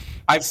finished it.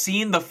 I've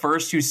seen the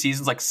first 2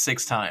 seasons like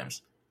 6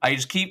 times. I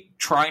just keep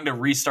trying to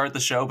restart the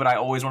show, but I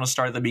always want to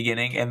start at the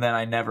beginning, and then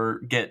I never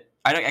get...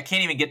 I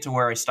can't even get to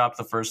where I stopped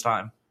the first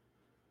time.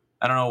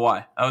 I don't know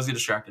why. I always get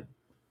distracted.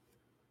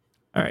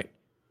 All right.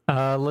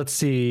 Let's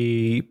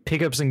see.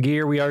 Pickups and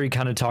gear. We already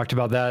kind of talked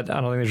about that.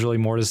 I don't think there's really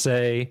more to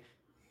say.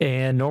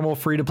 And normal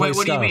free-to-play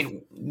stuff. Wait,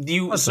 what do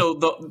you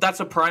mean? That's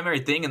a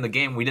primary thing in the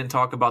game. We didn't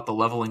talk about the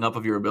leveling up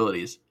of your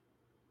abilities.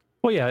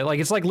 Well, yeah, like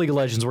it's like League of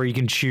Legends where you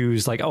can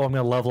choose, like, oh, I'm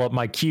going to level up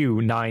my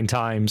Q 9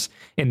 times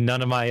and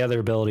none of my other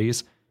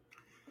abilities.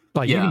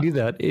 Like, you can do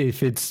that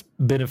if it's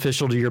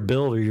beneficial to your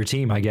build or your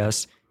team, I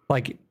guess.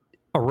 Like,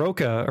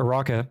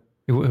 Araka,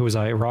 who was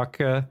I?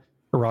 Araka?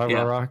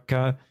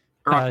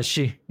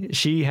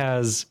 She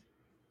has,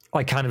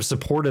 like, kind of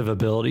supportive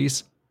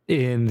abilities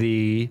in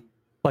the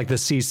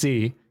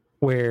CC,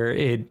 where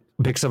it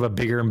picks up a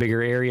bigger and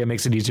bigger area,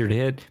 makes it easier to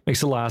hit,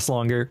 makes it last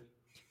longer.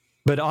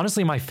 But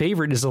honestly, my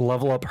favorite is to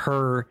level up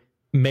her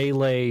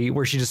melee,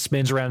 where she just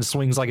spins around and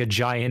swings like a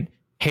giant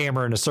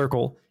hammer in a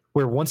circle,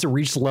 where once it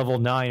reaches level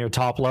 9 or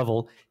top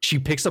level, she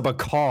picks up a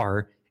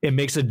car and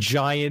makes a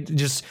giant,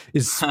 just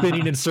is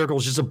spinning in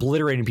circles, just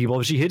obliterating people.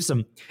 If she hits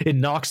them, it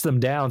knocks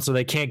them down so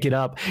they can't get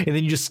up. And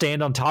then you just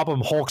stand on top of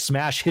them, Hulk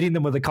smash, hitting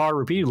them with the car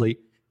repeatedly.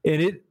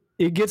 And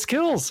it gets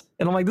kills.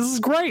 And I'm like, this is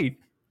great.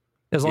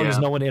 As long as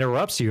no one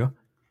interrupts you.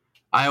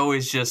 I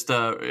always just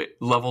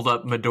leveled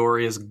up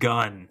Midoriya's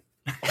gun.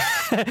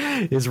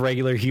 His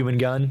regular human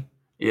gun.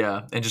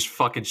 Yeah, and just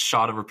fucking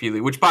shot him repeatedly.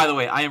 Which, by the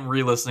way, I am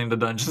re-listening to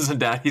Dungeons and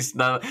Daddies.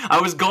 I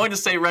was going to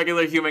say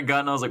regular human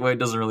gun, and I was like, wait, it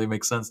doesn't really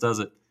make sense, does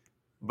it?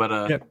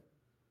 But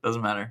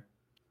doesn't matter.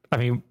 I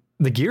mean,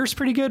 the gear's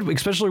pretty good,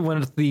 especially when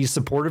it's the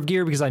supportive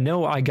gear, because I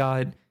know I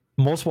got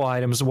multiple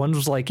items. One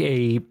was like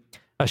a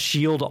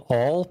shield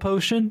all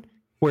potion,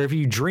 where if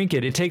you drink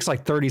it, it takes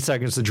like 30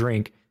 seconds to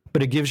drink,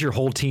 but it gives your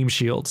whole team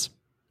shields.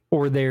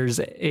 Or there's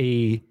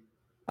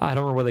I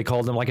don't remember what they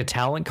called them, like a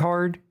talent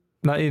card.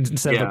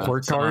 Instead of a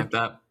quirk card, like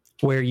that,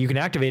 where you can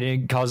activate it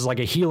and it causes like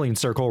a healing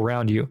circle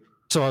around you.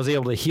 So I was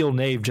able to heal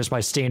Nave just by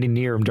standing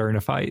near him during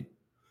a fight.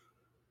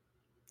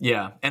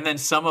 Yeah, and then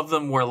some of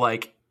them were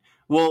like,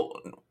 well,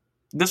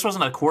 this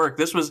wasn't a quirk.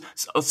 This was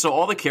so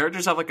all the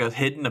characters have like a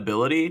hidden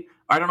ability.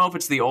 I don't know if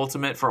it's the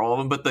ultimate for all of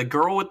them, but the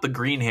girl with the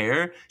green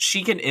hair,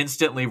 she can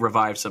instantly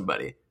revive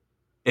somebody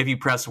if you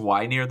press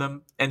Y near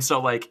them. And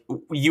so like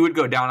you would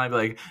go down, I'd be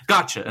like,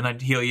 gotcha, and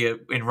I'd heal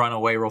you and run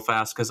away real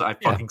fast because I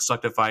fucking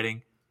sucked at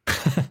fighting.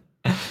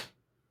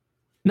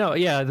 No,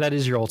 yeah, that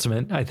is your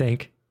ultimate, I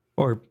think.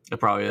 Or it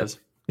probably is.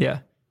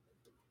 Yeah.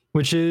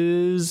 Which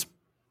is,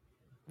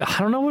 I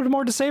don't know what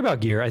more to say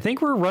about gear. I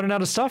think we're running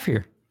out of stuff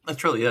here.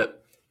 That's really it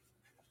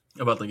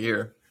about the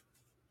gear.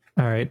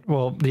 All right.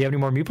 Well, do you have any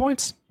more mute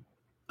points?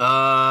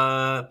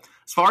 As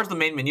far as the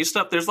main menu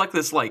stuff, there's like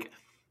this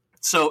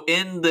so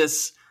in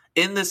this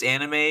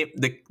anime,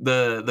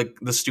 the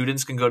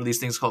students can go to these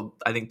things called,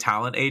 I think,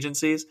 talent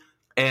agencies.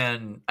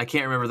 And I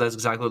can't remember that's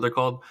exactly what they're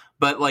called,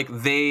 but like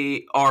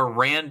they are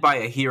ran by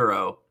a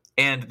hero,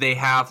 and they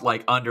have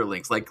like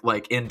underlings,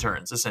 like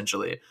interns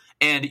essentially.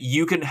 And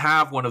you can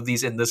have one of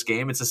these in this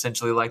game. It's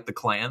essentially like the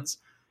clans.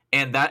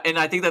 And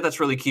I think that that's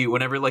really cute.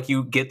 Whenever like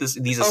you get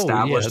these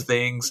established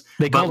things,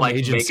 they call but them like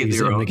agencies make it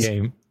your in own. the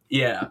game.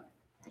 Yeah,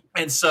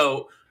 and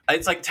so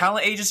it's like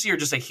talent agency or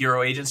just a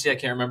hero agency. I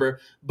can't remember,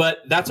 but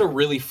that's a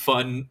really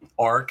fun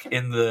arc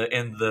in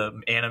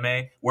the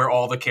anime where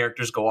all the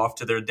characters go off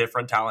to their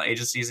different talent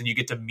agencies and you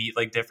get to meet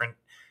like different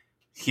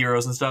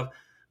heroes and stuff.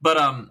 But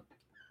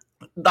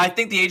I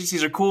think the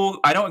agencies are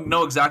cool. I don't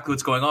know exactly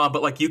what's going on,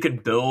 but like you can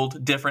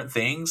build different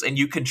things and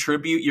you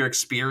contribute your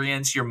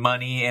experience, your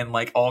money, and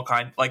like all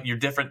kind like your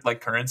different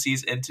like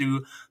currencies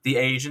into the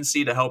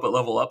agency to help it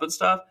level up and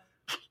stuff.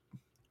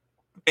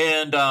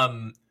 And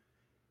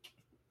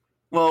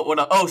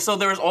so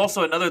there's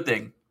also another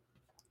thing.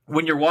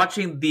 When you're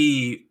watching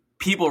the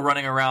people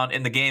running around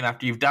in the game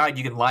after you've died,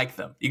 you can like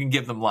them. You can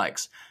give them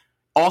likes.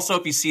 Also,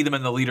 if you see them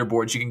in the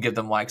leaderboards, you can give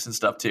them likes and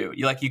stuff too.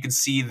 You can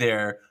see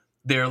their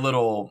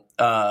little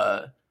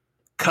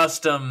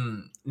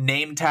custom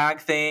name tag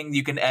thing.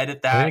 You can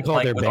edit that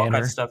like with all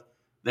kinds of stuff.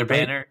 Their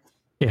banner.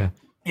 Yeah.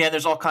 Yeah,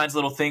 there's all kinds of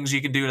little things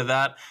you can do to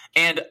that.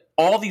 And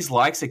all these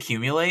likes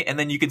accumulate, and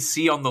then you can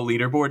see on the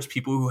leaderboards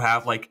people who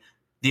have like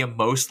the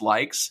most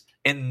likes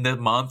in the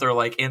month or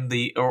like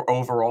or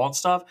overall and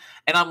stuff.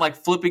 And I'm like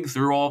flipping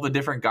through all the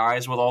different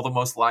guys with all the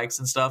most likes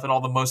and stuff and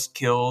all the most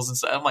kills and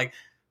stuff. I'm like,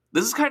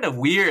 this is kind of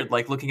weird,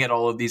 like looking at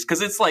all of these,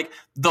 because it's like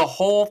the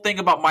whole thing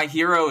about My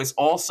Hero is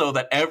also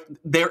that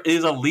there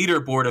is a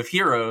leaderboard of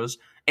heroes,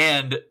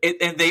 and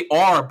they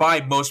are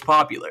by most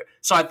popular.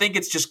 So I think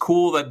it's just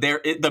cool that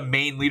the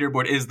main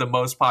leaderboard is the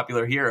most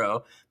popular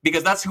hero,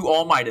 because that's who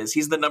All Might is.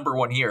 He's the number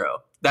one hero.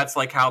 That's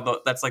like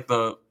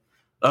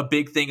a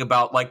big thing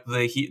about like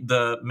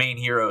the main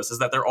heroes is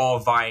that they're all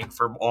vying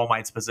for All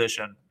Might's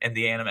position in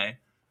the anime.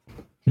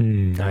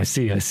 I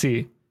see.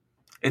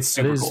 It's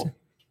super cool.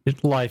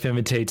 Life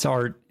imitates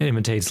art,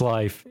 imitates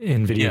life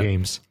in video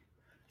games.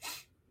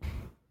 All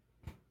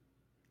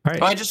right.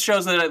 Well, it just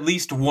shows that at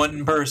least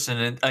one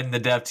person in the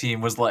dev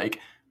team was like,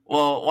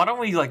 well, why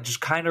don't we like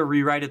just kind of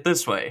rewrite it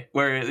this way,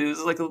 where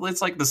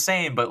it's like the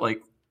same, but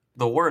like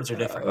the words are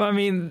different. I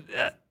mean,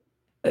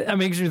 that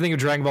makes me think of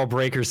Dragon Ball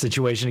Breakers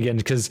situation again,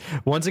 because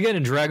once again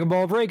in Dragon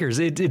Ball Breakers,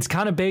 it's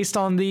kind of based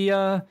on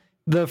the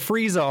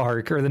Frieza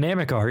arc or the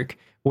Namek arc,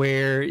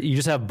 where you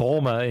just have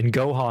Bulma and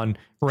Gohan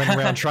running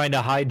around trying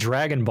to hide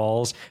Dragon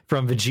Balls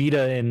from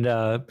Vegeta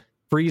and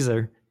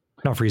Freezer.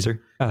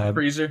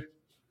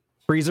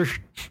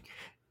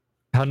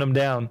 Hunt them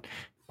down.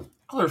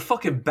 Oh, there are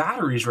fucking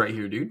batteries right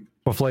here, dude.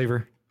 What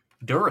flavor?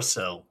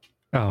 Duracell.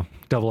 Oh,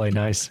 AA,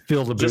 nice.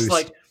 Feel the boost.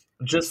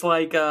 Just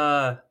like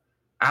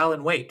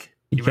Alan Wake.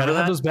 You gotta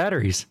have those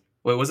batteries.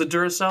 Wait, was it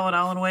Duracell in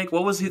Alan Wake?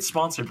 What was it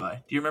sponsored by?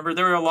 Do you remember?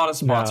 There were a lot of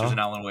sponsors in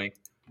Alan Wake.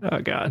 Oh,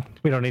 God.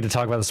 We don't need to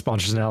talk about the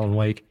sponsors in Alan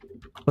Wake.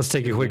 Let's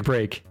take a quick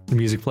break. The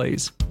music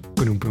plays.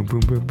 Boom, boom, boom,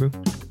 boom, boom.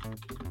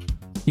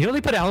 You know they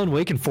put Alan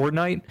Wake in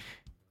Fortnite?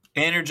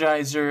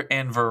 Energizer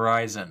and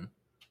Verizon.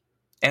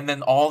 And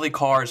then all the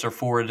cars are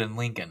Ford and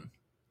Lincoln.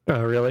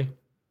 Oh, really?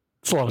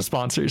 It's a lot of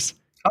sponsors.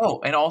 Oh,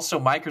 and also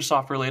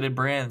Microsoft-related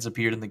brands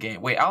appeared in the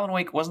game. Wait, Alan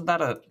Wake, wasn't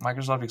that a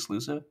Microsoft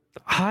exclusive?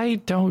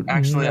 I don't know.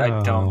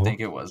 I don't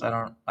think it was.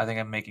 I think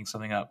I'm making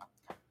something up.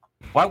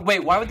 Why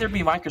would there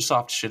be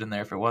Microsoft shit in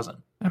there if it wasn't?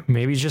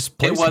 Maybe just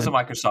placement. It was a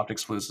Microsoft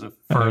exclusive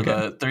for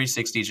the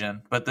 360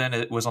 gen, but then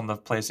it was on the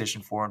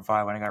PlayStation 4 and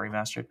 5 when it got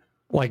remastered.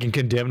 Like in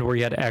Condemned, where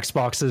you had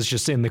Xboxes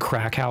just in the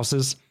crack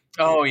houses.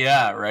 Oh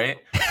yeah, right.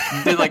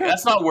 Like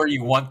that's not where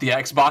you want the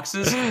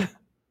Xboxes.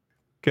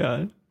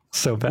 God,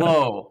 so bad.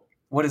 Whoa,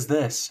 what is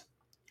this?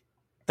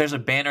 There's a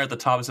banner at the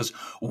top that says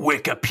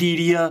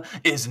Wikipedia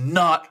is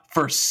not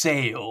for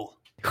sale.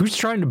 Who's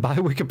trying to buy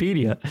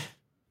Wikipedia?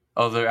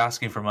 Oh, they're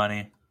asking for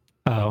money.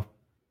 Oh.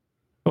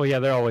 Well, yeah,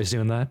 they're always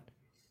doing that.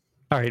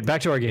 All right,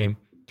 back to our game.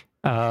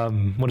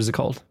 What is it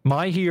called?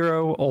 My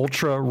Hero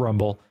Ultra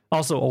Rumble.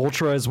 Also,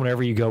 Ultra is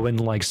whenever you go in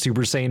like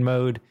Super Saiyan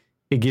mode,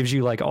 it gives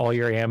you like all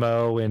your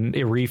ammo and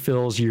it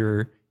refills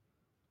your...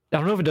 I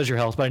don't know if it does your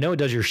health, but I know it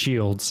does your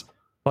shields.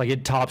 Like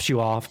it tops you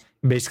off.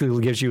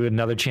 Basically gives you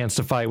another chance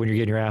to fight when you're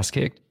getting your ass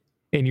kicked.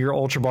 And your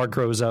Ultra Bar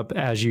grows up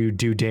as you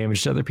do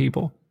damage to other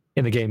people.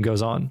 And the game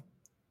goes on.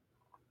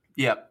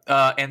 Yeah,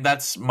 and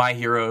that's My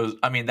Hero's.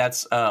 I mean,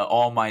 that's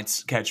All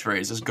Might's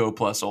catchphrase is "Go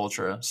plus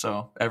Ultra."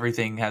 So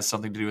everything has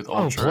something to do with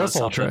Ultra. Oh, plus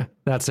Ultra.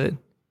 That's it.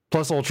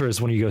 Plus Ultra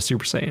is when you go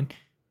Super Saiyan.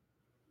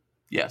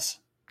 Yes.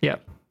 Yeah.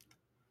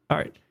 All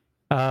right.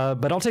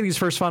 But I'll take these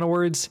first final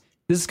words.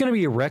 This is going to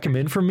be a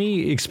recommend for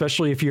me,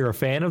 especially if you're a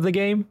fan of the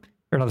game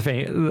or not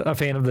a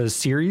fan of the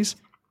series.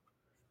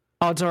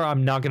 Odds are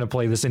I'm not going to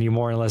play this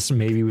anymore unless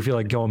maybe we feel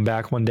like going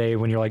back one day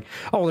when you're like,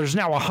 oh, there's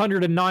now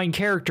 109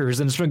 characters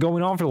and it's been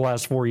going on for the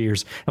last 4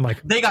 years. I'm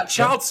like, they got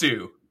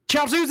Chaozu.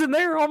 Chaozu's in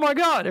there? Oh my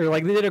God. Or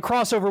like they did a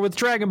crossover with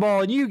Dragon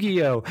Ball and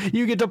Yu-Gi-Oh!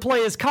 You get to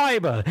play as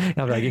Kaiba. And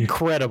I'm like,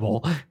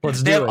 incredible.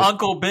 Let's do it. They have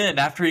Uncle Ben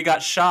after he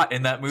got shot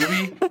in that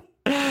movie.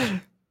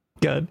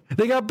 Good.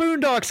 They got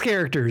Boondocks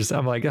characters.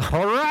 I'm like,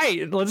 all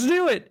right, let's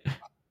do it.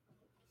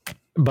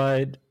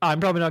 but I'm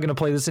probably not going to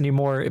play this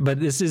anymore. But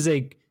this is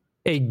a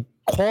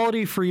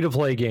quality free to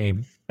play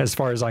game as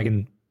far as I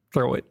can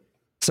throw it.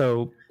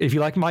 So if you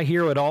like My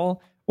Hero at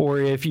all, or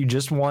if you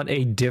just want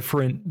a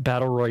different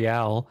battle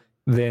royale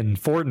than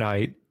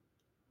Fortnite,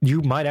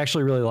 you might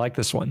actually really like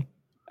this one.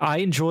 I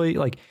enjoy,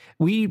 like,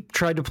 we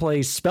tried to play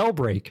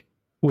Spellbreak,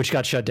 which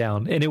got shut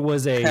down, and it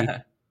was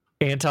a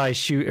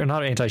anti-shooter,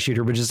 not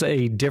anti-shooter, but just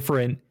a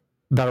different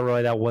battle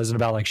royale that wasn't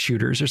about like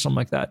shooters or something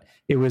like that.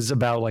 It was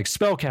about like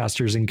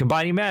spellcasters and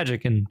combining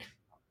magic and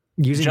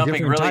using Jumping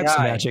different really types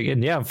high. of magic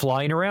and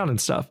flying around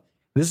and stuff.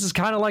 This is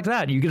kind of like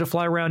that. You get to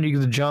fly around, you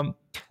get to jump.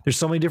 There's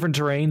so many different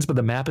terrains, but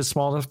the map is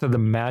small enough that the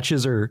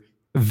matches are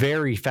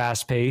very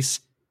fast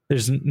paced.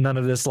 There's none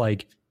of this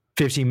like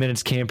 15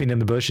 minutes camping in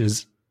the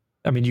bushes.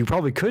 I mean, you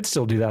probably could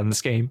still do that in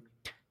this game,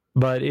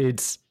 but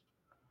it's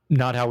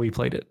not how we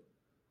played it.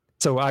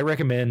 So I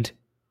recommend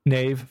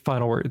Nave.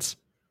 Final words.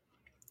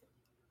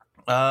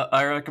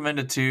 I recommend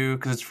it too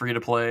because it's free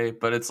to play.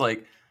 But it's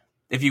like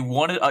if you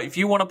want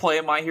to play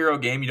a My Hero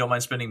game, you don't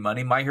mind spending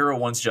money. My Hero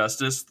One's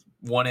Justice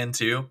 1 and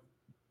 2.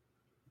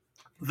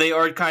 They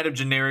are kind of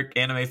generic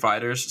anime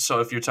fighters. So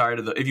if you're tired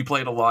of if you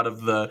played a lot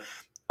of the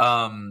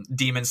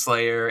Demon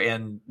Slayer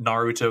and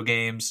Naruto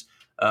games,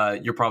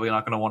 you're probably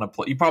not going to want to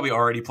play. You probably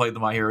already played the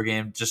My Hero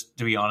game, just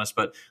to be honest.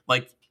 But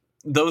like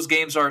those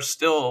games are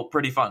still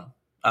pretty fun.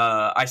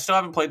 I still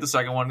haven't played the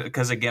second one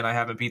because again I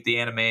haven't beat the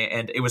anime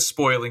and it was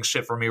spoiling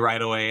shit for me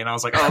right away, and I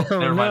was like, oh,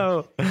 never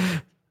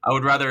mind. I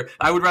would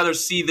rather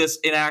see this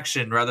in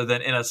action rather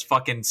than in a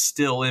fucking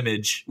still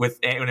image with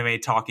anime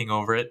talking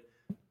over it.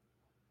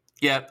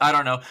 Yeah, I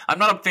don't know. I'm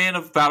not a fan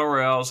of battle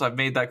royales. I've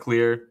made that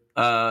clear.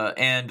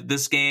 And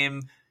this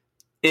game,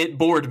 it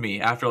bored me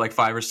after like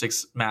 5 or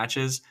 6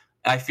 matches.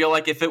 I feel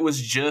like if it was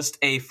just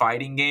a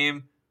fighting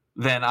game,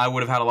 then I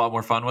would have had a lot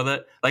more fun with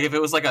it. Like if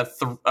it was like a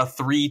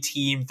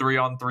 3-team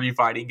 3-on-3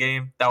 fighting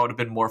game, that would have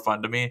been more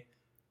fun to me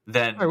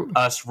than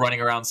us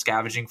running around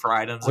scavenging for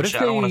items and shit.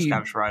 I don't want to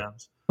scavenge for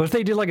items. What if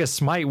they did like a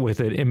Smite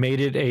with it and made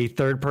it a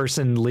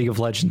third-person League of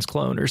Legends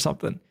clone or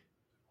something?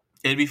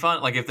 It'd be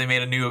fun. Like if they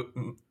made a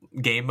new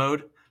game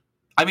mode.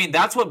 I mean,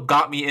 that's what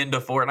got me into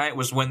Fortnite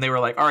was when they were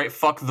like, all right,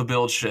 fuck the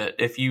build shit.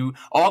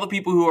 All the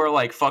people who are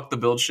like, fuck the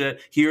build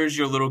shit, here's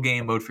your little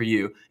game mode for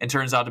you. And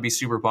turns out to be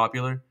super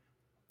popular.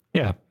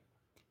 Yeah.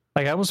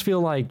 Like, I almost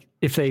feel like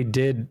if they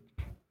did,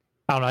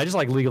 I don't know, I just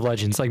like League of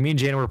Legends. Like, me and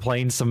Jana were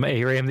playing some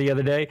ARAM the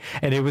other day,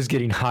 and it was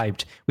getting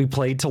hyped. We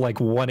played till like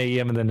 1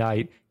 a.m. in the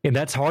night, and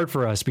that's hard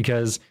for us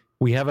because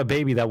we have a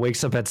baby that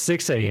wakes up at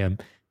 6 a.m.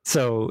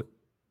 So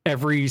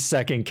every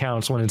second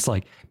counts when it's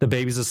like, the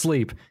baby's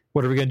asleep.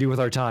 What are we going to do with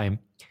our time?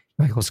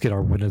 Like, let's get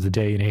our win of the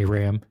day in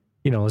ARAM.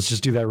 Let's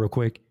just do that real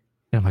quick.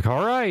 And I'm like,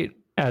 all right.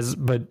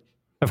 But,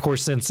 of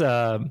course, since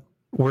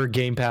we're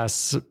Game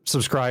Pass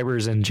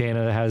subscribers and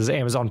Jana has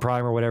Amazon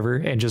Prime or whatever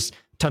and just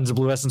tons of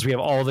Blue Essence, we have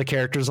all the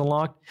characters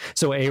unlocked.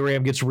 So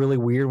ARAM gets really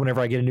weird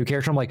whenever I get a new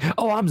character. I'm like,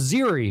 oh, I'm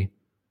Ziri.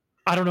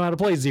 I don't know how to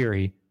play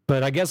Ziri,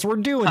 but I guess we're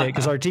doing it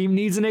because our team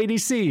needs an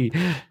ADC.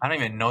 I don't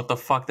even know what the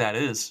fuck that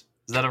is.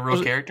 Is that a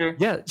real character?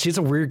 Yeah, she's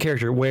a weird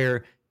character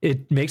where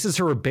it makes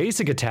her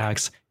basic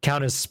attacks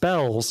count as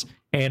spells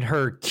and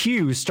her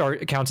Q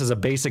counts as a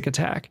basic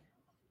attack.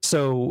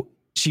 So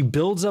she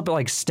builds up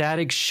like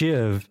static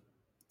shiv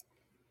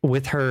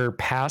with her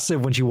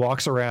passive when she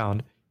walks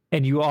around,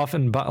 and you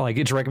often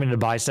it's recommended to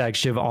buy static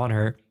shiv on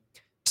her.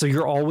 So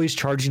you're always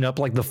charging up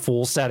like the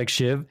full static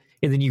shiv,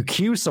 and then you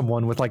Q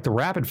someone with like the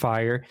rapid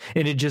fire,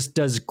 and it just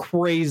does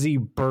crazy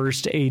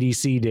burst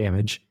ADC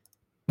damage.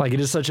 Like, it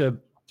is such a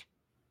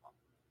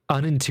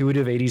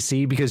unintuitive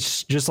ADC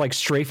because just like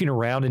strafing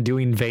around and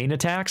doing vein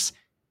attacks,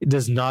 it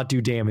does not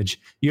do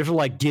damage. You have to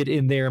like get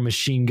in there and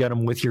machine gun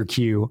them with your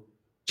Q.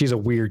 She's a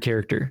weird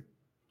character.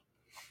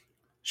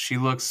 She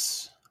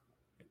looks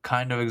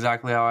kind of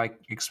exactly how I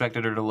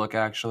expected her to look,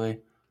 actually.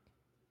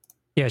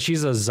 Yeah,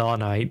 she's a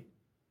Zonite,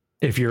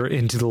 if you're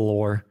into the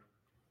lore.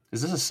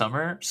 Is this a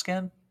summer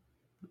skin?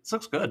 This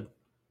looks good.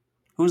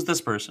 Who's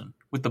this person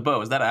with the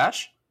bow? Is that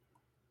Ash?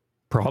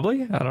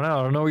 Probably. I don't know.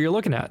 I don't know what you're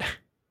looking at.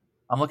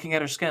 I'm looking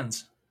at her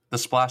skins. The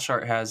splash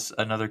art has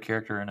another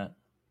character in it.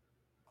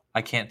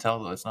 I can't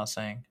tell, though. It's not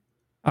saying.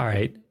 All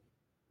right.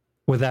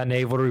 With that,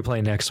 Nave, what are we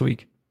playing next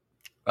week?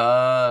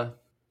 Fuck,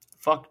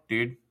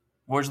 dude.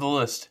 Where's the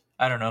list?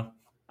 I don't know.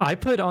 I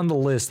put on the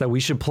list that we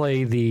should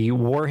play the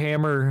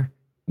Warhammer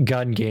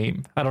gun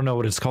game. I don't know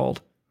what it's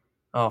called.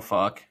 Oh,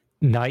 fuck.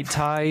 Night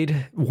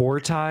Tide, War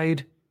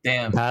Tide,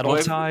 damn, Battle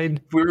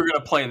Tide. If we were going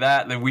to play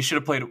that, then we should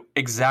have played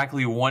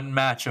exactly one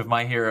match of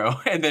My Hero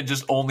and then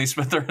just only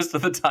spent the rest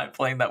of the time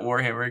playing that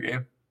Warhammer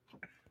game.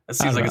 It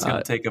seems like it's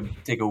going to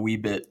take a wee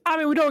bit. I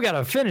mean, we don't got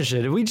to finish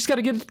it. We just got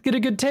to get a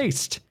good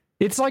taste.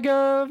 It's just like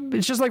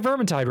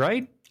Vermintide,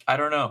 right? I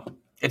don't know.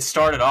 It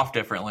started off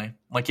differently.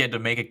 Like you had to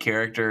make a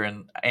character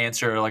and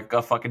answer like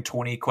a fucking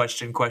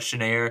 20-question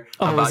questionnaire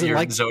about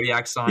your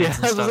zodiac signs and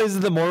stuff. This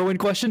is the Morrowind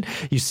question.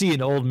 You see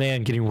an old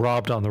man getting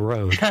robbed on the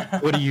road.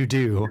 What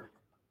do?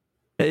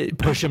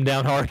 Push him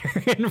down harder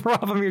and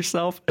rob him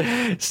yourself?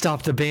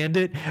 Stop the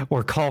bandit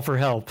or call for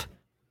help?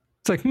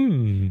 It's like,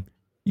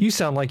 you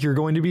sound like you're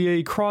going to be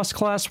a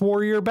cross-class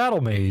warrior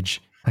battle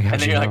mage. Like,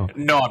 And then you're like,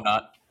 no, I'm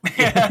not.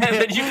 And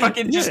then you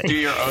fucking just do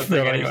your own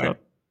thing anyway.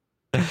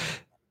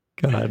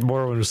 God,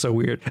 Morrowind was so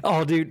weird.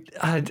 Oh, dude,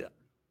 I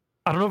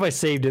don't know if I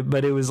saved it,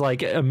 but it was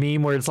like a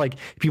meme where it's like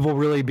people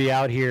really be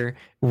out here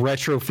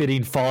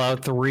retrofitting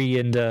Fallout 3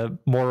 into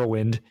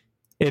Morrowind.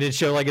 And it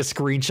showed like a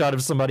screenshot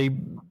of somebody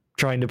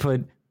trying to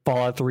put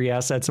Fallout 3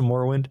 assets in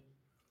Morrowind.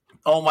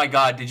 Oh my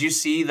God, did you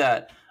see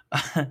that?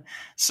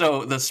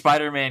 So the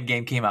Spider-Man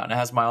game came out and it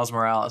has Miles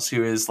Morales,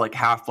 who is like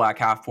half black,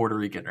 half Puerto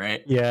Rican,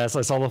 right? Yes,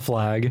 I saw the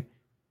flag.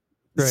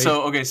 Right.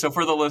 So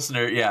for the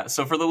listener, you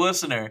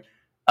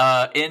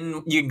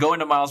can go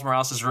into Miles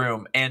Morales'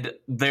 room and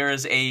there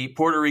is a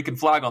Puerto Rican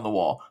flag on the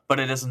wall, but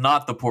it is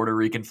not the Puerto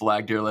Rican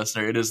flag, dear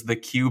listener. It is the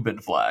Cuban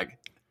flag.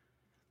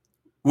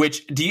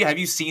 Which have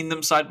you seen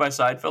them side by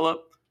side,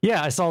 Philip?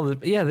 Yeah, I saw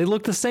they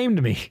look the same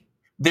to me.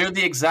 They're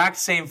the exact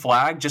same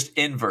flag, just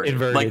inverted.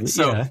 Like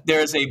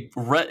there's a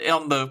red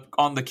on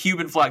the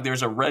Cuban flag.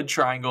 There's a red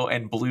triangle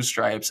and blue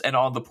stripes, and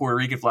on the Puerto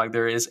Rican flag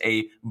there is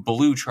a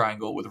blue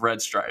triangle with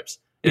red stripes.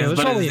 But it is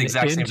the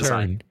exact same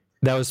design.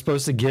 That was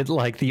supposed to get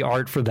like the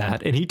art for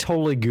that, and he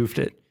totally goofed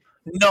it.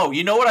 No,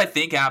 you know what I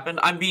think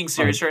happened? I'm being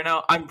serious right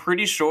now. I'm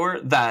pretty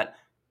sure that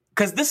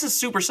because this is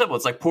super simple.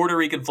 It's like Puerto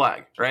Rican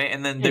flag, right?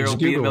 And then there will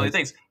be a million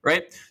things,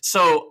 right?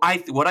 So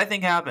what I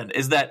think happened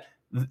is that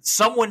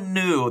someone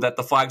knew that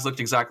the flags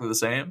looked exactly the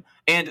same,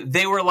 and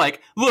they were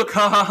like, "Look,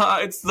 ha ha ha!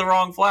 It's the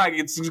wrong flag.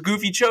 It's a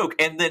goofy choke,"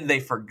 and then they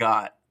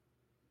forgot.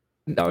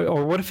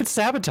 Or what if it's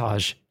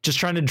sabotage? Just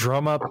trying to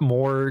drum up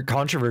more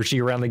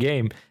controversy around the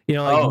game. You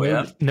know,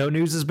 like no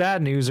news is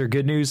bad news, or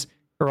good news,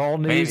 or all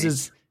news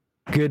is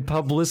good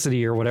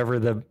publicity, or whatever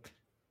the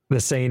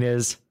saying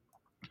is.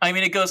 I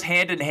mean, it goes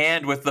hand in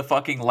hand with the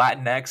fucking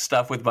Latinx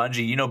stuff with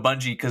Bungie. You know,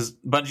 Bungie, because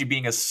Bungie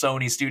being a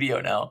Sony studio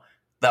now,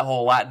 that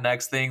whole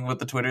Latinx thing with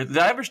the Twitter. Did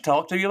I ever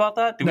talk to you about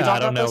that? No, I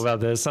don't know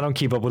about this. I don't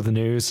keep up with the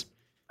news.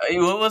 It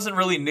wasn't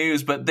really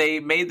news, but they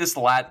made this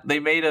they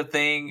made a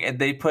thing, and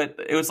they put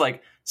it was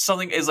like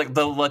something is like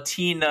the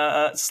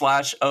Latina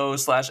 /O/X/E/Y,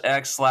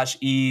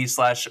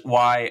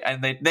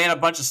 and they had a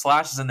bunch of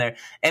slashes in there,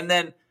 and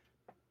then.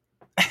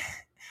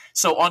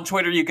 So on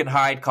Twitter, you can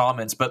hide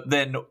comments, but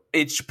then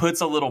it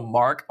puts a little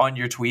mark on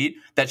your tweet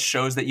that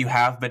shows that you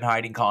have been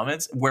hiding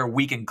comments, where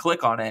we can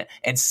click on it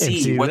and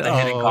see what the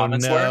hidden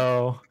comments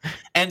were.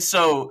 And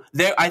so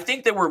I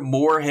think there were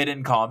more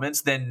hidden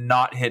comments than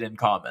not hidden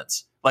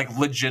comments, like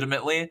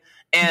legitimately.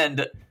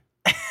 And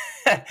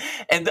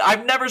and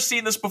I've never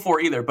seen this before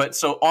either. But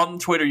so on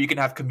Twitter, you can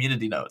have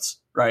community notes,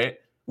 right?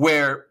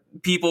 Where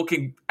people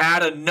can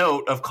add a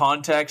note of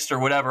context or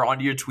whatever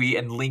onto your tweet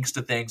and links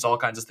to things, all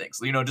kinds of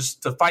things, you know,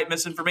 just to fight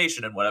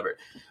misinformation and whatever.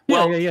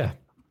 Yeah.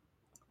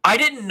 I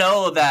didn't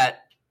know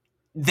that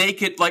they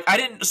could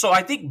so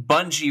I think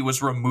Bungie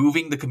was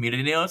removing the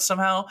community notes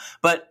somehow,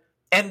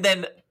 and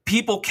then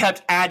people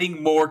kept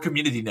adding more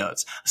community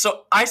notes.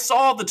 So I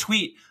saw the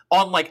tweet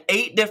on like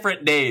 8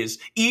 different days,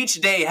 each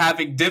day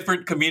having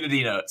different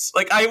community notes.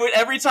 Like I would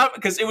every time,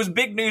 because it was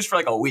big news for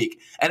like a week,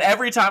 and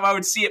every time I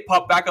would see it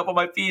pop back up on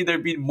my feed,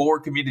 there'd be more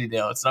community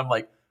notes, and I'm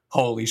like,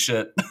 holy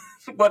shit,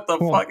 what the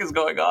fuck is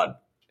going on?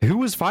 Who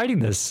was fighting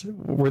this?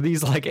 Were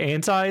these like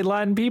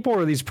anti-Latin people,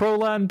 or these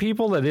pro-Latin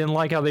people that didn't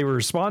like how they were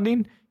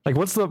responding? Like,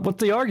 what's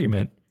the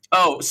argument?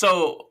 Oh,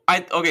 so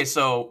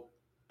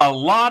a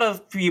lot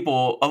of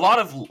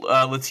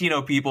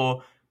Latino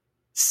people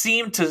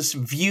seem to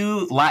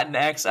view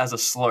Latinx as a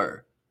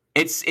slur.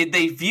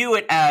 They view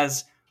it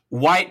as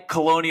white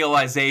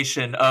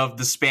colonialization of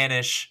the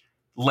Spanish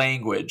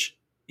language,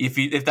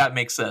 if that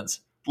makes sense.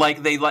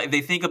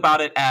 They think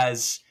about it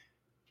as,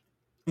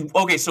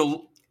 okay,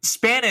 so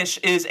Spanish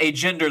is a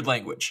gendered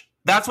language.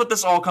 That's what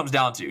this all comes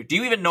down to. Do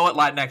you even know what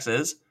Latinx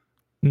is?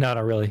 No,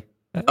 not really.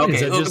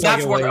 Okay,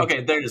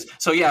 okay, there it is.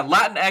 So yeah,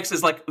 Latinx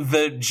is like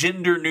the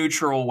gender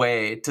neutral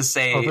way to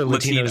say Latino.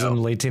 Latinos and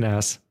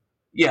Latinas.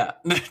 Yeah,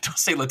 don't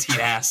say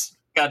Latinas.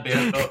 God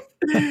damn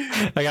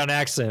it. I got an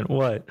accent.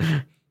 What?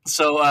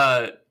 So,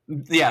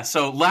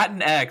 so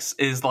Latinx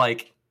is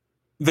like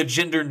the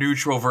gender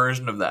neutral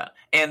version of that.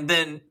 And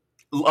then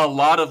a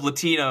lot of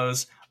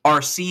Latinos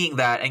are seeing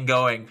that and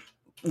going,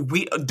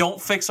 we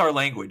don't fix our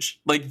language.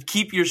 Like,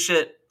 keep your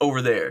shit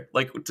over there,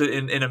 like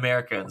in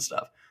America and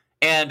stuff.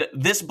 And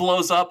this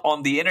blows up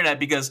on the internet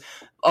because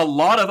a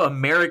lot of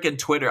American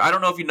Twitter, I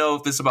don't know if you know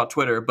this about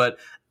Twitter, but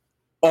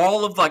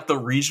all of like the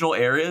regional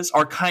areas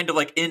are kind of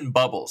like in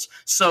bubbles.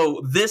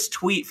 So this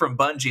tweet from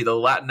Bungie, the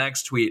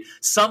Latinx tweet,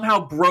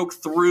 somehow broke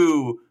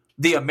through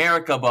the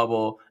America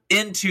bubble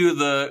into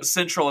the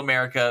Central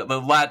America, the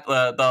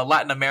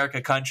Latin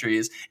America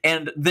countries.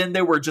 And then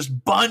there were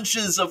just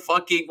bunches of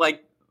fucking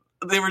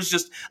there was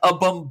just a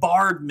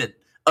bombardment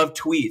of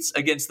tweets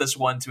against this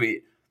one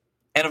tweet.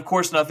 And of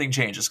course nothing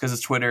changes because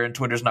it's Twitter, and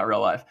Twitter's not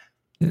real life.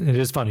 It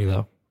is funny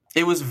though.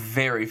 It was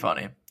very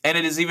funny. And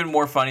it is even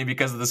more funny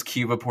because of this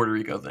Cuba Puerto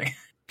Rico thing.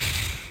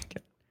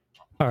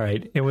 All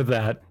right. And with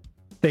that,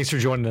 thanks for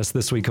joining us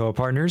this week,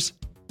 co-partners.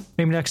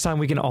 Maybe next time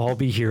we can all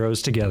be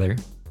heroes together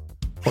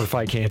or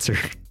fight cancer.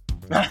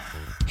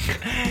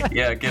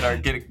 Yeah, get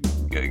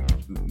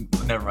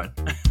it. Never mind.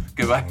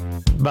 Goodbye.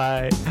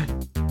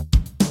 Bye.